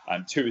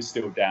 Two is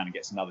still down and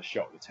gets another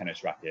shot with the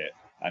tennis racket.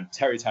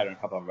 Terry Taylor and a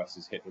couple of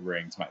wrestlers hit the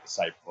ring to make the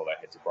save before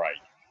they hit to break.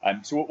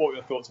 So what were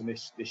your thoughts on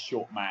this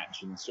short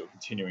match and sort of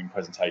continuing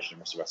presentation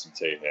of Mr. Wrestling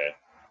 2 here?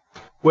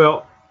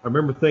 Well, I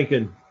remember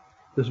thinking,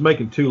 this is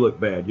making two look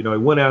bad. He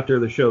went out there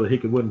to show that he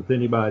could win with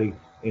anybody,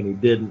 and he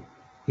didn't.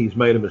 He's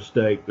made a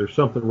mistake. There's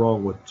something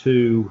wrong with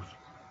two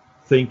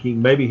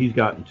thinking. Maybe he's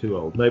gotten too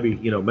old.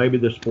 Maybe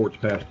this sport's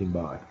passed him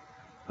by.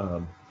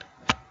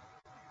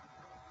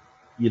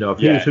 If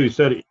he was who he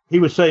said he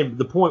was saying,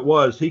 the point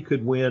was he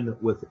could win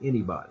with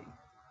anybody,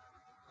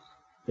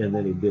 and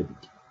then he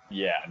didn't.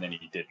 Yeah, and then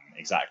he didn't,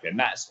 exactly. And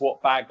that's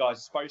what bad guys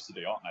are supposed to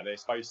do, aren't they? They're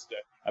supposed to,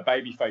 a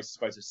babyface is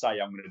supposed to say,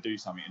 "I'm going to do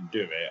something," and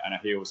do it, and a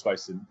heel is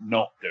supposed to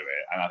not do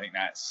it. And I think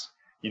that's,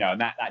 and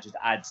that just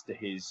adds to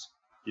his,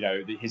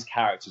 his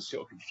character's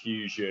sort of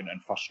confusion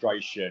and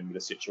frustration with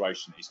the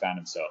situation that he's found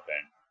himself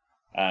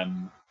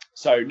in.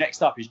 So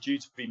next up is due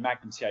to be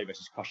Magnum TA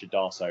versus Crusher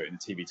Darso in the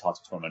TV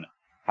title tournament.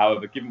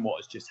 However, given what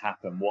has just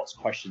happened, what's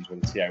questions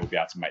whether TA will be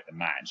able to make the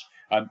match.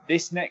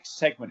 This next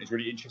segment is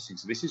really interesting.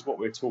 So this is what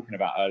we were talking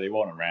about earlier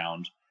on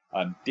around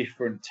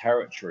different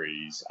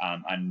territories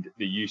and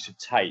the use of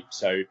tape.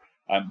 So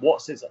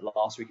Watts says that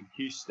last week in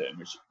Houston,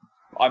 which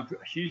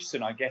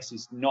Houston, I guess,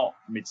 is not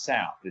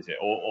Mid-South, is it?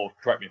 Or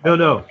correct me if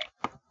I'm wrong.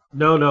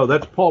 No,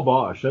 that's Paul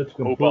Bosch. That's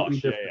Paul completely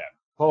Bosch, yeah, different.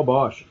 Paul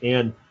Bosch,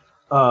 and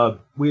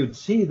we would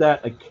see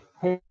that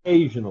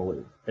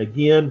occasionally.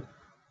 Again,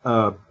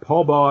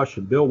 Paul Bosch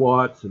and Bill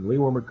Watts and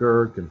Leroy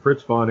McGurk and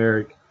Fritz von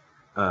Erich,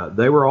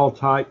 they were all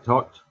tight,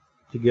 talked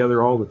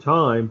together all the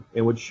time,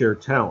 and would share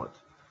talent.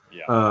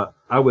 yeah.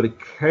 I would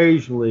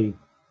occasionally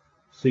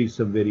see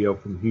some video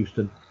from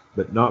Houston,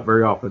 but not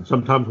very often.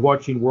 Sometimes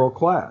watching World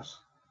Class,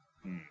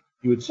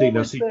 you would see.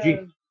 Now, see,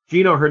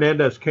 Gino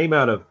Hernandez came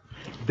out of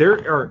there.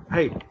 Are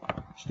hey,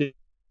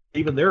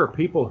 Stephen, there are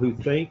people who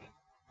think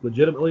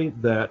legitimately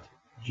that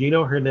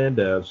Gino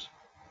Hernandez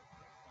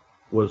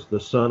was the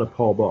son of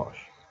Paul Bosch.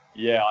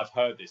 Yeah, I've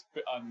heard this.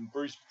 But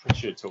Bruce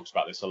Pritchard talks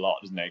about this a lot,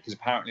 doesn't he? Because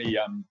apparently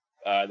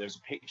there was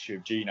a picture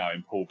of Gino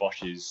in Paul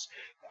Bosch's.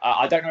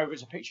 I don't know if it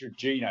was a picture of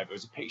Gino, but it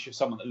was a picture of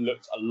someone that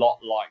looked a lot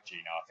like Gino,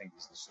 I think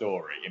is the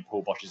story, in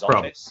Paul Bosch's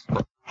office.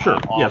 Sure,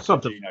 yeah,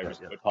 something. Gino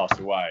had passed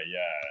away,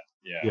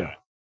 yeah.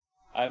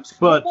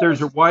 But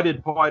why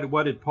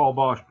did Paul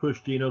Bosch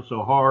push Gino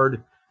so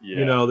hard? Yeah.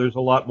 You know, there's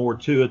a lot more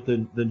to it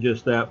than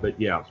just that.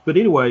 But yeah. But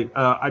anyway,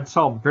 I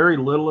saw very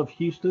little of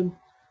Houston.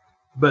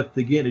 But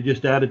again, it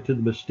just added to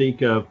the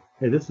mystique of,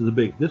 hey, this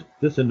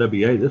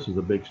NWA, this is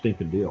a big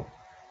stinking deal.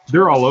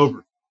 They're all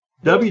over.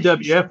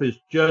 WWF is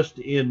just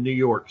in New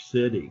York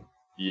City.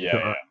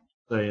 Yeah.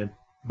 Saying,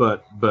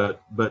 but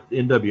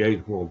NWA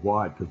is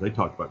worldwide because they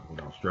talk about going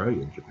to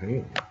Australia and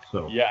Japan.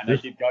 So yeah, and they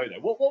did go there.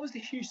 What was the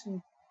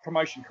Houston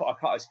promotion called? I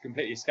can't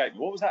completely escape me.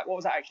 What was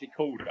that actually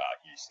called about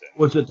Houston?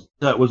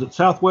 Was it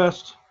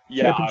Southwest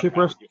Championship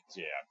Wrestling?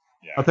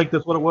 Yeah. I think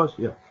that's what it was.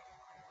 Yeah.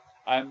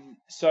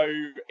 So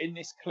in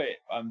this clip,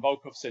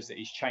 Volkov says that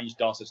he's changed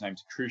Darso's name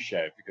to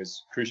Khrushchev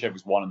because Khrushchev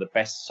was one of the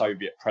best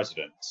Soviet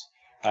presidents.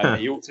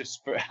 He also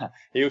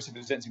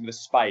presents him with a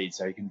spade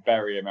so he can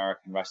bury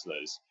American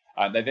wrestlers.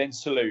 They then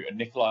salute, and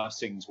Nikolai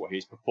sings what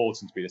he's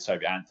purporting to be the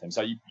Soviet anthem.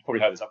 So you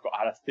probably heard this. I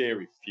had a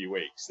theory for a few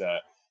weeks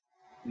that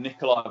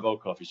Nikolai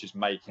Volkov is just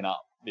making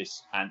up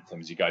this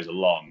anthem as he goes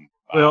along.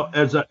 Well,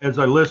 as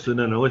I listen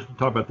to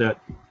talk about that,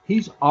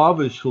 he's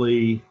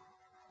obviously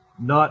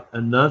not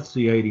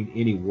enunciating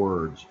any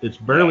words. It's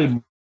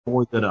barely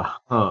more than a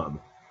hum.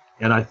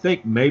 And I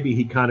think maybe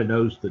he kind of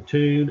knows the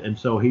tune, and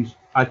so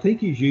I think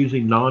he's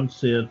using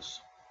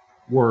nonsense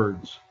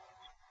words.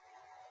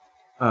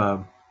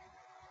 Now,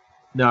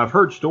 I've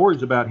heard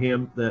stories about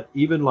him that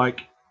even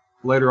like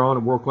later on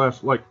in World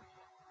Class, like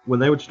when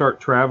they would start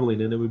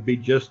traveling and it would be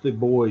just the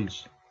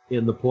boys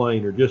in the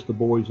plane or just the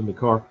boys in the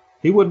car,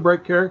 he wouldn't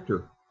break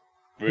character.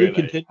 Really? He'd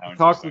continue to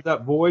talk with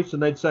that voice,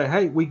 and they'd say,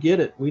 hey, we get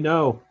it. We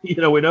know. We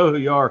know who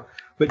you are.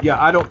 But,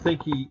 yeah, I don't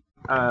think he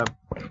of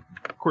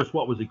course,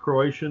 what was he,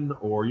 Croatian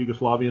or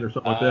Yugoslavian or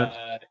something like that?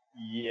 I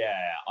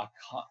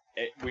can't.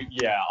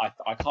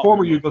 I can't.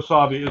 Former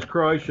Yugoslavia is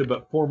Croatia,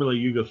 but formerly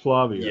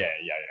Yugoslavia.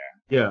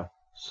 Yeah.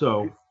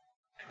 So,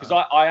 because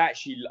I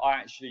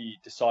actually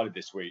decided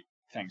this week,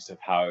 thanks to the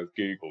power of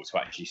Google, to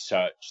actually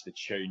search the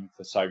tune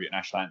for the Soviet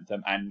national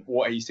anthem, and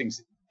what he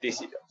thinks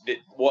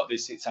what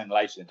this is saying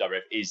later in the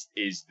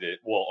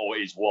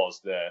WF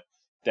was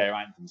their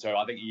anthem. So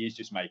I think he is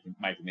just making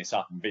this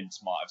up, and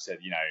Vince might have said,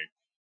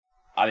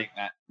 I think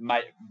that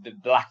the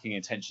lacking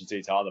attention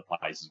to other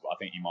places, but I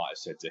think he might have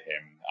said to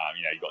him,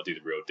 you've got to do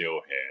the real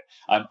deal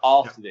here.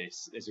 After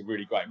this, there's a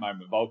really great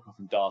moment. Volkov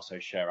and Darso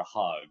share a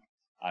hug,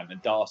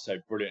 and Darso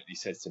brilliantly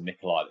says to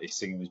Nikolai that his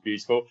singing was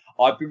beautiful.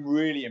 I've been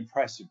really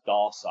impressed with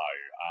Darso,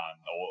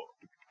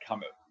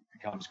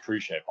 becomes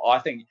Khrushchev. I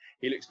think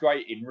he looks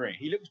great in ring.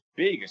 He looks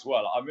big as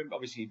well. I remember,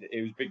 obviously,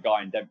 he was a big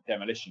guy in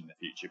Demolition in the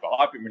future, but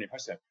I've been really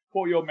impressed with him.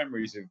 What are your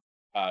memories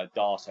of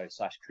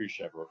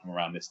Darso/Khrushchev from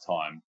around this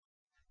time?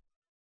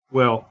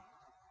 Well,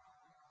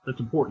 that's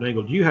an important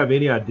angle. Do you have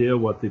any idea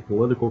what the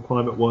political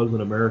climate was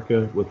in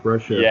America with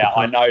Russia? Yeah,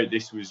 I know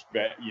this was,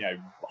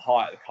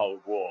 height of the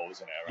Cold War,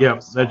 wasn't it? Yeah,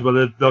 that's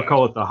what they'll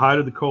call it, the height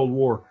of the Cold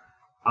War.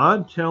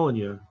 I'm telling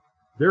you,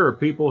 there are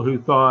people who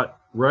thought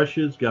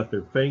Russia's got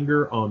their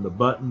finger on the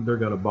button. They're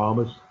going to bomb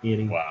us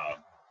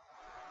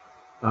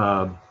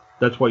Wow.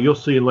 That's what you'll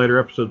see in later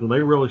episodes when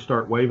they really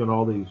start waving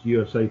all these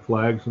USA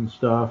flags and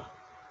stuff.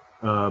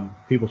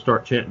 People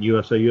start chanting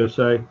USA,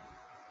 USA.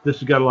 This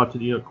has got a lot to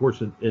do, of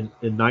course, in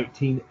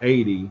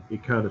 1980,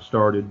 it kind of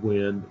started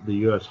when the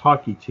U.S.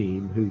 hockey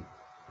team, who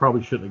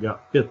probably shouldn't have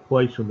got fifth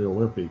place in the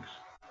Olympics,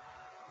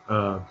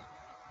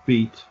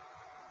 beat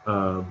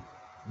the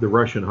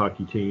Russian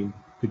hockey team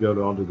to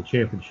go on to the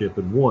championship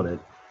and won it.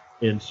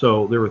 And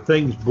so there were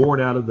things born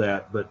out of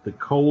that, but the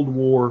Cold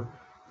War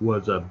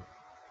was a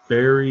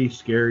very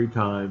scary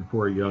time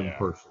for a young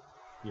person.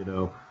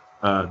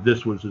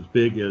 This was as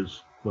big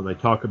as when they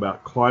talk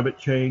about climate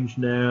change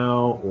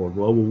now or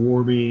global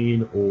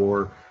warming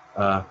or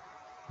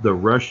the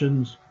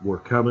Russians were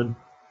coming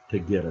to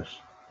get us,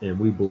 and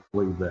we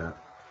believe that.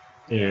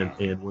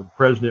 And when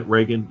President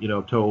Reagan,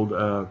 told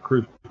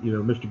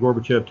Mr.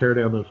 Gorbachev, tear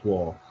down this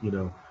wall,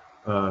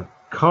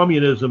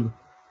 communism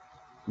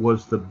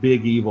was the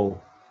big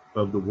evil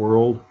of the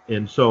world.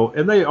 And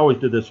they always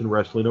did this in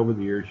wrestling over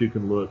the years. You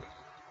can look,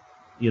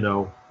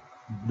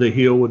 the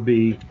heel would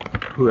be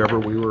whoever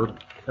we were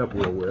at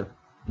war with.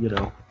 You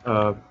know,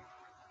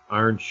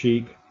 Iron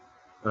Sheik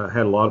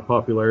had a lot of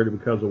popularity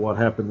because of what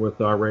happened with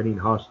the Iranian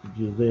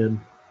hostages you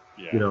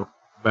Yeah. know,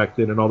 back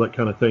then and all that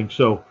kind of thing.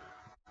 So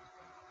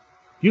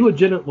you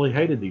legitimately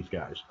hated these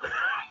guys.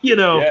 you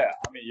know, Yeah.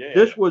 I mean, yeah,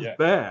 this was yeah,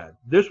 bad.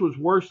 This was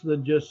worse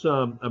than just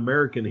some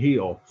American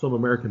heel, some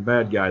American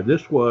bad guy.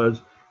 This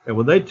was, and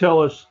when they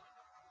tell us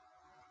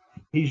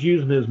he's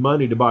using his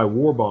money to buy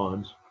war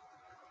bonds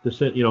to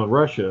send, in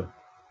Russia,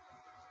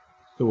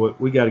 so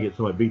we got to get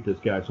somebody to beat this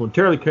guy. So when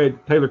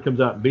Taylor comes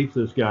out and beats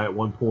this guy at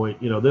one point,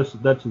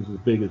 that's as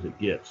big as it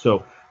gets.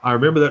 So I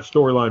remember that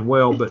storyline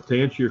well. But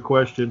to answer your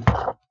question,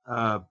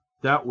 uh,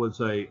 that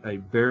was a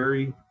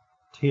very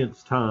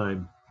tense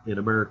time in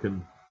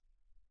American,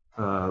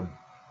 I don't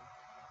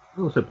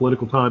want to say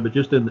political time, but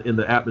just in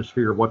the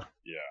atmosphere of what's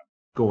yeah.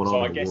 going So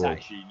on I in the guess world.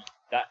 actually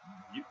that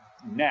you,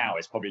 now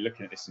it's probably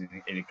looking at this in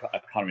a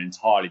kind of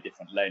entirely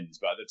different lens.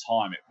 But at the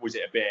time, was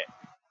it a bit?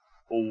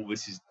 Oh,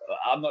 this is.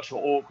 I'm not sure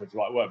awkward's the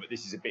right word, but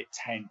this is a bit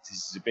tense.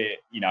 This is a bit,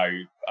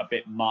 a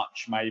bit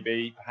much.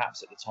 Maybe,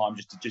 perhaps at the time,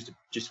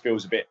 just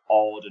feels a bit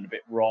odd and a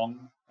bit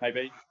wrong.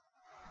 Maybe.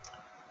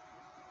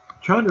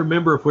 Trying to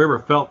remember if we ever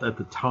felt at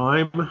the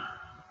time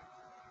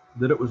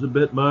that it was a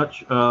bit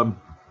much. I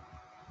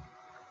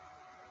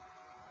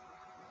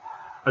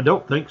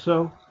don't think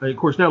so. And of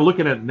course, now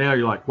looking at it now,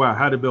 you're like, wow,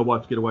 how did Bill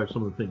Watts get away with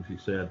some of the things he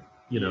said?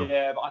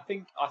 Yeah, but I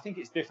think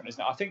it's different,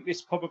 isn't it? I think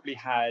this probably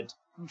had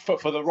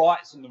for the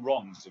rights and the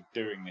wrongs of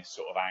doing this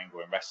sort of angle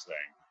in wrestling.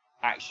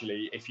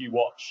 Actually, if you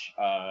watch,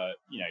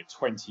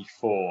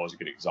 24 is a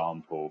good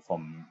example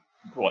from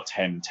what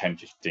 10,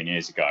 15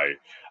 years ago.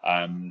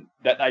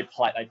 That they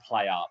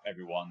play up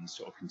everyone's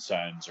sort of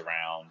concerns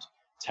around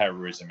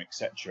terrorism,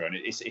 etc. And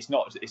it's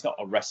not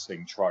a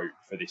wrestling trope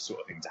for this sort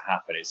of thing to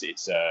happen.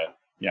 It's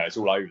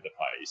all over the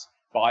place.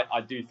 But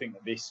I do think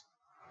that this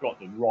got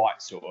the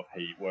right sort of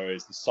heat,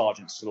 whereas the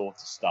Sergeant Slaughter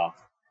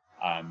stuff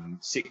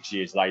 6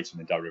 years later in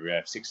the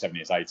WWF, 6, 7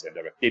 years later in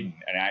the WWF didn't,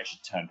 and it actually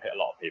turned a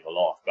lot of people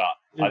off.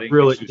 But I think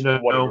really, this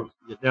was what it was.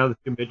 now that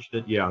you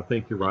mentioned it, yeah, I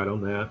think you're right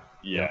on that.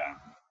 Yeah.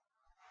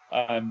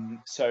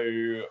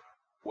 So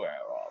where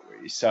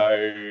are we? So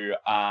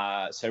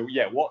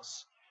yeah,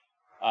 what's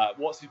the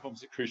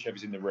performance that Khrushchev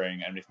is in the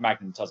ring, and if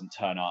Magnum doesn't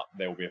turn up,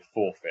 there will be a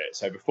forfeit.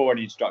 So before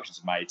any introductions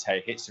are made,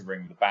 Tay hits the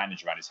ring with a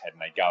bandage around his head,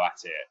 and they go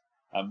at it.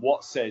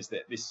 Watt says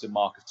that this is a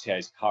mark of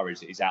TA's courage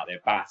that he's out there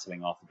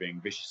battling after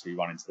being viciously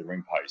run into the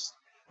ring post.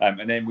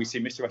 And then we see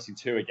Mr. Wrestling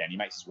 2 again. He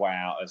makes his way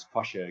out as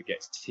Crusher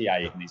gets TA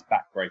in his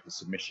backbreaker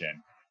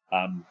submission.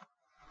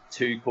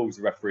 2 calls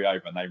the referee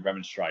over and they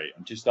remonstrate.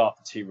 And just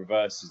after T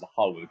reverses the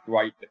hold with a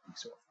great looking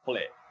sort of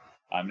flip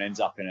and ends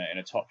up in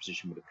a top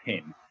position with a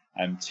pin.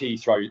 2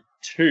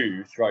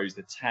 throws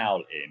the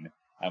towel in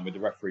with the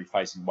referee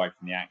facing away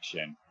from the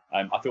action.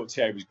 I thought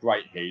TA was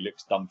great here. He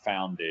looks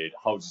dumbfounded,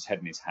 holds his head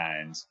in his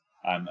hands.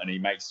 And he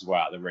makes his way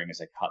out of the ring as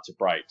they cut to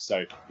break.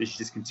 So this is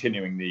just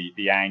continuing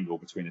the angle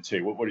between the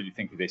two. What did you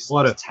think of this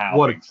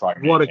towel being thrown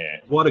in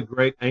here? What a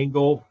great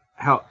angle!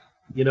 How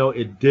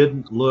it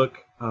didn't look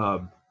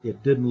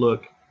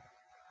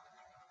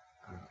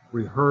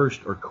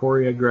rehearsed or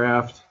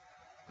choreographed,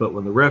 but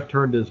when the ref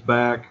turned his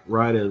back,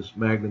 right as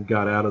Magnum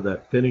got out of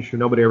that finisher,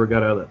 nobody ever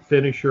got out of that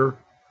finisher.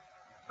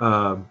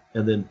 And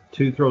then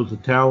 2 throws the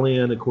towel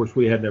in. Of course,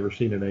 we had never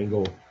seen an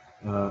angle.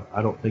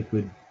 I don't think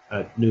we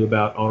knew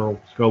about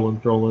Arnold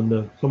Skolin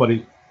throwing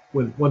somebody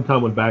one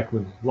time when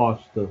Backlund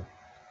lost the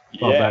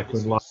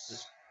Backlund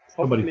lost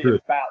probably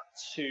about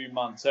 2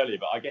 months earlier,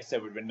 but I guess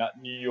there would have been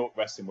New York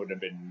wrestling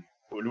wouldn't have been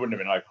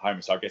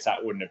Oklahoma, so I guess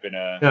that wouldn't have been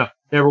a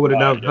never would have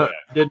known.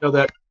 Didn't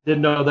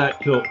know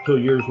that till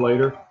years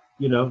later.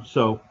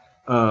 So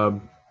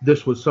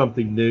this was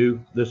something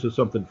new. This was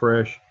something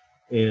fresh,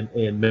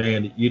 and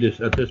man, you just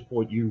at this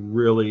point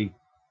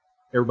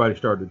everybody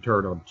started to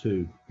turn on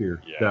 2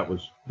 here. Yeah. That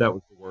was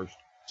the worst.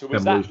 So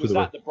was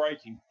that the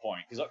breaking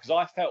point? Because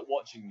I felt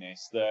watching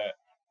this that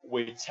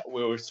we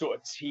were sort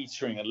of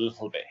teetering a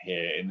little bit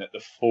here in that the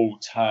full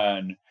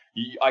turn.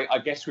 I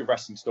guess with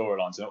wrestling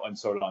storylines and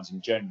storylines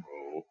in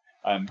general,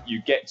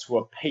 you get to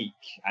a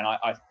peak, and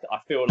I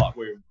feel like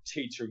we're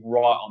teetering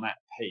right on that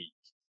peak,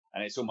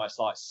 and it's almost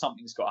like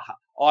something's got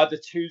to either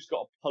 2's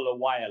got to pull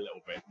away a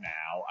little bit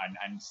now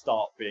and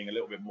start being a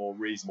little bit more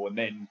reasonable, and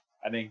then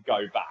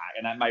go back,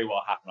 and that may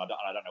well happen. I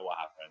don't know what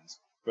happens.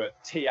 But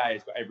TA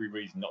has got every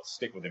reason not to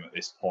stick with him at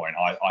this point.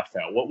 I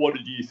felt. What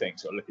did you think?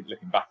 Sort of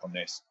looking back on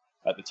this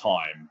at the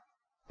time,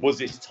 was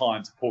this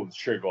time to pull the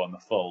trigger on the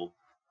full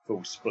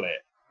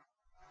split?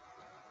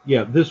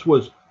 Yeah, this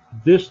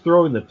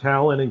throwing the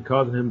towel in and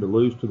causing him to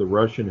lose to the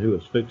Russian who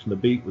was fixing the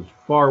beat was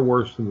far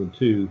worse than the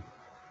 2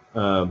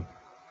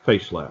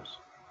 face slaps.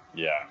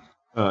 Yeah,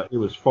 it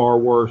was far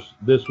worse.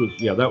 That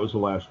was the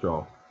last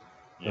straw.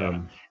 Yeah.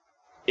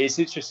 It's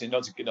interesting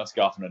not to go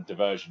off on a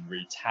diversion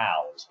re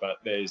towels, but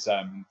there's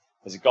a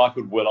guy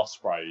called Will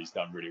Ospreay who's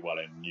done really well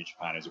in New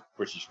Japan. He's a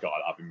British guy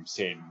that I've been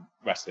seeing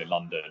wrestle in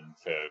London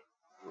for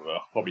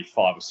probably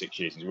 5 or 6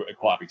 years. He's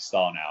quite a big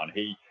star now, and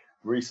he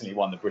recently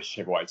won the British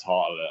heavyweight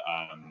title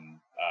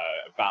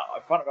at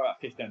in front of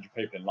about 1,500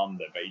 people in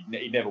London, but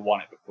he'd never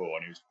won it before,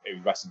 and he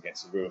was wrestling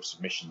against a real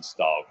submission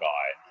style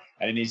guy.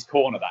 And in his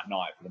corner that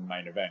night for the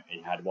main event,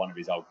 he had a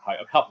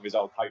couple of his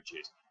old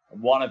coaches,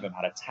 and one of them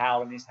had a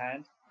towel in his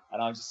hand.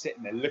 And I was just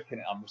sitting there looking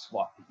at him. I'm just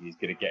thinking he's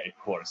going to get a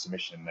corner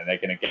submission, and then they're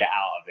going to get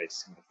out of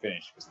this with the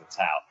finish because of the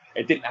towel.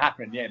 It didn't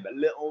happen in the end, but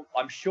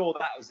I'm sure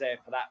that was there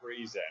for that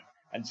reason.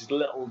 And just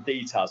little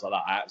details like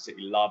that I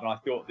absolutely love. And I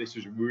thought this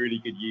was a really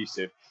good use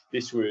of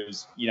this.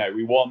 Was,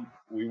 we want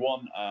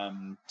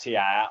TA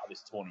out of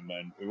this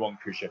tournament. We want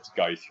Khrushchev to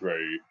go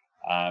through.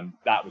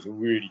 That was a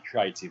really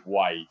creative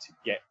way to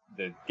get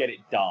it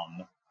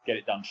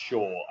done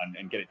short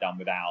and get it done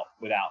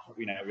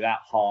without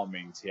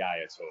harming TA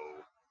at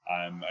all.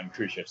 And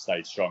Khrushchev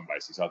stayed strong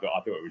basically. So I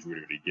thought it was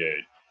really, really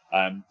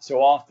good.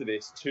 So after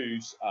this, two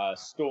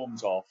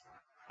storms off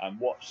and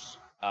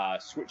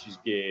switches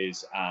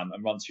gears and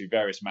runs through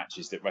various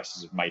matches that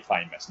wrestlers have made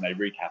famous. And they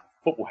recap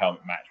a football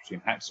helmet match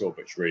between Hacksaw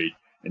Butch Reed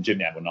and Jim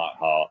the Anvil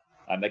Neidhart.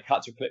 And they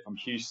cut to a clip from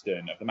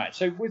Houston of the match.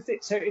 So if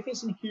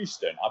it's in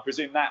Houston, I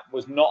presume that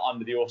was not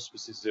under the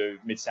auspices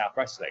of Mid-South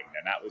Wrestling,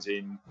 and that was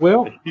in.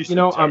 Well,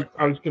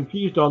 I was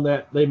confused on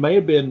that. They may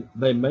have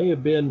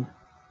been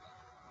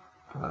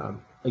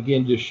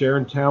again just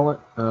sharing talent.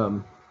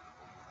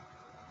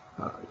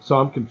 So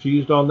I'm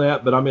confused on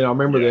that. But I mean, I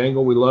remember the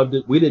angle. We loved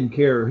it. We didn't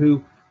care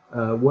who.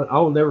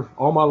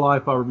 All my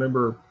life I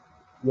remember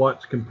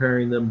once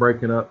comparing them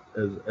breaking up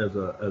as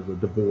a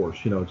divorce.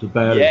 It's a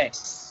bad.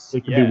 Yes.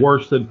 It could be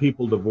worse than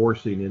people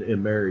divorcing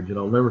in marriage, and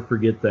I'll never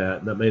forget that.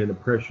 And that made an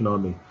impression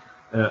on me.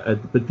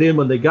 But then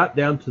when they got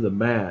down to the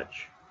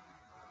match,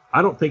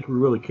 I don't think we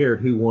really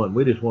cared who won.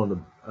 We just wanted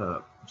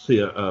to see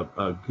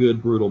a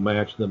good, brutal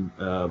match,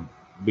 them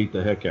beat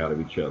the heck out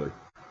of each other.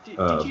 Did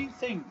you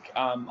think?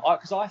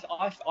 Because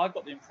I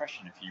got the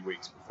impression a few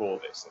weeks before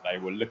this that they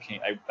were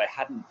looking. They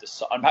hadn't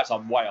decided. And perhaps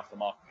I'm way off the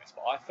mark on this,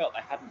 but I felt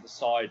they hadn't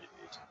decided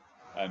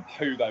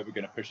who they were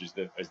going to push as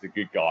the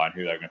good guy and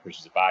who they were going to push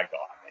as the bad guy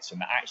on this.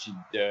 And that actually,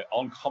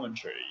 on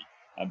commentary,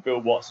 Bill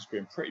Watts has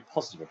been pretty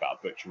positive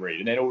about Butch Reed.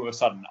 And then all of a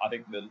sudden, I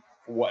think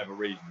for whatever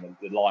reason,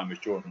 the line was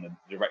drawn in the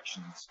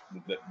directions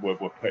that were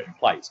put in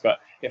place. But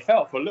it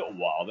felt for a little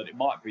while that it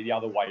might be the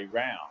other way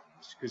round.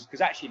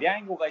 Because actually, the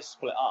angle they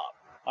split up,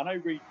 I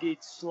know Reed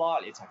did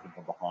slightly attack him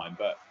from behind,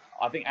 but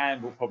I think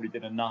Anvil probably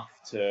did enough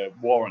to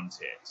warrant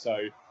it. So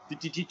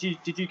did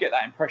you get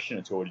that impression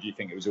at all? Or did you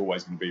think it was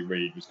always going to be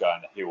Reed was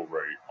going the heel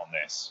route on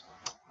this?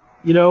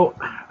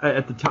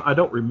 At the time, I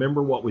don't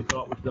remember what we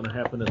thought was going to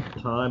happen at the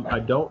time.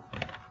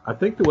 I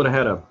think they would have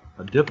had a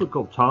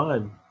difficult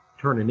time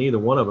turning either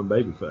one of them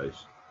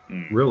babyface,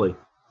 really.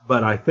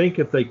 But I think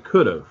if they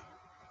could have,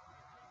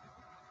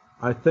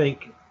 I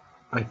think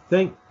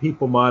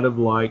people might have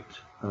liked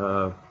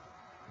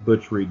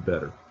Butch Reed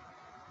better.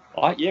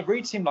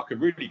 Reed seemed like a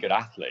really good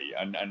athlete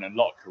and a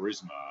lot of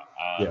charisma.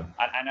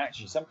 And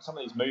actually, some of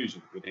these moves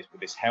with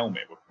this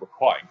helmet were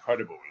quite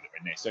incredible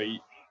in this. So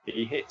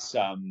he hits.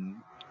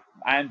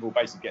 Anvil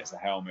basically gets the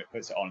helmet,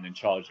 puts it on, and then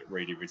charges at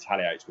Reed. He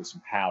retaliates with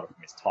some powder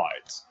from his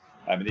tights.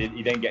 And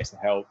he then gets the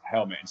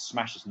helmet and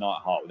smashes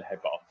Neidhart with a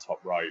headbutt off the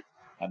top rope.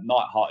 And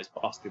Neidhart is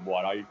busted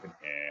wide open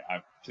here.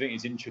 I think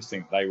it's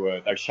interesting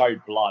they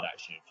showed blood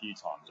actually a few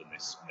times on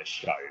this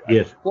show.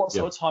 Yes. What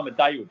sort of time of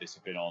day would this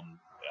have been on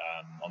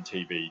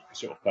TV,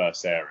 sort of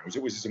first airing? Was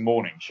this a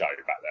morning show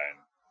back then?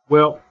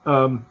 Well,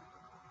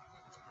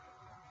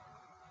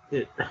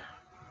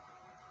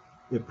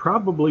 it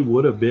probably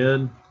would have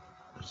been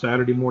a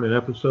Saturday morning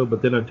episode,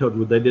 but then I told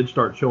you they did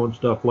start showing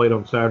stuff late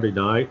on Saturday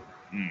night.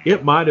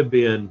 It might have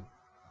been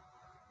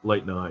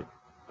late night.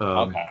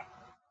 Okay.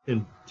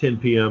 In 10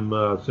 p.m.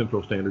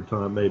 Central Standard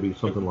Time, maybe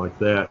something like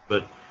that.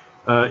 But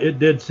it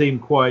did seem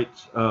quite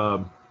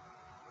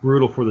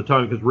brutal for the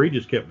time because Reed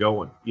just kept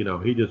going.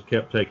 He just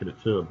kept taking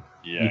it to him.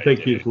 Yeah, you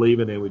think he's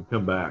leaving and we'd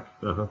come back.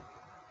 So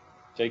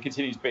he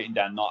continues beating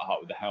down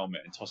Neidhart with the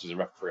helmet and tosses a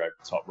referee over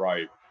the top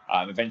rope.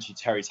 Eventually,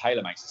 Terry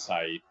Taylor makes a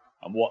save.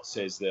 And Watt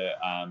says that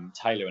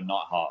Taylor and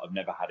Neidhart have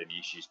never had any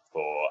issues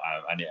before.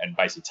 And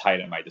basically,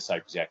 Taylor made the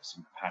save because he had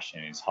some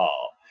compassion in his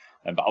heart.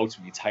 But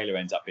ultimately, Taylor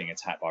ends up being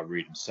attacked by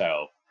Reed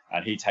himself.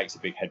 And he takes a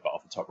big headbutt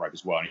off the top rope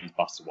as well, and he's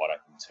busted wide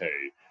open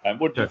too.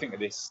 What do you think of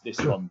this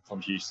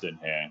from Houston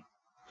here?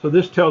 So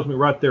this tells me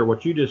right there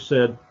what you just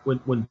said.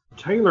 When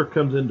Taylor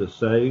comes in to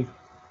save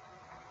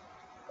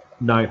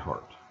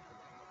Neidhart,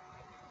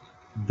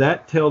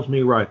 that tells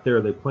me right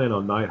there they plan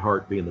on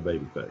Neidhart being the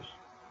babyface.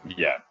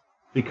 Yeah.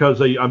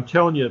 Because I'm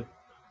telling you,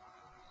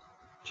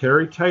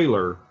 Terry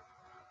Taylor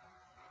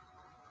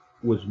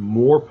was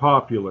more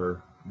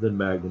popular than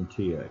Magnum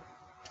TA.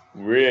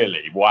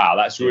 Really? Wow,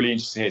 that's really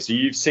interesting to hear. So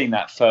you've seen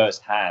that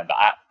firsthand.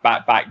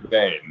 Back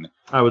then,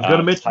 I was going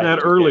to mention that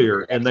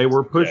earlier, and they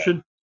were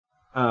pushing.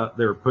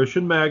 They were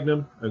pushing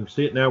Magnum. I can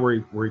see it now where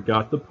he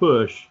got the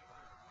push.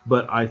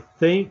 But I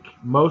think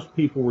most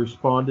people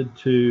responded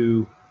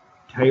to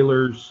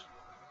Taylor's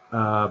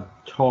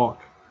talk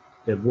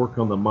and work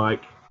on the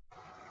mic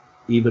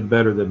even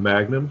better than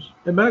Magnum's.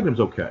 And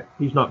Magnum's okay.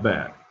 He's not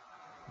bad.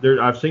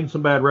 I've seen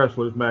some bad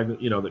wrestlers, Magnum,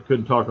 that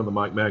couldn't talk on the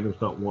mic. Magnum's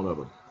not one of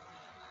them.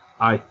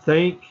 I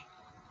think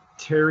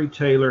Terry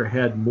Taylor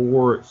had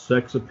more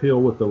sex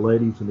appeal with the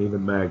ladies than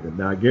even Magnum.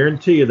 Now I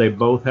guarantee you they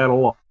both had a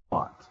lot.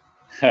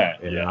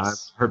 And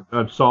Yes.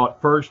 I saw it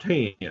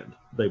firsthand.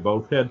 They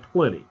both had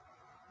plenty.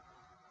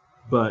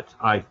 But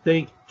I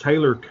think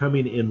Taylor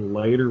coming in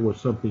later with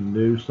something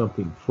new,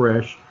 something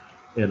fresh,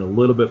 and a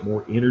little bit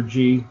more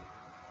energy,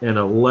 and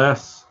a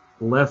less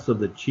of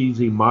the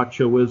cheesy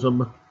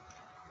machoism.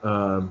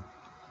 Um,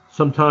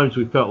 Sometimes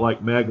we felt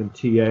like Magnum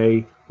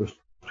TA was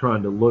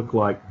trying to look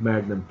like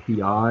Magnum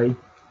PI.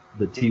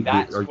 See,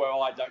 that's where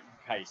I don't.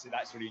 Okay, so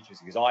that's really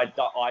interesting because I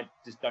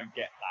just don't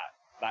get that.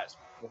 That's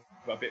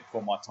a bit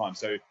before my time.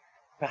 So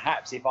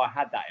perhaps if I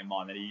had that in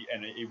mind,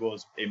 and he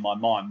was in my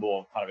mind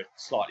more kind of a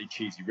slightly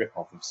cheesy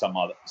rip-off of some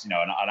other,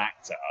 an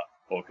actor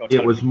or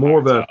it was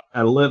more actor.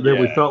 of a little.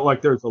 We felt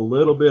like there's a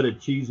little bit of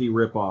cheesy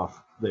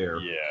rip-off there.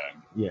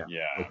 Yeah.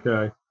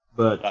 Okay,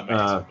 but that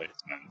makes complete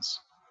sense.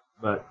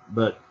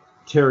 But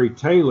Terry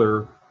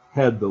Taylor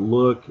had the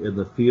look and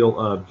the feel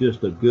of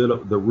just the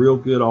real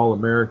good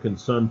All-American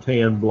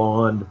suntan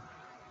blonde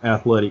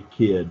athletic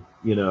kid,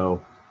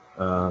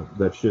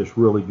 that's just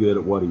really good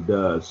at what he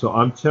does. So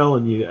I'm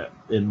telling you,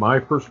 in my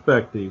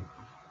perspective,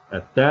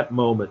 at that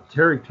moment,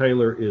 Terry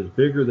Taylor is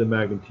bigger than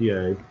Magnum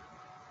TA.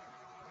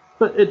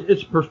 But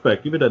it's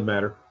perspective. It doesn't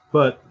matter.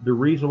 But the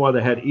reason why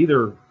they had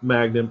either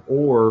Magnum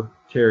or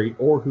Terry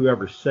or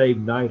whoever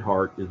saved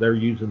Neidhart is they're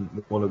using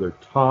one of their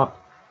top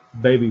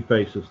baby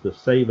faces to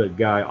save a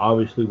guy.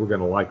 Obviously, we're going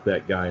to like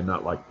that guy and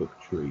not like Booker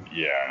T.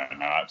 Yeah,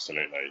 no,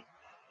 absolutely.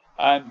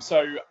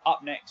 So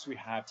up next we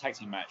have tag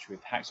team match with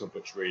Hacksaw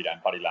Butch Reed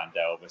and Buddy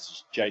Landel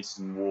versus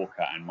Jason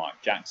Walker and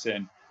Mike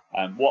Jackson.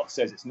 Watt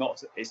says it's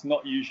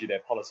not usually their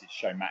policy to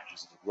show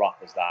matches as rough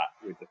as that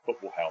with the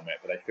football helmet,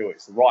 but they feel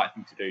it's the right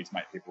thing to do to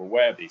make people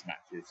aware of these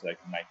matches so they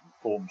can make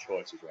informed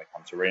choices when they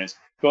come to arenas.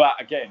 But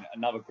again,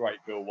 another great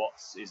Bill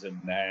Watts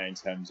isn't there in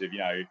terms of,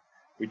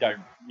 we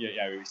don't,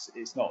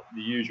 it's not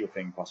the usual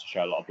thing for us to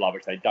show a lot of blood,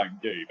 which they don't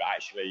do. But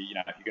actually,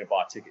 if you're going to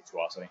buy a ticket to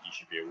us, I think you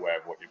should be aware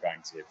of what you're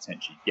going to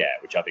potentially get,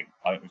 which I think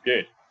was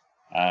good.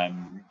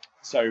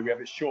 So we have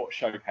a short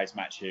showcase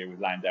match here with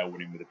Landel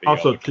winning with a big.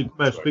 Also,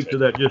 to speak to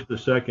that just a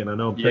second. I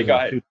know I'm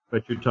taking too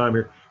much your time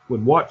here.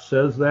 When Watts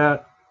says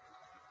that,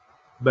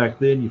 back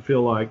then you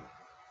feel like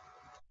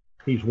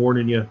he's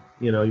warning you.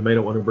 You may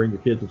not want to bring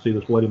your kids and see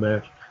this bloody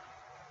match.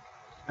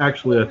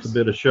 Actually, that's a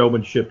bit of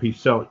showmanship. He's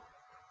selling.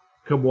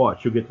 Come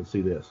watch, you'll get to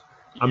see this.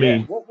 I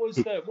mean, what was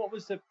the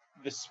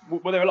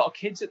were there a lot of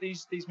kids at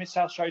these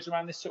Mid-South shows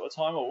around this sort of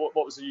time, or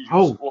what was the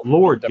usual?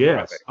 Lord,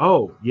 yes.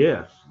 Oh,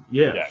 yes.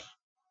 Yeah.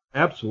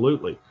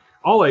 Absolutely.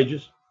 All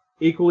ages,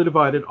 equally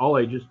divided, all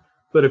ages.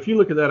 But if you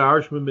look at that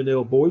Irishman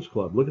Manil Boys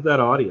Club, look at that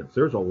audience.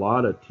 There's a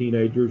lot of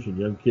teenagers and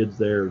young kids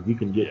there. You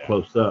can get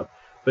close up.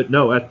 But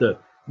no,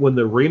 when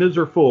the arenas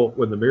are full,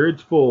 when the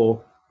Myriad's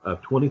full of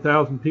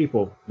 20,000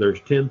 people, there's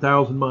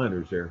 10,000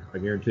 minors there. I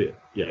guarantee it.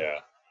 Yeah.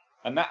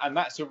 And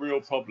that's a real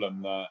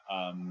problem that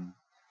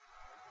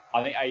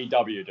I think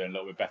AEW are doing a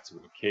little bit better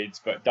with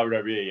kids, but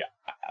WWE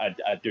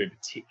are doing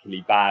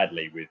particularly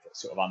badly with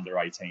sort of under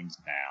 18s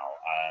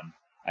now.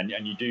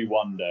 And you do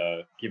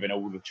wonder, given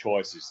all the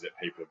choices that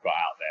people have got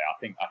out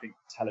there, I think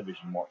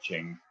television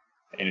watching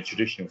in a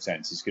traditional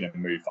sense is going to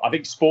move. I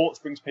think sports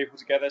brings people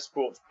together.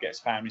 Sports gets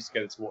families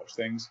together to watch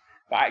things.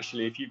 But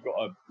actually, if you've got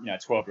a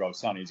 12-year-old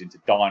son who's into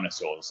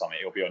dinosaurs or something,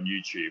 he'll be on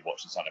YouTube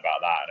watching something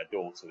about that, and a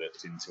daughter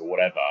that's into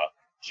whatever,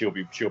 she'll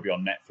be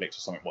on Netflix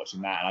or something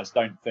watching that. And I just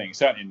don't think,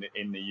 certainly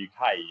in the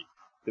UK,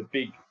 the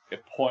big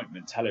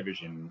appointment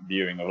television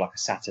viewing of like a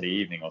Saturday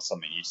evening or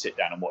something, you sit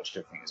down and watch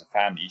everything as a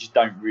family. You just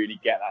don't really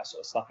get that sort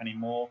of stuff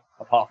anymore.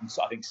 Apart from,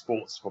 I think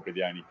sports is probably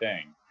the only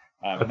thing.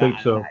 I think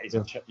so.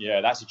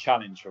 That's a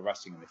challenge for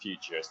wrestling in the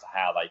future as to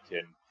how they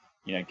can,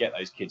 get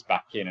those kids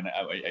back in, and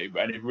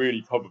it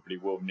really probably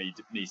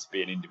needs to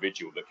be an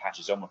individual that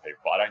catches on with people.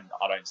 But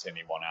I don't see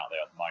anyone out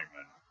there at the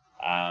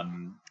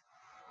moment.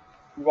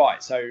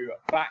 Right, so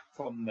back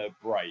from the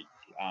break,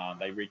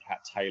 they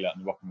recap Taylor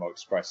and the Rock and Roll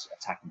Express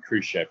attacking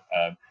Khrushchev,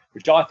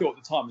 which I thought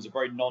at the time was a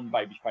very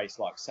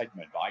non-babyface-like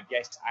segment. But I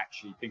guess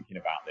actually thinking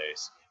about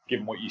this,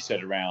 given what you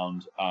said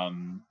around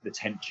the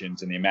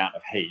tensions and the amount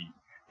of heat,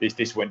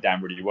 this went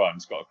down really well and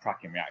it's got a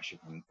cracking reaction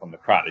from the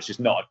crowd. It's just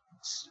not a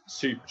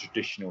super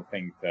traditional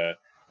thing for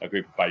a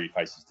group of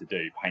babyfaces to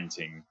do,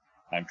 painting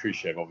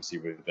Khrushchev obviously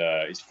with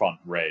his front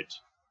red.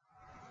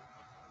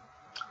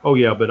 Oh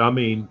yeah, but I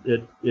mean,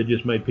 it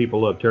just made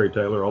people love Terry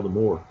Taylor all the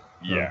more.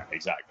 Yeah,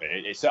 exactly.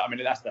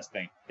 That's the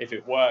thing. If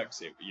it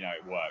works, it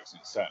works,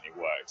 and it certainly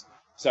worked.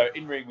 So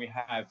in ring we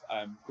have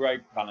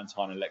Greg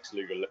Valentine and Lex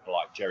Luger looking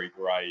like Jerry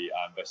Gray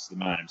versus the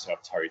man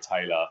himself, Terry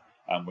Taylor,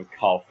 with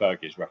Carl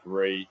Fergie as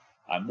referee.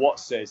 Watt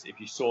says if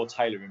you saw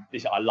Taylor in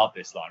this, I love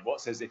this line. Watt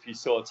says if you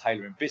saw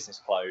Taylor in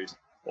business clothes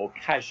or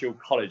casual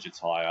college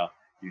attire,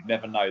 you'd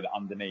never know that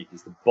underneath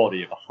is the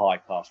body of a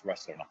high-class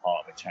wrestler and the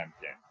heart of a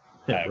champion.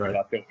 Right. Which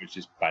I thought was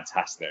just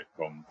fantastic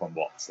from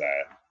Watts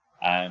there.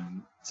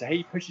 So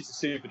he pushes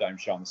the Superdome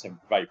show on the 7th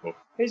of April.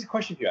 Here's a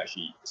question for you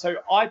actually. So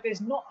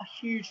there's not a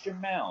huge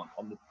amount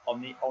in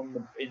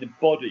the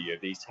body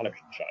of these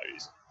television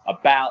shows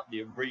about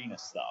the arena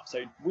stuff.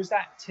 So was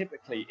that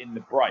typically in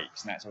the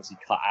breaks, and that's obviously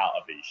cut out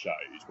of these shows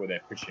where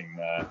they're pushing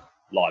the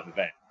live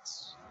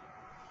events?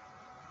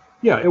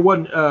 Yeah, it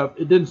wasn't.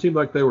 It didn't seem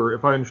like they were,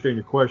 if I understand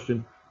your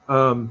question.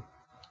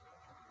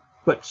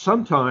 But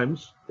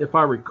sometimes, if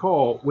I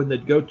recall, when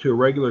they'd go to a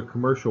regular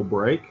commercial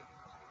break,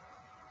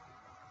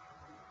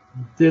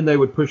 then they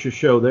would push a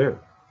show there.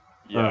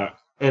 Yeah.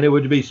 And it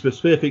would be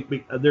specific.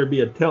 There'd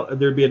be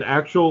an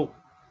actual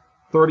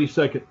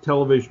 30-second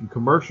television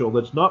commercial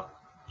that's not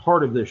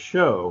part of this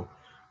show,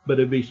 but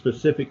it'd be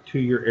specific to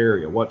your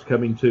area. What's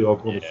coming to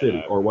Oklahoma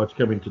City, or what's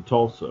coming to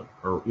Tulsa,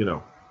 or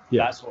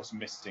Yeah. That's what's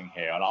missing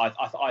here, and I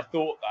thought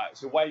that.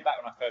 So way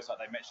back when I first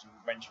started, they mentioned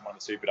one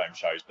of the Superdome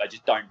shows, but they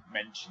just don't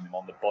mention them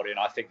on the body, and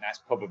I think that's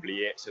probably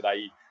it. So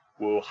they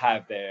will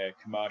have their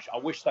commercial. I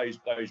wish those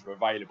were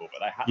available,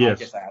 but I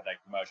guess they had their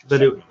commercial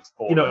segments.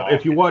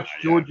 If you watch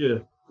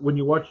Georgia, when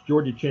you watch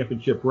Georgia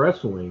Championship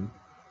Wrestling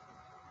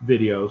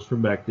videos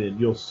from back then,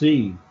 you'll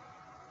see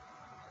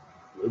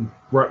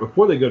right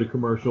before they go to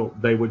commercial,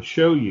 they would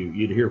show you.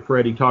 You'd hear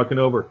Freddie talking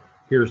over.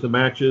 Here's the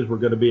matches. We're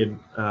going to be in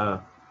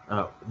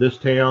this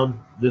town,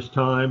 this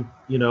time.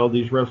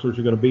 These wrestlers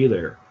are going to be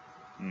there.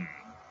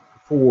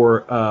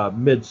 For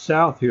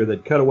Mid-South here,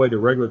 they'd cut away to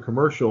regular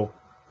commercial,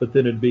 but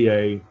then it'd be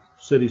a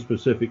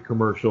city-specific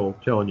commercial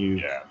telling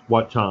you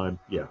what time.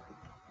 Yeah,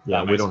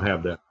 we don't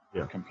have that.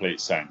 Yeah,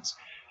 complete sense.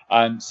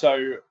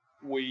 So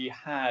we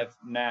have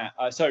now.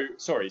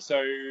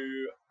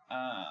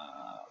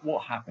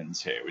 What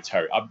happens here with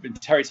Terry?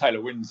 Terry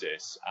Taylor wins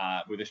this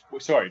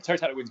Terry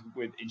Taylor wins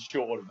with in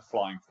short order the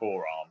flying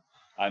forearm.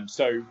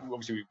 So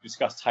obviously we've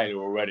discussed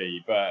Taylor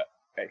already, but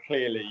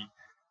clearly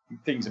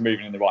things are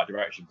moving in the right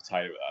direction for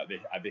Taylor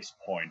at this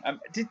point.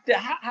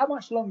 How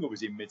much longer was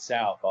he in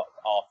Mid-South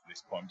after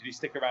this point? Did he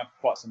stick around for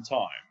quite some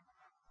time?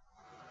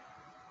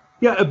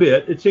 Yeah, a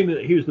bit. It seemed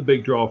that he was the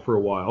big draw for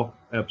a while.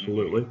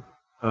 Absolutely.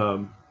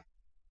 And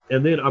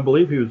then I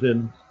believe he was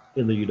in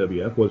the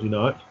UWF, was he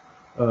not?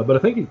 But I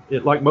think,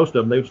 like most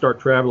of them, they would start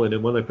traveling,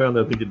 and when they found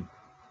out they could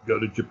go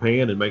to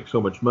Japan and make so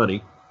much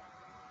money,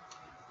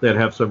 they'd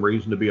have some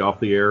reason to be off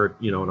the air,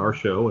 in our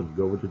show and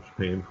go over to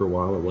Japan for a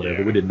while or whatever.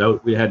 Yeah. We didn't know.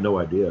 We had no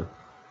idea,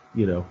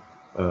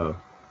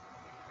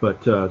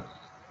 But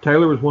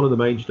Taylor was one of the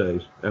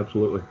mainstays,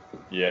 absolutely.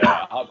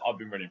 Yeah, I've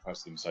been really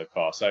impressed with him so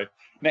far. So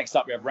next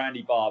up, we have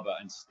Randy Barber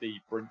and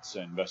Steve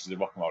Brinson versus the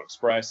Rock and Roll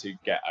Express, who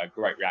get a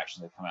great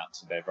reaction. They come out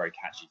to their very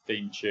catchy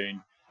theme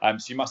tune.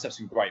 So you must have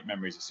some great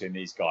memories of seeing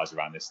these guys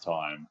around this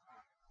time.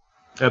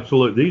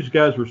 Absolutely. These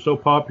guys were so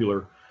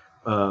popular.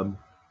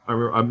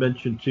 I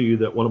mentioned to you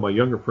that one of my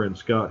younger friends,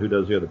 Scott, who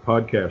does the other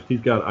podcast,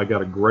 I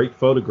got a great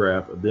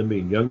photograph of them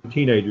being young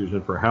teenagers,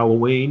 and for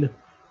Halloween,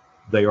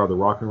 they are the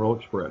Rock and Roll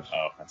Express.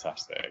 Oh,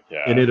 fantastic.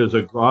 Yeah. And it is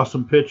an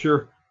awesome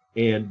picture.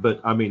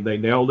 But they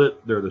nailed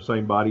it. They're the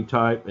same body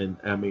type.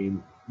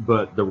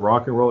 But the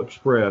Rock and Roll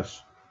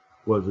Express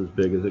was as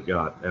big as it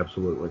got.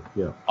 Absolutely.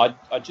 Yeah.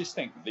 I just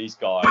think these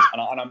guys,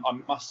 and I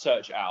must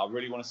search it out. I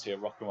really want to see a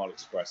Rock and Roll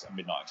Express and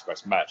Midnight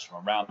Express match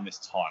from around this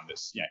time.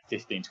 That's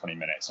 15, 20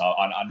 minutes.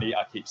 I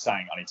keep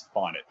saying I need to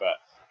find it, but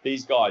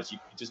these guys, you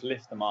could just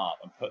lift them up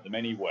and put them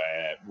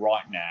anywhere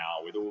right now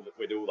with all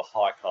the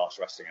high class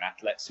wrestling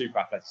and super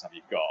athletic stuff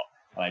you've got,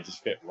 and they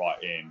just fit right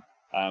in.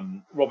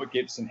 Robert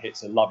Gibson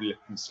hits a lovely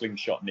looking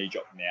slingshot knee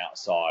drop from the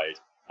outside,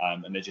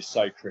 and they're just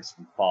so crisp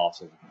and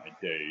fast everything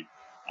they do.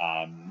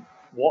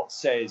 What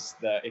says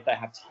that if they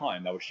have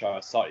time, they will show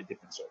a slightly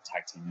different sort of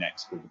tag team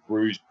next called the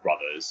Bruise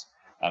Brothers.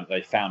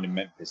 They found in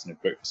Memphis and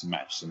have booked for some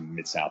matches in the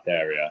Mid-South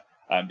area.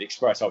 The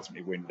Express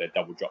ultimately win their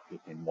double drop kick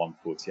in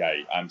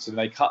 148. So then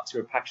they cut to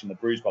a package on the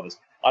Bruise Brothers.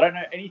 I don't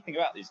know anything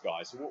about these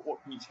guys, so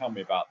what can you tell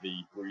me about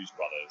the Bruise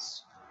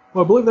Brothers?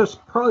 Well, I believe that's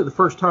probably the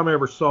first time I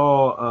ever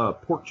saw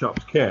Pork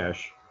Chops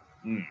Cash.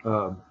 And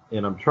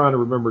I'm trying to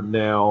remember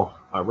now.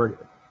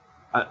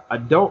 I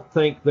don't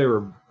think they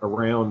were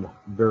around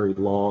very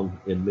long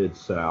in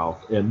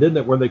Mid-South. And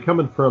then were they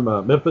coming from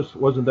Memphis?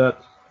 Wasn't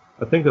that?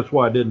 I think that's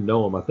why I didn't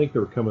know them. I think they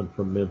were coming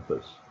from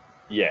Memphis.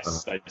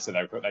 Yes, they said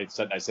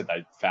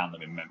they found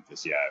them in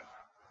Memphis. Yeah.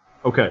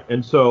 Okay,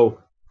 and so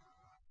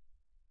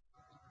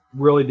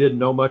really didn't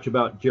know much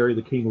about Jerry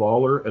the King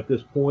Lawler at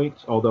this point,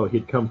 although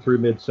he'd come through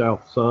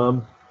Mid-South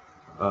some.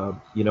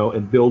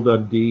 And Bill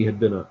Dundee had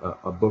been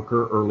a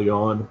booker early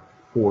on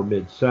for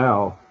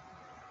Mid-South.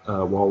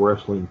 While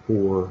wrestling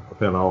I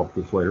found out all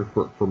this later,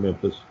 for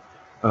Memphis.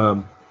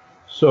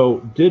 So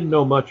didn't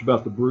know much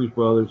about the Bruise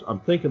Brothers. I'm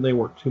thinking they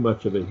weren't too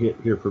much of a hit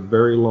here for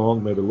very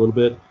long, maybe a little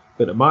bit,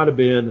 but it might have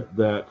been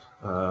that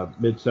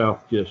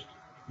Mid-South just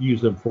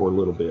used them for a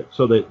little bit.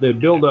 So they'd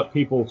build up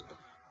people,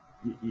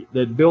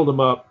 they'd build them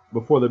up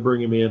before they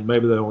bring them in.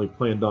 Maybe they only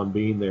planned on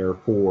being there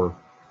for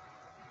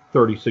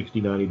 30,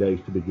 60, 90 days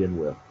to begin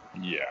with.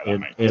 Yeah.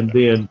 And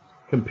then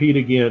compete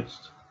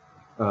against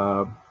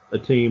a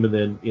team and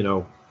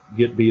then,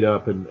 get beat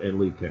up and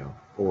leave town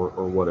or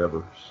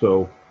whatever.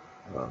 So,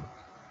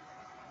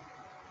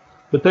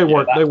 but they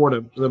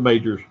weren't the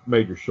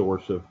major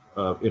source of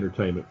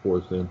entertainment for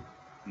us then.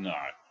 No,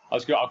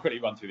 I'll quickly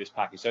run through this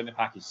package. So in the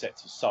package set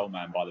to Soul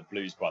Man by the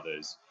Blues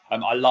Brothers,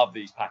 I love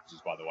these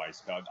packages, by the way.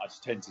 So I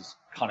just tend to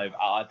kind of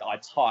I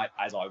type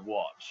as I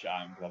watch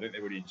because I think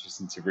they're really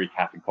interesting to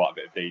recap in quite a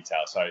bit of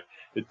detail. So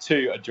the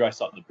two are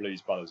dressed like the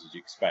Blues Brothers, as you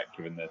expect,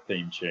 given the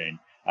theme tune.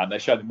 They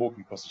show them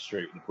walking across the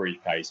street with a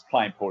briefcase,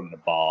 playing pool in a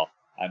bar.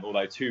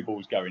 Although two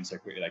balls go in so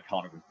quickly, they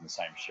can't have them from the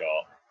same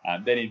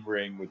shot. Then in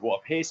ring with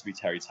what appears to be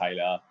Terry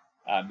Taylor.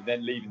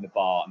 Then leaving the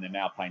bar, and they're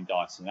now playing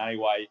dice in an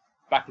alleyway.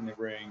 Back in the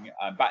ring,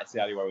 back to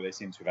the alleyway where they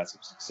seem to have had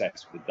some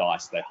success with the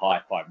dice. They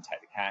high five and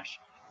take the cash.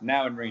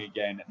 Now in ring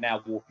again,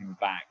 now walking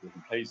back,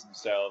 looking pleased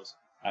themselves.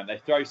 They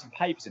throw some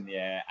papers in the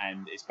air,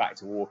 and it's back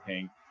to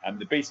walking.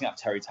 They're beating up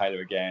Terry Taylor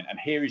again. And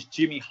here is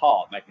Jimmy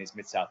Hart making his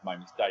Mid-South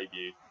Moments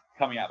debut,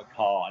 coming out of a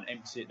car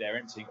and they're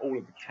emptying all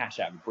of the cash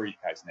out of the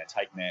briefcase and they're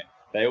taking it.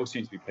 They all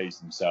seem to be pleased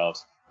with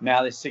themselves.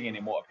 Now they're singing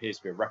in what appears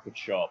to be a record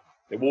shop.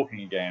 They're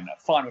walking again, a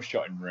final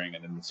shot in ring,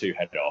 and then the two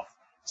head off.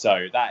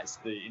 So that's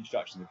the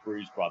introduction of the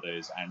Blues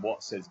Brothers, and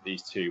what says that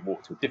these two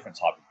walk to a different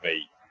type of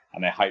beat,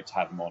 and they hope to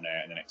have them on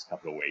air in the next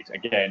couple of weeks.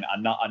 Again,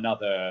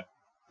 another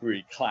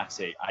really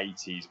classic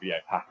 80s video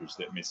package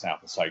that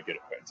Mid-South are so good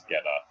at putting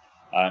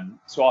together.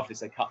 So after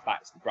this, they cut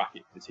back to the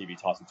bracket for the TV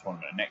title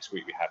tournament. And next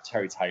week, we have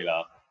Terry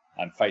Taylor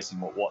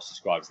facing what Watts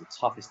describes as the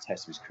toughest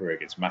test of his career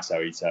against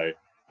Masato Ito.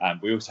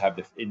 We also have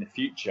in the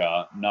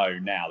future know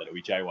now that it'll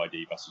be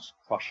JYD versus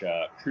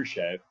Crusher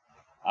Khrushchev.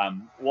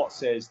 What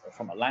says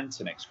from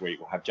Atlanta next week,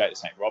 we'll have Jake the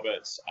Snake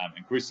Roberts and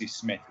Grizzly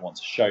Smith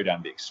wants a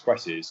showdown the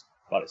Expresses,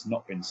 but it's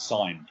not been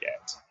signed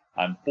yet.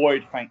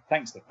 Boyd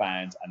thanks the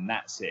fans, and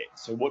that's it.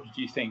 So what did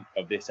you think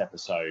of this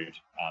episode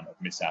of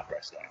Mid-South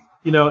Wrestling?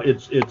 You know,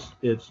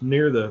 it's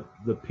near the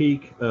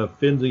peak of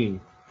Fenzi and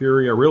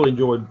Fury. I really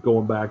enjoyed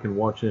going back and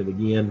watching it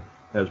again.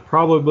 As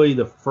probably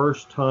the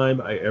first time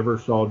I ever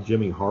saw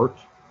Jimmy Hart.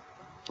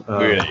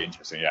 Really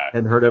interesting, yeah.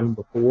 Hadn't heard of him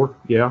before,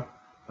 yeah.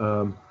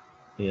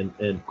 And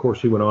of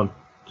course he went on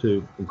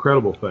to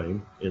incredible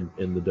fame in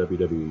the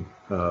WWE.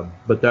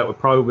 But that would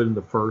probably have been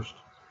the first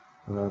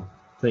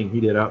thing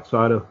he did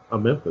outside of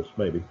Memphis,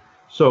 maybe.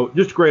 So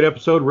just a great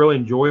episode. Really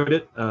enjoyed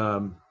it.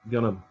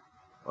 Gonna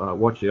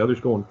watch the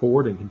others going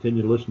forward and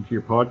continue to listen to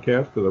your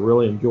podcast because I'm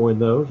really enjoying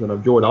those, and I've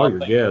enjoyed all your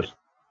guests.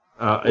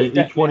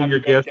 Each one of your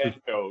guests.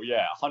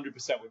 Yeah,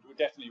 100%.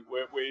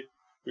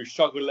 We've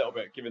struggled a little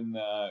bit given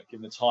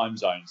the time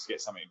zones to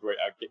get something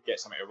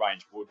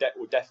arranged. We'll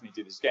definitely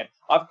do this again.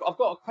 I've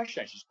got a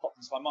question actually just popped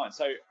into my mind.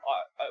 So,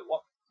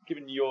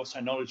 given you're so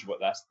knowledgeable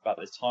about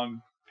this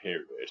time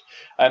period,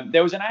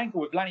 there was an angle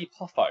with Lanny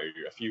Poffo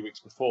a few weeks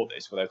before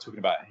this where they were talking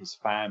about his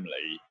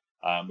family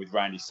with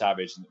Randy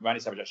Savage, and Randy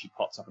Savage actually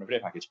pops up in a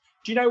video package.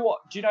 Did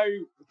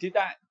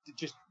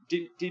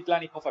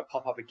Lanny Poffo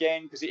pop up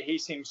again? Because he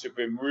seems to have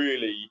been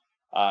really.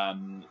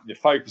 The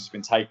focus has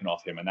been taken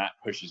off him, and that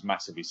push is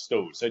massively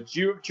stalled. So do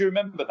you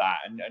remember that?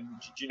 And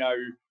do you know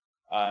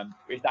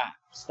if that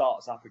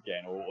starts up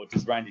again, or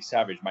does Randy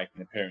Savage make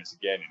an appearance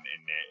again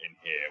in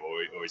here,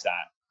 or is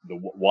that the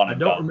one and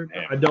done?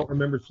 I don't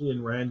remember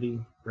seeing Randy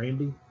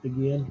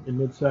again in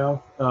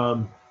Mid-South.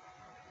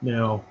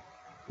 Now,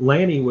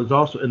 Lanny was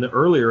also in the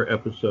earlier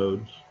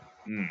episodes.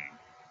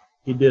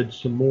 He did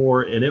some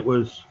more, and it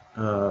was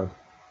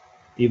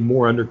even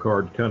more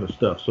undercard kind of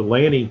stuff. So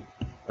Lanny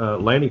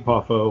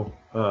Poffo,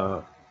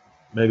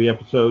 maybe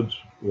episodes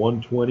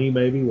 120,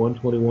 maybe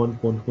 121,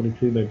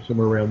 122, maybe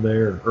somewhere around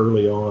there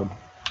early on.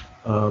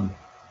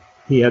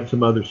 He had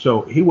some others.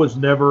 So he was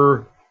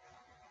never,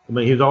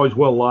 he was always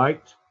well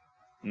liked,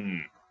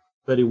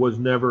 but he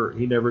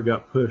never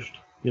got pushed,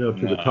 to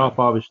the top,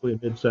 obviously, in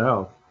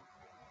Mid-South.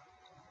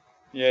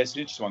 Yeah, it's an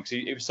interesting one because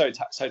he was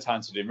so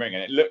talented in ring,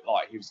 and it looked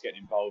like he was getting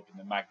involved in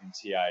the Magnum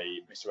TA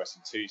Mr.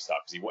 Wrestling 2 stuff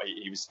because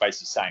he was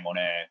basically saying on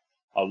air,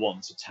 I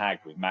want to tag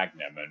with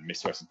Magnum, and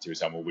Mr. Wrestling 2 was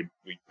saying, well,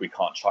 we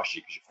can't trust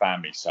you because your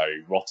family's so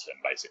rotten,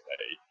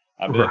 basically.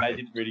 But then they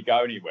didn't really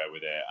go anywhere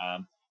with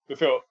it. But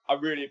Phil, I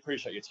really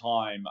appreciate your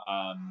time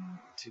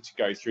to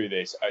go through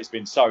this. It's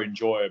been so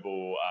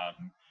enjoyable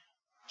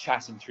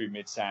chatting through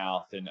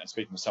Mid-South and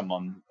speaking with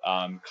someone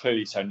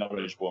clearly so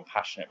knowledgeable and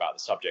passionate about the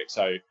subject.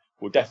 So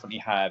we'll definitely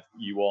have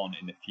you on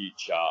in the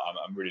future.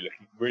 I'm really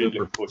looking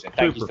forward to it.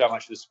 Thank you so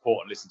much for the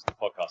support and listening to the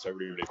podcast. I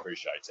really, really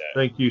appreciate it.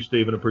 Thank you,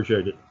 Stephen.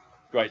 Appreciate it.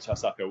 Great chat,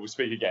 Phil. We'll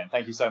speak again.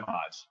 Thank you so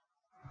much.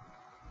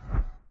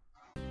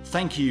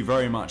 Thank you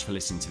very much for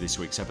listening to this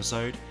week's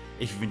episode.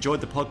 If you've enjoyed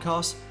the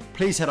podcast,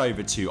 please head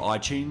over to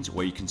iTunes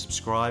where you can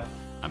subscribe,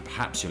 and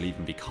perhaps you'll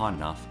even be kind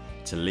enough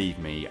to leave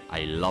me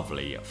a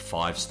lovely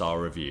 5-star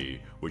review,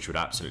 which would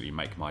absolutely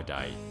make my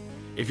day.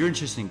 If you're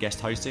interested in guest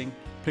hosting,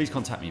 please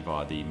contact me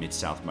via the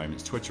Mid-South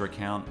Moments Twitter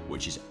account,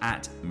 which is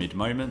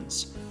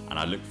 @midmoments, and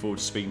I look forward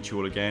to speaking to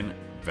you all again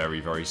very,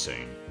 very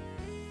soon.